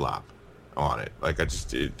flip-flop on it. Like,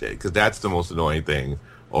 because that's the most annoying thing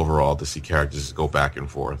overall, to see characters go back and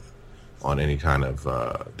forth on any kind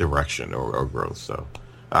of direction or growth. So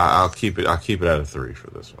I'll keep it at a 3 for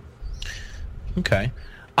this one. Okay.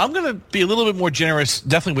 I'm going to be a little bit more generous,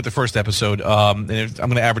 definitely with the first episode, and I'm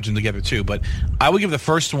going to average them together too, but I would give the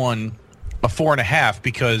first one a 4.5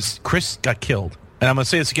 because Chris got killed. And I'm going to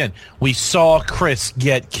say this again. We saw Chris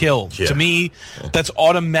get killed. Yeah. To me, that's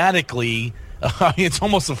automatically... it's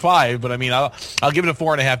almost a 5, but I mean, I'll give it a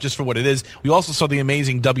 4.5 just for what it is. We also saw the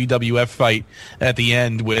amazing WWF fight at the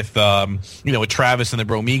end with with Travis and the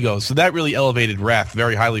Bromigos, so that really elevated Wrath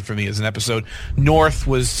very highly for me as an episode. North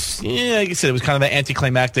was, like I said, it was kind of an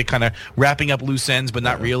anticlimactic, kind of wrapping up loose ends, but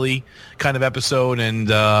not really kind of episode.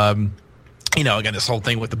 And again, this whole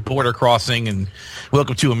thing with the border crossing and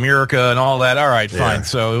Welcome to America and all that. All right, fine. Yeah.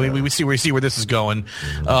 So we see where this is going.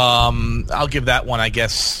 I'll give that one, I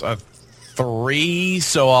guess, a 3,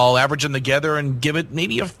 so I'll average them together and give it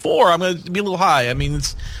maybe a 4. I'm going to be a little high. I mean,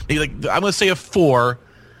 it's maybe I'm going to say a 4,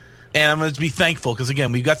 and I'm going to be thankful because,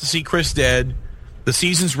 again, we got to see Chris dead. The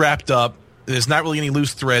season's wrapped up. There's not really any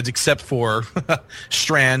loose threads except for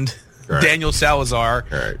Strand, right, Daniel Salazar,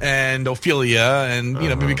 right, and Ophelia, and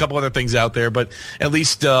maybe a couple other things out there. But at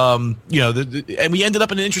least and we ended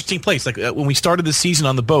up in an interesting place. Like when we started the season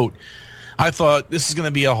on the boat, I thought this is going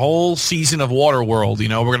to be a whole season of Waterworld. We're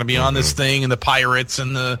going to be on this thing, and the pirates,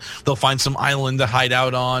 and they'll find some island to hide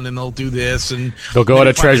out on, and they'll do this, and they'll go on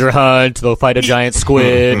a treasure hunt. They'll fight a giant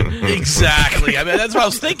squid. Exactly. I mean, that's what I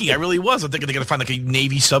was thinking. I really was. I'm thinking they're going to find like a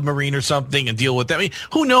Navy submarine or something and deal with that. I mean,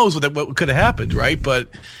 who knows what could have happened, right? But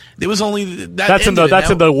there was only that. That's in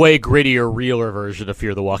the way grittier, realer version of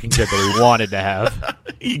Fear the Walking Dead that we wanted to have.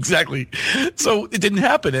 Exactly. So it didn't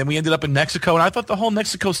happen, and we ended up in Mexico. And I thought the whole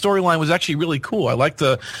Mexico storyline was actually really cool. I liked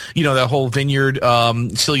that whole vineyard,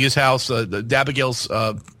 Celia's house, Abigail's,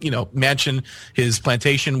 mansion, his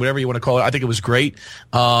plantation, whatever you want to call it. I think it was great.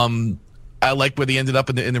 I like where they ended up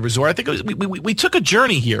in the resort. I think it was, we took a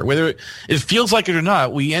journey here, whether it feels like it or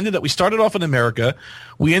not. We started off in America,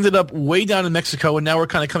 we ended up way down in Mexico, and now we're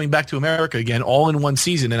kind of coming back to America again, all in one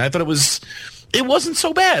season. And I thought it wasn't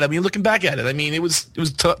so bad. I mean, looking back at it, I mean, it was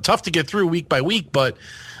tough to get through week by week, but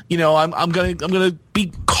I'm gonna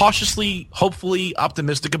be cautiously, hopefully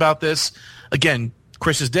optimistic about this. Again,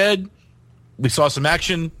 Chris is dead. We saw some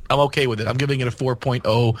action. I'm okay with it. I'm giving it a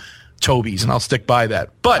 4.0. Toby's, and I'll stick by that.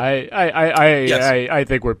 But I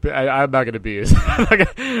think I'm not going to be. I'm not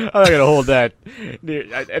going to hold that.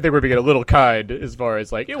 I think we're being a little kind as far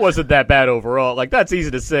as like it wasn't that bad overall. Like that's easy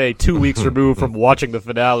to say 2 weeks removed from watching the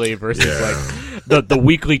finale versus the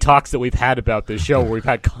weekly talks that we've had about this show, where we've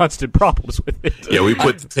had constant problems with it. Yeah, we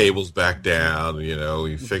put the tables back down.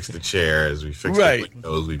 We fixed the chairs, we fixed the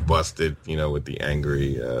windows, we busted. With the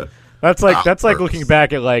angry. That's like looking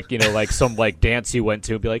back at like some like dance you went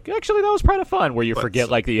to and be like, actually that was kind of fun, where you forget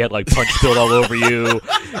like that you had like punch spilled all over you,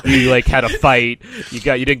 you like had a fight, you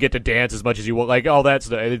didn't get to dance as much as you want, like all that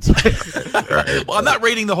stuff. It's like, right. Well, I'm not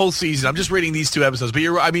rating the whole season. I'm just rating these 2 episodes. But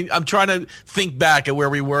I'm trying to think back at where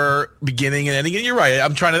we were beginning and ending. And you're right.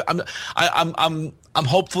 I'm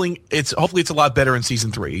hopefully it's a lot better in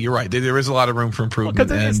season 3. You're right. There is a lot of room for improvement.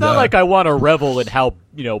 Because it's not like I want to revel in how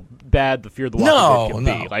bad the Fear the Walking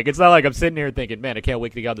Dead can be. Like, it's not like I'm sitting here thinking, man, I can't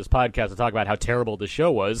wait to get on this podcast and talk about how terrible this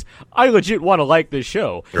show was. I legit want to like this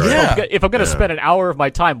show. Right. Yeah. If I'm going to spend an hour of my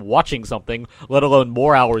time watching something, let alone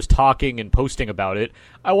more hours talking and posting about it,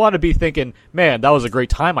 I want to be thinking, man, that was a great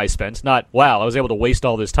time I spent. Not, wow, I was able to waste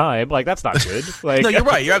all this time. Like, that's not good. Like, no, you're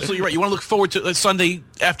right. You're absolutely right. You want to look forward to a Sunday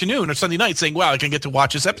afternoon or Sunday night saying, wow, I can get to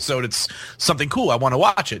watch this episode. It's something cool. I want to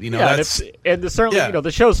watch it. Certainly,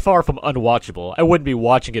 the show's far from unwatchable. I wouldn't be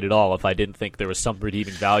watching it at all if I didn't think there was some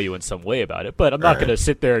redeeming value in some way about it. But I'm not going to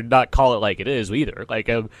sit there and not call it like it is either.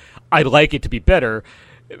 Like, I'd like it to be better,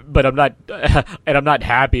 but I'm not, and I'm not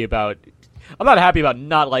happy about. I'm not happy about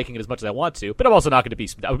not liking it as much as I want to, but I'm also not going to be.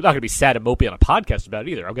 I'm not going to be sad and mopey on a podcast about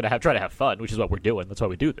it either. I'm going to try to have fun, which is what we're doing. That's why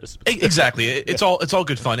we do this. Exactly. It's all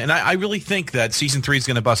good fun, and I really think that season 3 is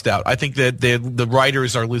going to bust out. I think that the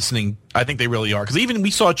writers are listening. I think they really are, because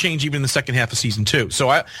we saw a change even in the second half of season 2. So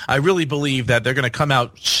I really believe that they're going to come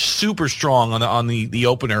out super strong on the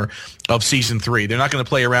opener of season 3. They're not going to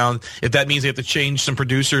play around. If that means they have to change some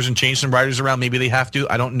producers and change some writers around, maybe they have to.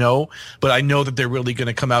 I don't know, but I know that they're really going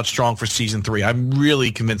to come out strong for season 3. I'm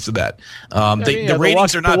really convinced of that. The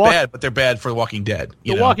ratings are not bad, but they're bad for The Walking Dead.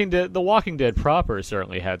 The Walking Dead proper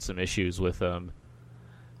certainly had some issues with finding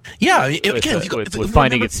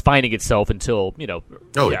itself until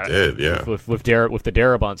it did, yeah. With the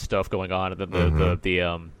Darabont stuff going on, and then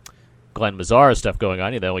the Glenn Mazzara stuff going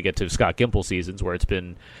on, and then we get to Scott Gimple seasons where it's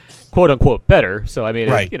been quote unquote better. So I mean,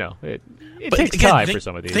 it takes time for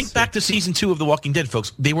some of these. Think back to season 2 of The Walking Dead,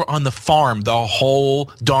 folks. They were on the farm the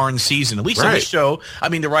whole darn season. At least on this show. I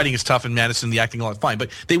mean, the writing is tough in Madison, the acting a lot fine, but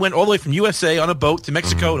they went all the way from USA on a boat to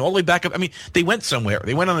Mexico and all the way back up. I mean, they went somewhere.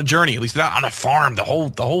 They went on a journey. At least not on a farm the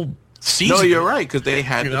whole season. No, you're right, because they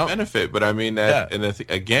had the benefit. But I mean,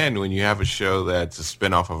 again, when you have a show that's a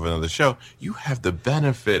spinoff of another show, you have the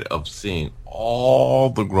benefit of seeing all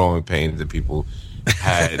the growing pains that people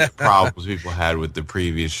had, problems people had with the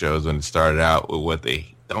previous shows when it started out with what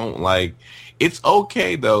they don't like. It's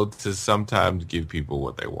okay, though, to sometimes give people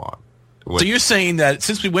what they want. So you're saying that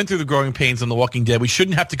since we went through the growing pains on The Walking Dead, we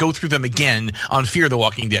shouldn't have to go through them again on Fear the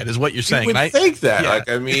Walking Dead, is what you're saying, right? I think that. Yeah. Like,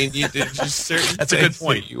 I mean, there's just certain That's a good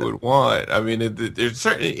point. That you would want. I mean, there's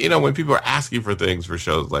certain, when people are asking for things for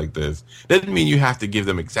shows like this, doesn't mean you have to give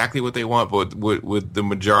them exactly what they want, but what the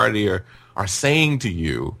majority are saying to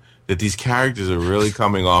you, that these characters are really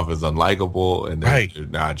coming off as unlikable, and they're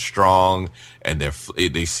not strong, and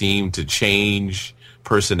they seem to change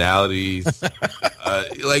personalities.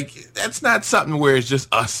 Like, that's not something where it's just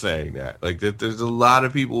us saying that. Like, there's a lot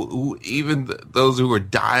of people who, even those who are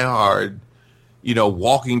diehard,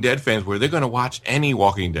 Walking Dead fans, where they're going to watch any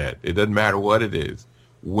Walking Dead. It doesn't matter what it is.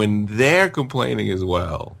 When they're complaining as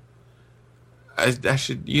well, that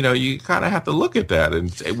should, you kind of have to look at that,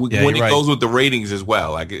 and when it goes with the ratings as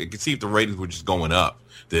well. Like, I can see if the ratings were just going up,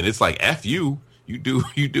 then it's like, F you. You do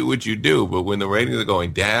what you do. But when the ratings are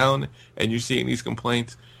going down and you're seeing these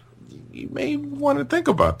complaints, you may want to think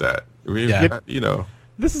about that.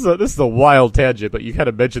 This is a wild tangent, but you kind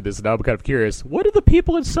of mentioned this, and now I'm kind of curious. What do the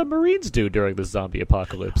people in submarines do during the zombie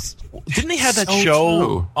apocalypse? Didn't they have that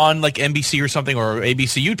show on like NBC or something, or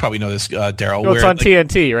ABC? You'd probably know this, Daryl. No, it's on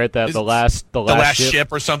TNT, right? The last ship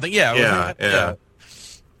or something. Yeah.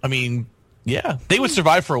 I mean, yeah, they would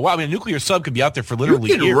survive for a while. I mean, a nuclear sub could be out there for literally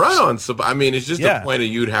years. You can run on sub. I mean, it's just the point that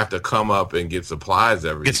you'd have to come up and get supplies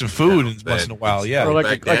get some food once in a while. Yeah, or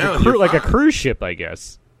like a cruise ship, I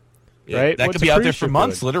guess. Right, that could be out there for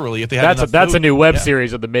months, literally. If they had that's a new web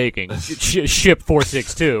series in the making. Ship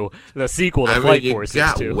 462, the sequel to Flight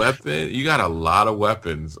 462. You got a lot of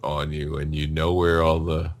weapons on you, and you know where all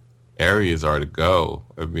the areas are to go.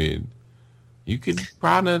 I mean, you could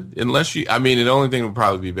probably, the only thing that would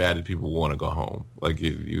probably be bad is people want to go home. Like,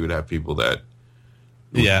 you would have people that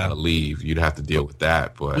who's Yeah. gonna leave. You'd have to deal with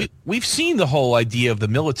that. But We've seen the whole idea of the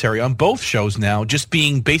military on both shows now just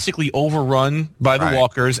being basically overrun by the Right.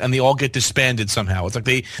 walkers, and they all get disbanded somehow. It's like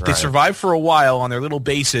they Right. survive for a while on their little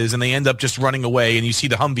bases, and they end up just running away, and you see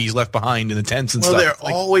the Humvees left behind in the tents and well, stuff. there It's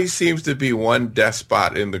like, always seems to be one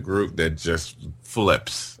despot in the group that just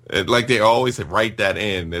flips. Like they always write that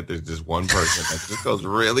in that there's just one person that just goes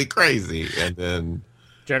really crazy, and then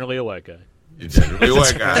Generally a white guy. it's generally a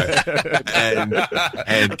white guy.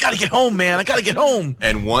 I gotta get home, man. I gotta get home.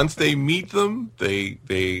 And once they meet them,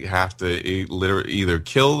 they have to literally either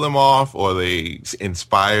kill them off or they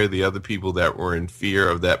inspire the other people that were in fear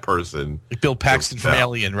of that person. Like Bill Paxton from Yeah.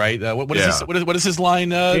 Alien, right? What Yeah. is his, what is his line?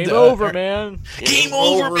 Game over, man. Game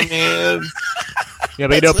over, man. man. Yeah,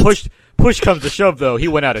 but push comes to shove, though. He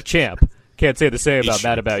went out a champ. Can't say the same about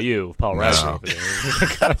Mad About You, Paul Radcliffe.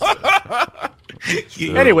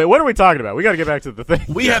 Anyway, what are we talking about? We got to get back to the thing.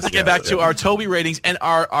 We have to get back to our Toby ratings and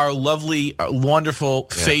our lovely, wonderful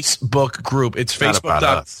Facebook group. It's Not Facebook. about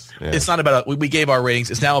us. Yeah. It's not about us. We gave our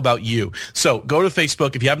ratings. It's now about you. So go to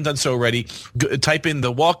Facebook if you haven't done so already. Type in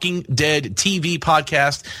the Walking Dead TV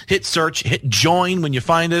podcast. Hit search. Hit join when you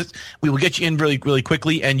find us. We will get you in really, really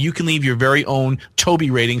quickly, and you can leave your very own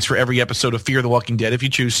Toby ratings for every episode of Fear the Walking Dead if you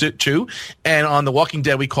choose to. And on The Walking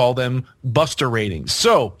Dead, we call them Buster ratings.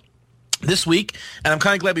 So this week, and I'm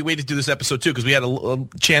kind of glad we waited to do this episode too, because we had a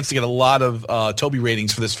chance to get a lot of Toby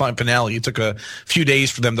ratings for this finale. It took a few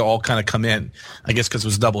days for them to all kind of come in, I guess because it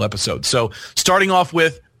was a double episode. So starting off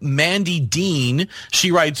with Mandy Dean,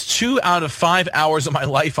 she writes, 2 out of 5 hours of my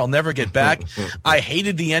life I'll never get back. I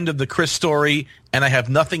hated the end of the Chris story, and I have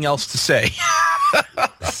nothing else to say.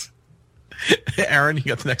 Aaron, you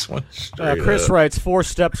got the next one. Chris writes 4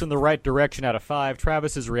 steps in the right direction out of 5.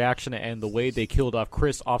 Travis's reaction and the way they killed off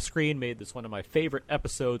Chris off screen made this one of my favorite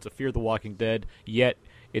episodes of Fear the Walking Dead. Yet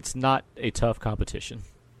it's not a tough competition.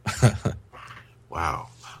 Wow.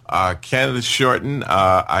 Canada Shorten,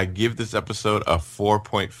 I give this episode a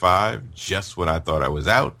 4.5. Just when I thought I was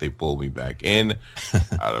out, they pulled me back in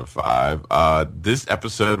out of 5. This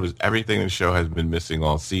episode was everything the show has been missing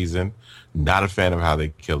all season. Not a fan of how they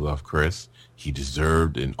killed off Chris. He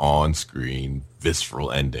deserved an on-screen,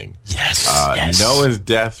 visceral ending. Yes. Noah's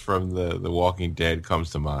death from the Walking Dead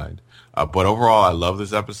comes to mind. But overall, I love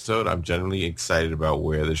this episode. I'm generally excited about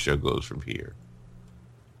where the show goes from here.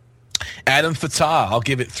 Adam Fatah, I'll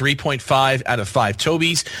give it 3.5 out of 5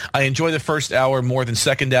 Tobys. I enjoy the first hour more than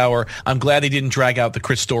second hour. I'm glad they didn't drag out the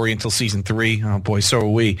Chris story until season 3. Oh boy, so are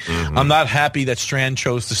we. Mm-hmm. I'm not happy that Strand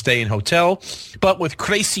chose to stay in hotel, but with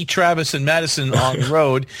Crazy Travis and Madison on the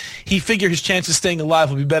road, he figured his chance of staying alive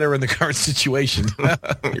would be better in the current situation.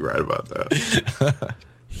 You're right about that.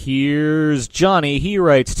 Here's Johnny. He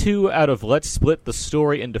writes 2 out of let's split the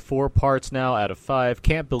story into 4 parts now out of 5.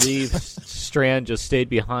 Can't believe Strand just stayed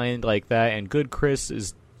behind like that. And good Chris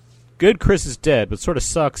is dead, but sort of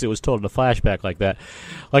sucks it was told in a flashback like that.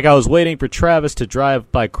 Like I was waiting for Travis to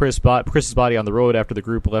drive by Chris's body on the road after the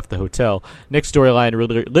group left the hotel. Nick's storyline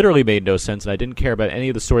literally made no sense, and I didn't care about any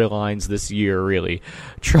of the storylines this year, really.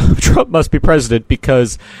 Trump must be president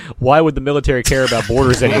because why would the military care about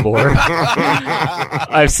borders anymore?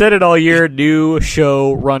 I've said it all year, new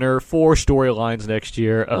show runner, 4 storylines next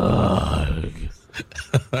year. Ugh.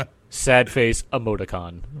 Sad face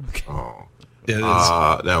emoticon. Oh. It is.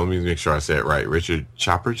 Now let me make sure I say it right. Richard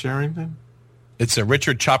Chopper Charrington? It's a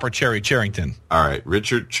Richard Chopper Cherry Charrington. All right.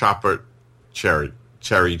 Richard Chopper Cherry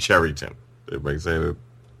Charrington. Everybody say that?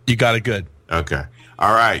 You got it good. Okay.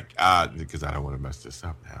 All right. Because I don't want to mess this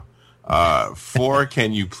up now. 4,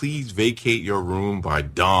 can you please vacate your room by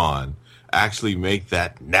dawn? Actually make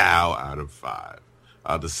that now out of 5.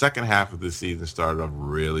 The second half of this season started off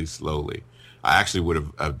really slowly. I actually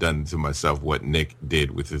would have done to myself what Nick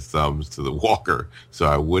did with his thumbs to the walker, so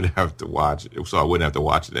I wouldn't have to watch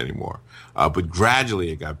it anymore. But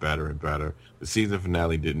gradually it got better and better. The season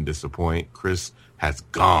finale didn't disappoint. Chris has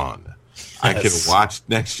gone. Yes. I can watch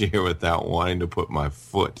next year without wanting to put my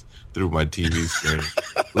foot through my TV screen.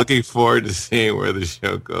 Looking forward to seeing where the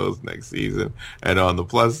show goes next season. And on the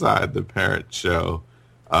plus side, the parent show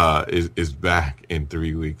is back in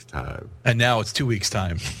 3 weeks' time. And now it's 2 weeks'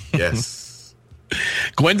 time. Yes.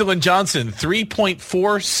 Gwendolyn Johnson,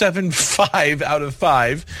 3.475 out of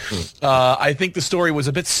 5. I think the story was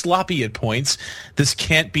a bit sloppy at points. This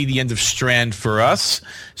can't be the end of Strand for us.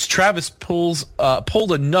 Travis pulled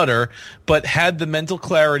a nutter, but had the mental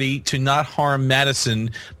clarity to not harm Madison,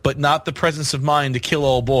 but not the presence of mind to kill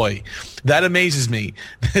old boy. That amazes me.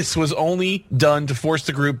 This was only done to force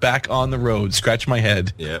the group back on the road. Scratch my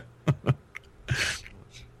head. Yep.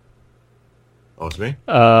 Oh, it's me?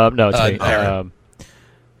 No, it's me.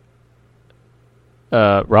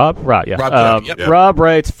 Rob, yeah. Yep. Rob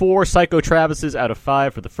writes 4 Psycho Travises out of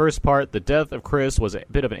 5 for the first part. The death of Chris was a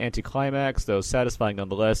bit of an anticlimax, though satisfying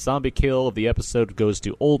nonetheless. Zombie kill of the episode goes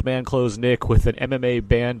to Old Man Clothes Nick with an MMA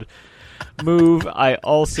band move. I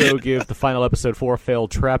also give the final episode 4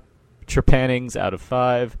 failed trepannings out of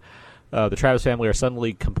 5. The Travis family are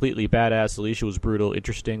suddenly completely badass. Alicia was brutal.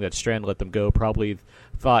 Interesting that Strand let them go. Probably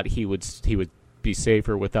thought he would be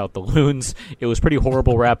safer without the loons. It was pretty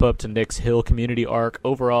horrible wrap up to Nick's Hill community arc.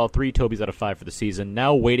 Overall, 3 Tobys out of 5 for the season.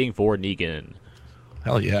 Now waiting for Negan.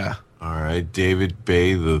 Hell yeah. All right, David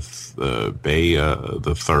Bay the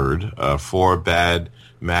third. 4 bad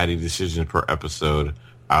Maddie decisions per episode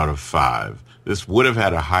out of 5. This would have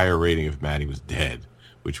had a higher rating if Maddie was dead,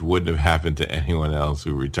 which wouldn't have happened to anyone else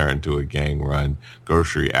who returned to a gang-run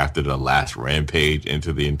grocery after the last rampage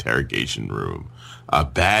into the interrogation room.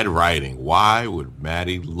 Bad writing. Why would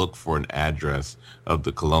Maddie look for an address of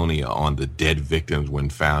the Colonia on the dead victims when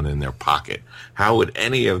found in their pocket? How would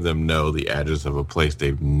any of them know the address of a place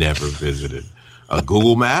they've never visited?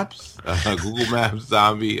 Google Maps? Google Maps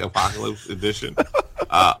Zombie Apocalypse Edition?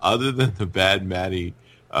 Other than the bad Maddie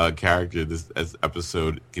character, this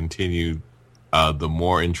episode continued the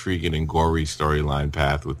more intriguing and gory storyline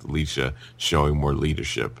path with Alicia showing more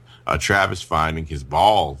leadership. Travis finding his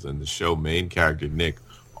balls, and the show main character Nick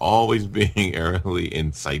always being errantly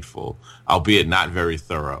insightful, albeit not very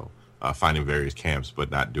thorough, finding various camps but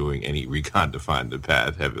not doing any recon to find the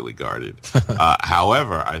path heavily guarded.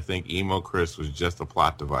 However, I think Emo Chris was just a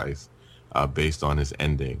plot device based on his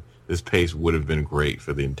ending. This pace would have been great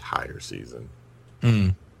for the entire season.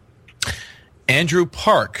 Andrew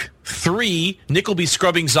Park, 3, Nick will be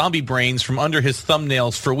scrubbing zombie brains from under his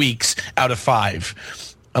thumbnails for weeks out of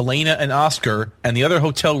 5. Elena and Oscar and the other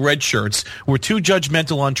hotel red shirts were too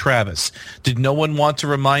judgmental on Travis. Did no one want to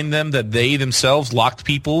remind them that they themselves locked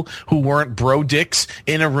people who weren't bro dicks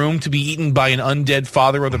in a room to be eaten by an undead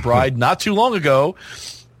father of the bride not too long ago?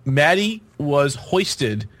 Maddie was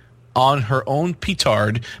hoisted on her own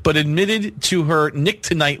petard, but admitted to her Nick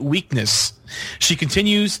Tonight weakness. She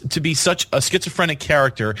continues to be such a schizophrenic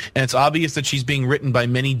character, and it's obvious that she's being written by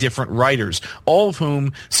many different writers, all of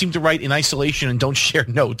whom seem to write in isolation and don't share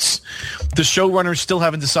notes. The showrunners still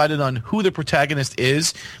haven't decided on who the protagonist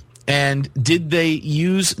is, and did they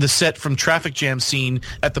use the set from Traffic Jam scene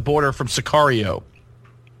at the border from Sicario?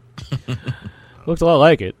 Looks a lot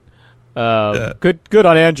like it. Good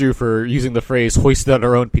on Andrew for using the phrase "hoisted on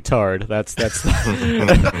our own petard." That's we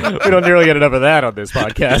don't nearly get enough of that on this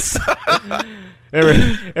podcast.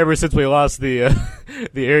 Ever since we lost the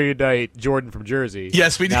erudite Jordan from Jersey.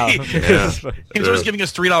 Yes, we did. He was always giving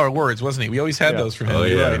us $3 words, wasn't he? We always had those from him. Oh,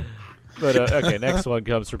 yeah. Right. But okay, next one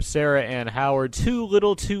comes from Sarah Ann Howard. Too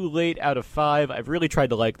little, too late out of 5. I've really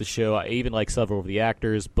tried to like the show. I even like several of the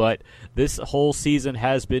actors, but this whole season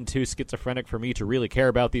has been too schizophrenic for me to really care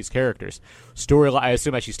about these characters. I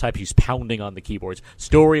assume as she's typing, she's pounding on the keyboards.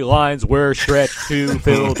 Storylines were stretched to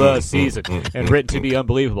fill the season and written to be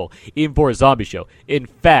unbelievable, even for a zombie show. In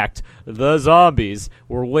fact, the zombies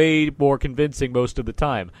were way more convincing most of the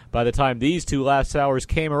time. By the time these 2 last hours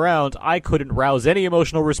came around, I couldn't rouse any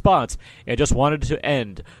emotional response and just wanted to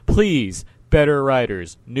end. Please, better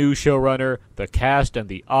writers, new showrunner, the cast and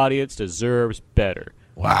the audience deserves better.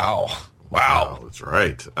 Wow. That's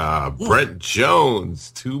right. Brent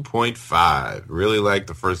Jones, 2.5. Really liked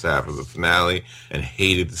the first half of the finale and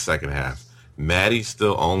hated the second half. Maddie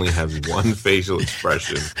still only has one facial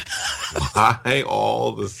expression. Why all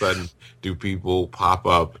of a sudden do people pop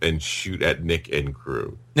up and shoot at Nick and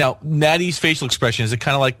crew? Now, Maddie's facial expression, is it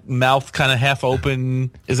kind of like mouth kind of half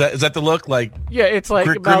open? Is that the look? Like, yeah, it's like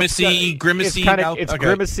grimacy mouth? It's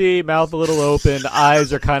grimacy, mouth a little open.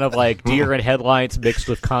 Eyes are kind of like deer in headlights mixed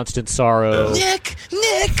with constant sorrow. Nick!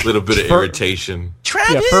 A little bit of irritation.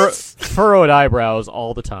 Travis! Yeah, furrowed eyebrows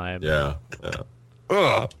all the time. Yeah.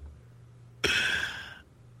 Ugh.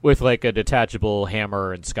 With like a detachable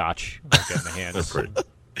hammer and scotch in the hands.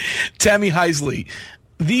 Tammy Heisley.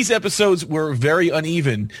 These episodes were very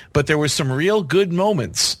uneven, but there were some real good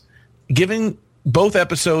moments. I'm giving both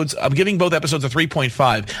episodes a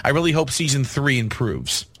 3.5. I really hope season 3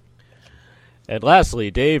 improves. And lastly,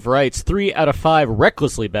 Dave writes 3 out of 5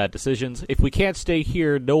 recklessly bad decisions. If we can't stay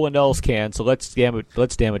here, no one else can. So let's damage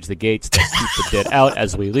the gates. Let's keep the dead out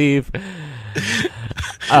as we leave.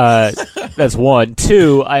 That's one.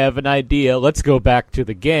 Two, I have an idea. Let's go back to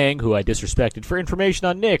the gang who I disrespected for information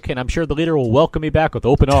on Nick, and I'm sure the leader will welcome me back with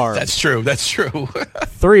open arms. That's true. That's true.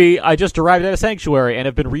 Three, I just arrived at a sanctuary and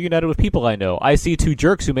have been reunited with people I know. I see two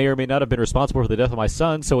jerks who may or may not have been responsible for the death of my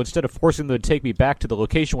son, so instead of forcing them to take me back to the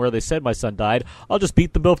location where they said my son died, I'll just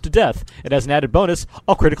beat them both to death. And as an added bonus,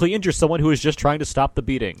 I'll critically injure someone who is just trying to stop the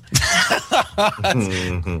beating.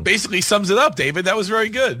 Basically sums it up, David. That was very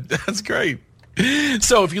good. That's great.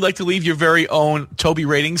 So if you'd like to leave your very own Toby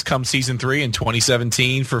ratings come season 3 in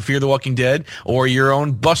 2017 for Fear the Walking Dead, or your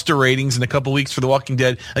own Buster ratings in a couple weeks for The Walking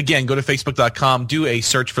Dead, again, go to Facebook.com, do a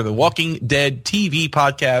search for The Walking Dead TV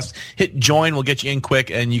podcast, hit join, we'll get you in quick,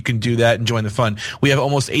 and you can do that and join the fun. We have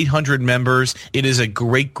almost 800 members. It is a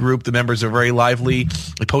great group. The members are very lively.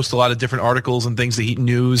 They post a lot of different articles and things, the heat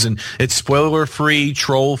news, and it's spoiler-free,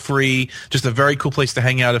 troll-free, just a very cool place to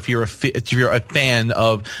hang out if you're a fan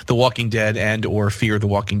of The Walking Dead and or Fear the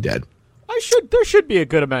Walking Dead. There should be a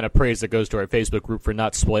good amount of praise that goes to our Facebook group for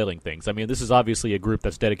not spoiling things. I mean, this is obviously a group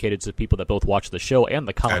that's dedicated to people that both watch the show and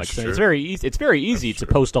the comics, and it's very easy to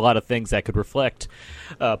post a lot of things that could reflect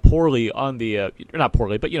poorly on the not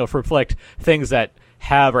poorly, but reflect things that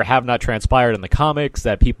have or have not transpired in the comics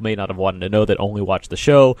that people may not have wanted to know that only watch the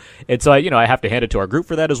show. And so I have to hand it to our group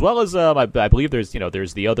for that, as well as I believe there's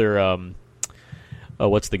the other.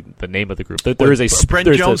 What's the name of the group? There is a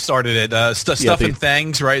Brent Jones started it. Stuff and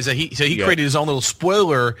Things, right? So he created his own little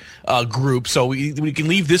spoiler group. So we can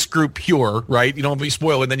leave this group pure, right? You don't be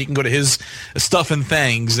spoiled, and then you can go to his Stuff and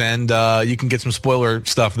Things, and you can get some spoiler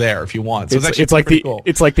stuff there if you want. So it's like cool.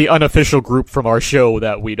 It's like the unofficial group from our show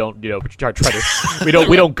that we don't try to we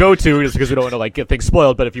don't go to just because we don't want to get things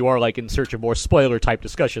spoiled. But if you are in search of more spoiler type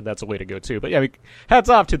discussion, that's a way to go too. But yeah, hats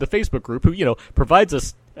off to the Facebook group who provides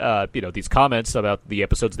us these comments about the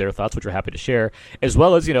episodes, their thoughts, which we're happy to share, as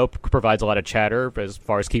well as, provides a lot of chatter as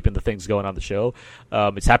far as keeping the things going on the show.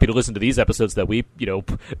 It's happy to listen to these episodes that we,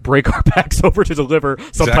 break our backs over to deliver,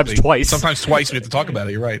 sometimes twice. Sometimes twice we have to talk about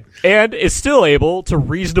it, you're right. And is still able to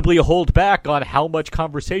reasonably hold back on how much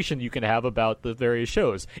conversation you can have about the various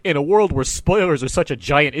shows. In a world where spoilers are such a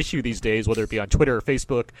giant issue these days, whether it be on Twitter or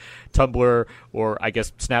Facebook, Tumblr, or I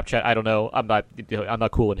guess Snapchat, I don't know. I'm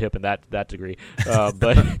not cool and hip in that degree.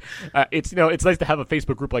 But it's nice to have a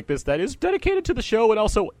Facebook group like this that is dedicated to the show and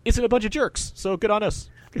also isn't a bunch of jerks. So good on us.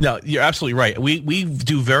 No, you're absolutely right. We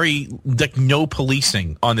do very no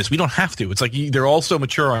policing on this. We don't have to. It's like they're all so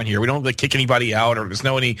mature on here. We don't kick anybody out or there's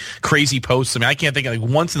no any crazy posts. I mean, I can't think of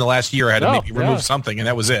once in the last year I had to maybe remove something, and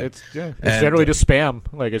that was it. It's generally just spam.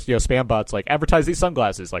 It's spam bots advertise these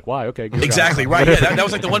sunglasses. Why? Okay, good exactly job. Right. Yeah, that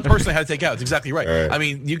was the one person I had to take out. It's exactly right. I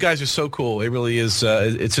mean, you guys are so cool. It really is.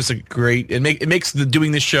 It's just a great. It makes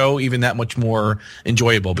doing this show even that much more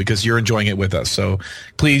enjoyable because you're enjoying it with us. So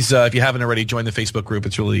please, if you haven't already, join the Facebook group.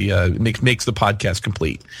 It's really makes the podcast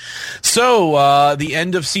complete. So the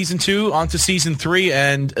end of season 2, on to season 3,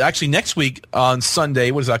 and actually next week on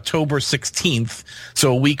Sunday, what is it, October 16th,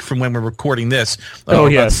 so a week from when we're recording this,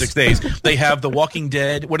 about 6 days, they have The Walking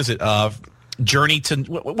Dead, what is it, Journey to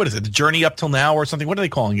what is it? The Journey Up Till Now or something? What are they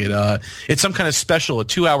calling it? It's some kind of special, a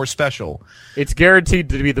 2-hour special. It's guaranteed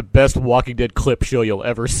to be the best Walking Dead clip show you'll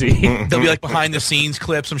ever see. There'll be behind the scenes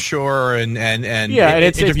clips, I'm sure, and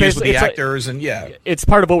interviews with the actors, and it's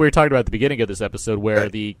part of what we were talking about at the beginning of this episode, where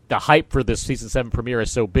the hype for this season 7 premiere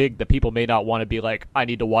is so big that people may not want to be I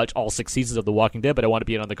need to watch all 6 seasons of The Walking Dead, but I want to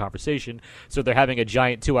be in on the conversation. So they're having a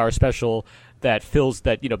giant 2-hour special that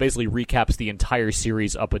basically recaps the entire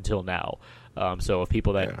series up until now. So if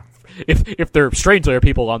people if they're strangely are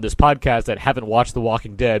people on this podcast that haven't watched The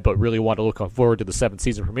Walking Dead but really want to look forward to the 7th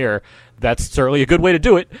season premiere, that's certainly a good way to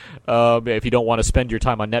do it. If you don't want to spend your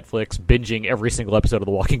time on Netflix binging every single episode of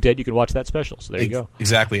The Walking Dead, you can watch that special. So there you go.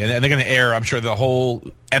 Exactly, and they're going to air, I'm sure, the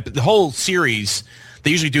whole series. They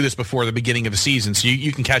usually do this before the beginning of the season, so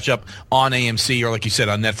you can catch up on AMC or, like you said,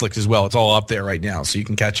 on Netflix as well. It's all up there right now, so you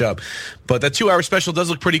can catch up. But that 2-hour special does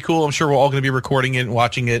look pretty cool. I'm sure we're all going to be recording it and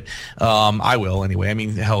watching it. I will, anyway. I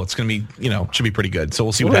mean, hell, it's going to be, should be pretty good. So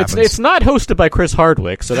we'll see what happens. It's not hosted by Chris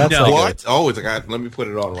Hardwick, so that's what? Oh, let me put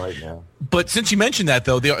it on right now. But since you mentioned that,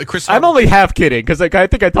 though, Chris Hardwick, I'm only half kidding, because I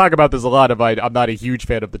think I talk about this a lot. I'm not a huge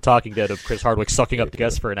fan of The Talking Dead of Chris Hardwick sucking up the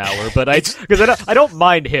guests for an hour, but I don't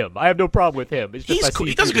mind him. I have no problem with him. It's just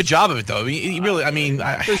he does a good job of it, though.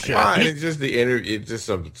 It's just the interview. It's just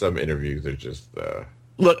some interviews are just.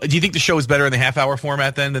 Look, do you think the show is better in the half-hour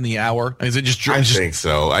format than the hour? Is it just? I think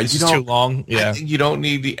so. It's just too long. Yeah, you don't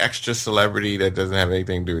need the extra celebrity that doesn't have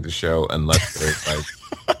anything to do with the show unless there's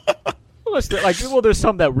there's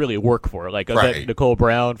some that really work for it. Like that Nicole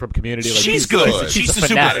Brown from Community. Like, she's good. She's a super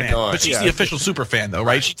fanatic. fan, but she's the official super fan, though,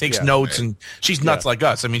 right? She takes notes and she's nuts like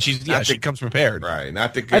us. I mean, she comes prepared, right?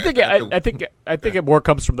 Not the. I think it more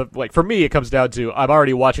comes from for me, it comes down to I'm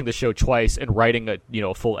already watching the show twice and writing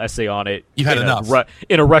a full essay on it. You've had enough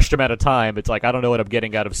in a rushed amount of time. It's like I don't know what I'm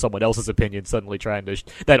getting out of someone else's opinion. Suddenly trying to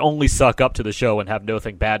that only suck up to the show and have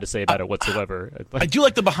nothing bad to say about it whatsoever. I do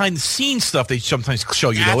like the behind the scenes stuff they sometimes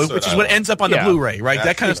show you, though, which is what ends up on the Blu-ray, right?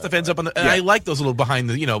 That kind of stuff ends up on the. And I like those little behind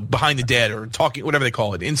the dead or talking, whatever they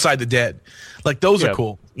call it, inside the dead. Like those are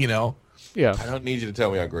cool, Yeah. I don't need you to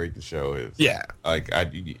tell me how great the show is. Yeah. Like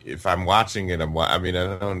if I'm watching it, I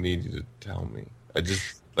don't need you to tell me. I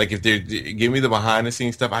just like if they give me the behind the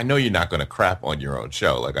scenes stuff. I know you're not going to crap on your own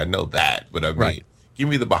show. Like I know that, but I mean, give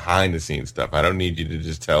me the behind the scenes stuff. I don't need you to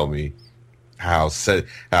just tell me how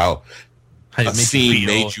a scene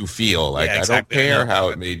made you feel. Like I don't care how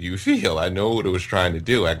it made you feel. I know what it was trying to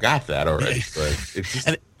do. I got that already. But it's just,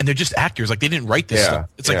 and they're just actors. Like they didn't write this stuff.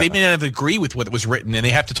 It's like they may not agree with what was written, and they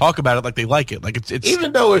have to talk about it like they like it. Like it's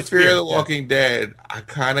even though it's Fear of the Walking Dead, I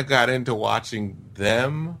kind of got into watching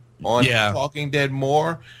them on Walking Dead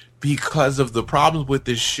more because of the problems with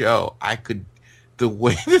this show. The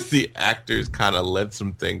way that the actors kind of let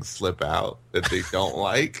some things slip out that they don't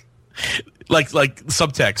like. Like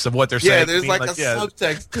subtext of what they're saying. Yeah, there's like a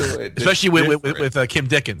subtext to it. Especially with Kim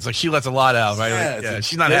Dickens. Like she lets a lot out, right? Yeah,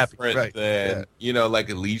 she's not happy. Right. Than, like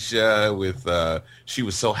Alicia with she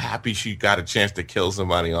was so happy she got a chance to kill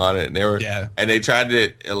somebody on it, and they tried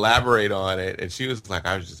to elaborate on it, and she was like,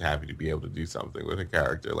 I was just happy to be able to do something with a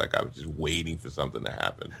character. Like I was just waiting for something to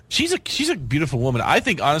happen. She's a beautiful woman. I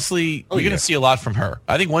think honestly you're gonna see a lot from her.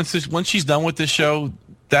 I think once she's done with this show,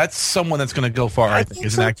 that's someone that's going to go far, I think,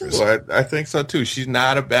 as an actress. I think so, too. She's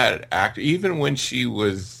not a bad actor. Even when she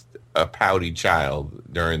was a pouty child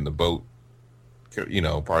during the boat,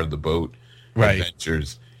 part of the boat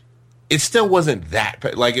adventures, it still wasn't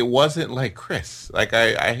that. Like, it wasn't like Chris. Like,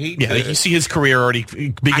 I hate you see his career already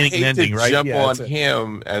beginning and ending, right? I hate to jump on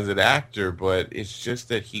him as an actor, but it's just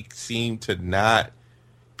that he seemed to not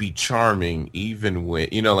be charming even when,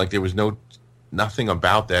 like there was nothing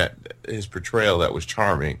about his portrayal that was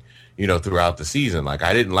charming, throughout the season. Like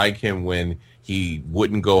I didn't like him when he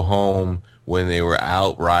wouldn't go home when they were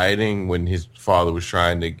out riding, when his father was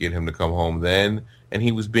trying to get him to come home then, and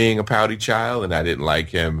he was being a pouty child, and I didn't like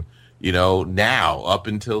him, now up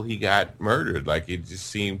until he got murdered. Like it just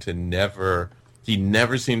seemed to he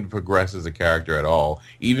never seemed to progress as a character at all.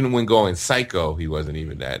 Even when going psycho, he wasn't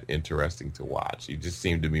even that interesting to watch. He just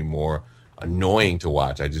seemed to be more annoying to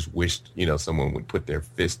watch. I just wished, someone would put their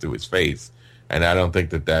fist to his face. And I don't think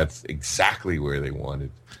that that's exactly where they wanted.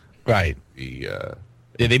 Right.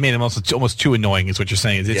 They made him almost too annoying, is what you're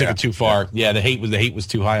saying. They took it too far. Yeah, the hate was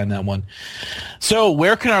too high on that one. So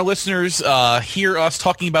where can our listeners hear us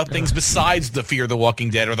talking about things besides the Fear of the Walking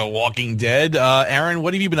Dead or The Walking Dead? Aaron,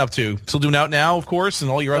 what have you been up to? Still doing Out Now, of course,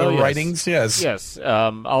 and all your other writings? Yes. Yes.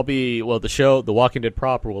 I'll be, the show, The Walking Dead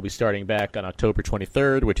proper, will be starting back on October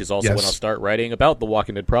 23rd, which is also when I'll start writing about The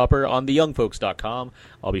Walking Dead proper on theyoungfolks.com.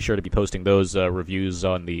 I'll be sure to be posting those reviews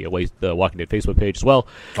on the Walking Dead Facebook page as well.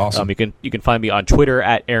 Awesome. You can find me on Twitter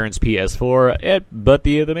at Aaron's PS4. But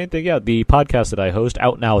the main thing, the podcast that I host,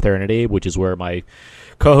 Out Now with Aaron and Abe, which is where my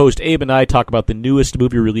co-host Abe and I talk about the newest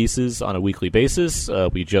movie releases on a weekly basis.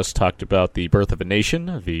 We just talked about The Birth of a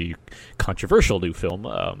Nation, the controversial new film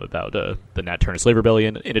about the Nat Turner slave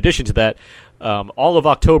rebellion. In addition to that, all of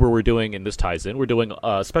October we're doing, and this ties in, we're doing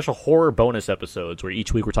special horror bonus episodes where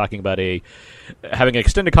each week we're talking about having an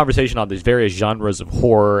extended conversation on these various genres of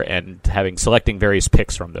horror and selecting various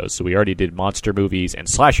picks from those. So we already did monster movies and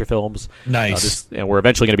slasher films. Nice. And we're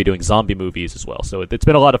eventually going to be doing zombie movies as well. So it's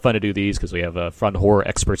been a lot of fun to do these because we have fun horror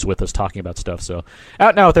experts with us talking about stuff. So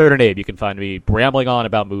Out Now with Aaron and Abe, you can find me rambling on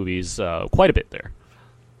about movies quite a bit there.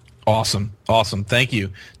 Awesome. Thank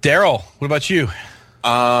you. Daryl, what about you?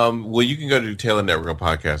 Well, you can go to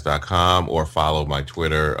TaylorNetworkPodcast.com or follow my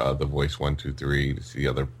Twitter, The Voice 123, to see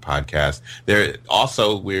other podcasts.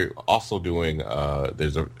 We're also doing,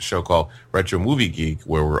 there's a show called Retro Movie Geek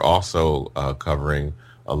where we're also covering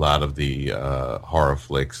a lot of the horror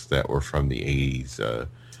flicks that were from the 80s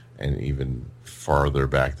and even farther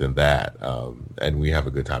back than that. And we have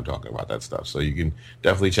a good time talking about that stuff. So you can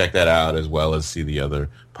definitely check that out as well as see the other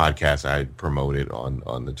podcasts I promoted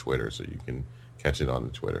on the Twitter. So you can catch it on the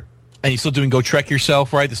Twitter. And you're still doing Go Trek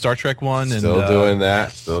Yourself, right? The Star Trek one? Still doing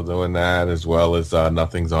that, as well as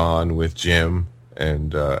Nothing's On with Jim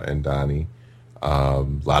and Donnie. A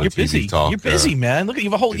lot of TV talk. You're busy, man. Look, you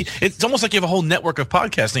have a whole. It's almost like you have a whole network of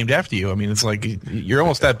podcasts named after you. I mean, it's like you're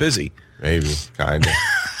almost that busy. Maybe, kind of.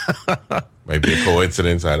 Maybe a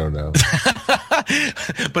coincidence. I don't know.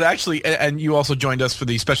 But actually, and you also joined us for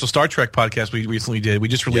the special Star Trek podcast we recently did. We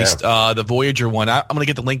just released the Voyager one. I'm going to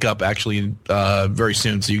get the link up actually very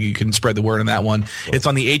soon, so you can spread the word on that one. Cool. It's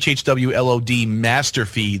on the HHW LOD master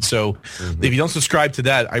feed. So if you don't subscribe to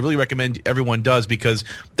that, I really recommend everyone does, because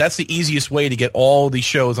that's the easiest way to get all these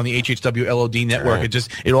shows on the HHW LOD network. Right.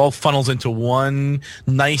 It all funnels into one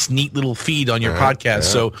nice, neat little feed on your podcast. Yeah.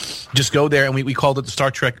 So just go there, and we called it the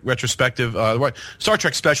Star Trek retrospective, Star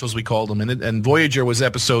Trek specials we called them, and Voyager was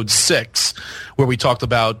episode 6, where we talked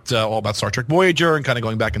about all about Star Trek Voyager and kind of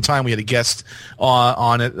going back in time. We had a guest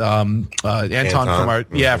on it, Anton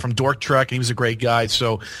from Dork Trek, and he was a great guy.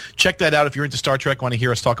 So check that out if you're into Star Trek, want to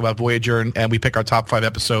hear us talk about Voyager, and we pick our top 5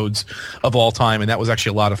 episodes of all time, and that was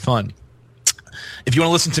actually a lot of fun. If you want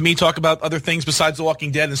to listen to me talk about other things besides The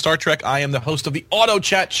Walking Dead and Star Trek, I am the host of the Auto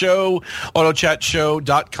Chat Show,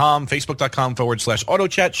 autochatshow.com, facebook.com/Auto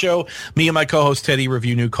Chat Show. Me and my co-host Teddy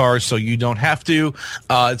review new cars, so you don't have to.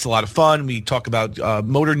 It's a lot of fun. We talk about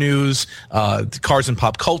motor news, cars and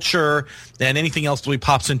pop culture, and anything else that really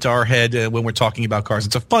pops into our head when we're talking about cars.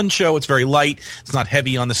 It's a fun show. It's very light. It's not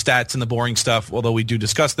heavy on the stats and the boring stuff, although we do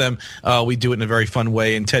discuss them. We do it in a very fun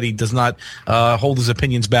way, and Teddy does not hold his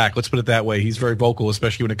opinions back. Let's put it that way. He's very vocal,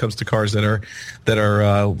 especially when it comes to cars that are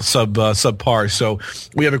subpar. So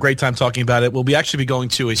we have a great time talking about it. We'll actually be going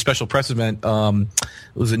to a special press event.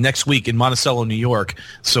 Was it next week in Monticello, New York?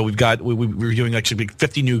 So we're doing actually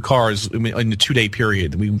 50 new cars in a 2-day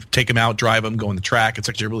period. We take them out, drive them, go on the track. It's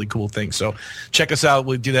actually a really cool thing. So check us out.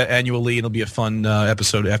 We do that annually, and it'll be a fun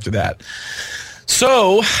episode after that.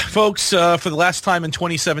 So, folks, for the last time in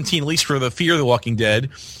 2017, at least for the Fear the Walking Dead,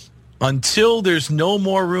 until there's no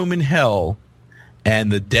more room in hell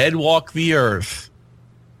and the dead walk the earth,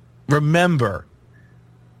 remember,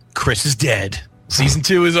 Chris is dead. Season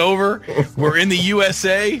 2 is over. We're in the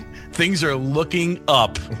USA. Things are looking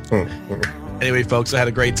up. Anyway, folks, I had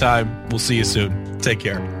a great time. We'll see you soon. Take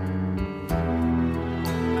care.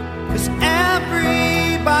 'Cause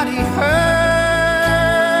everybody hurts.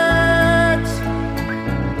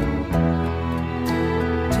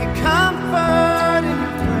 Take comfort in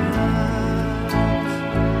your friends.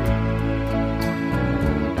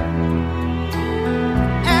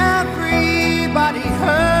 Everybody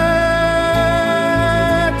hurts.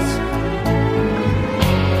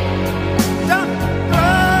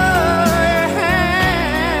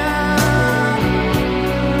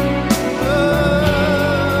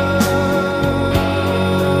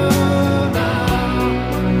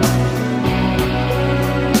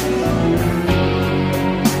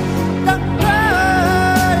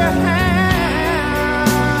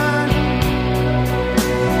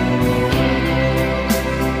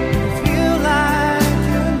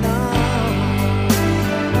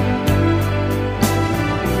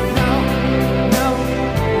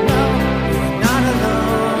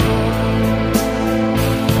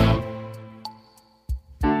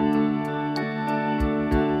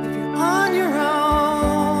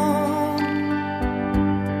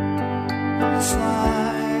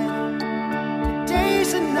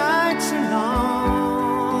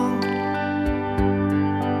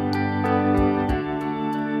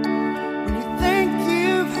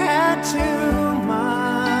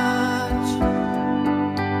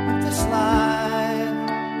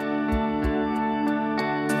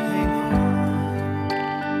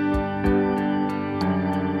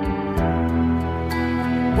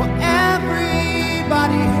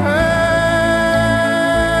 Everybody hurts.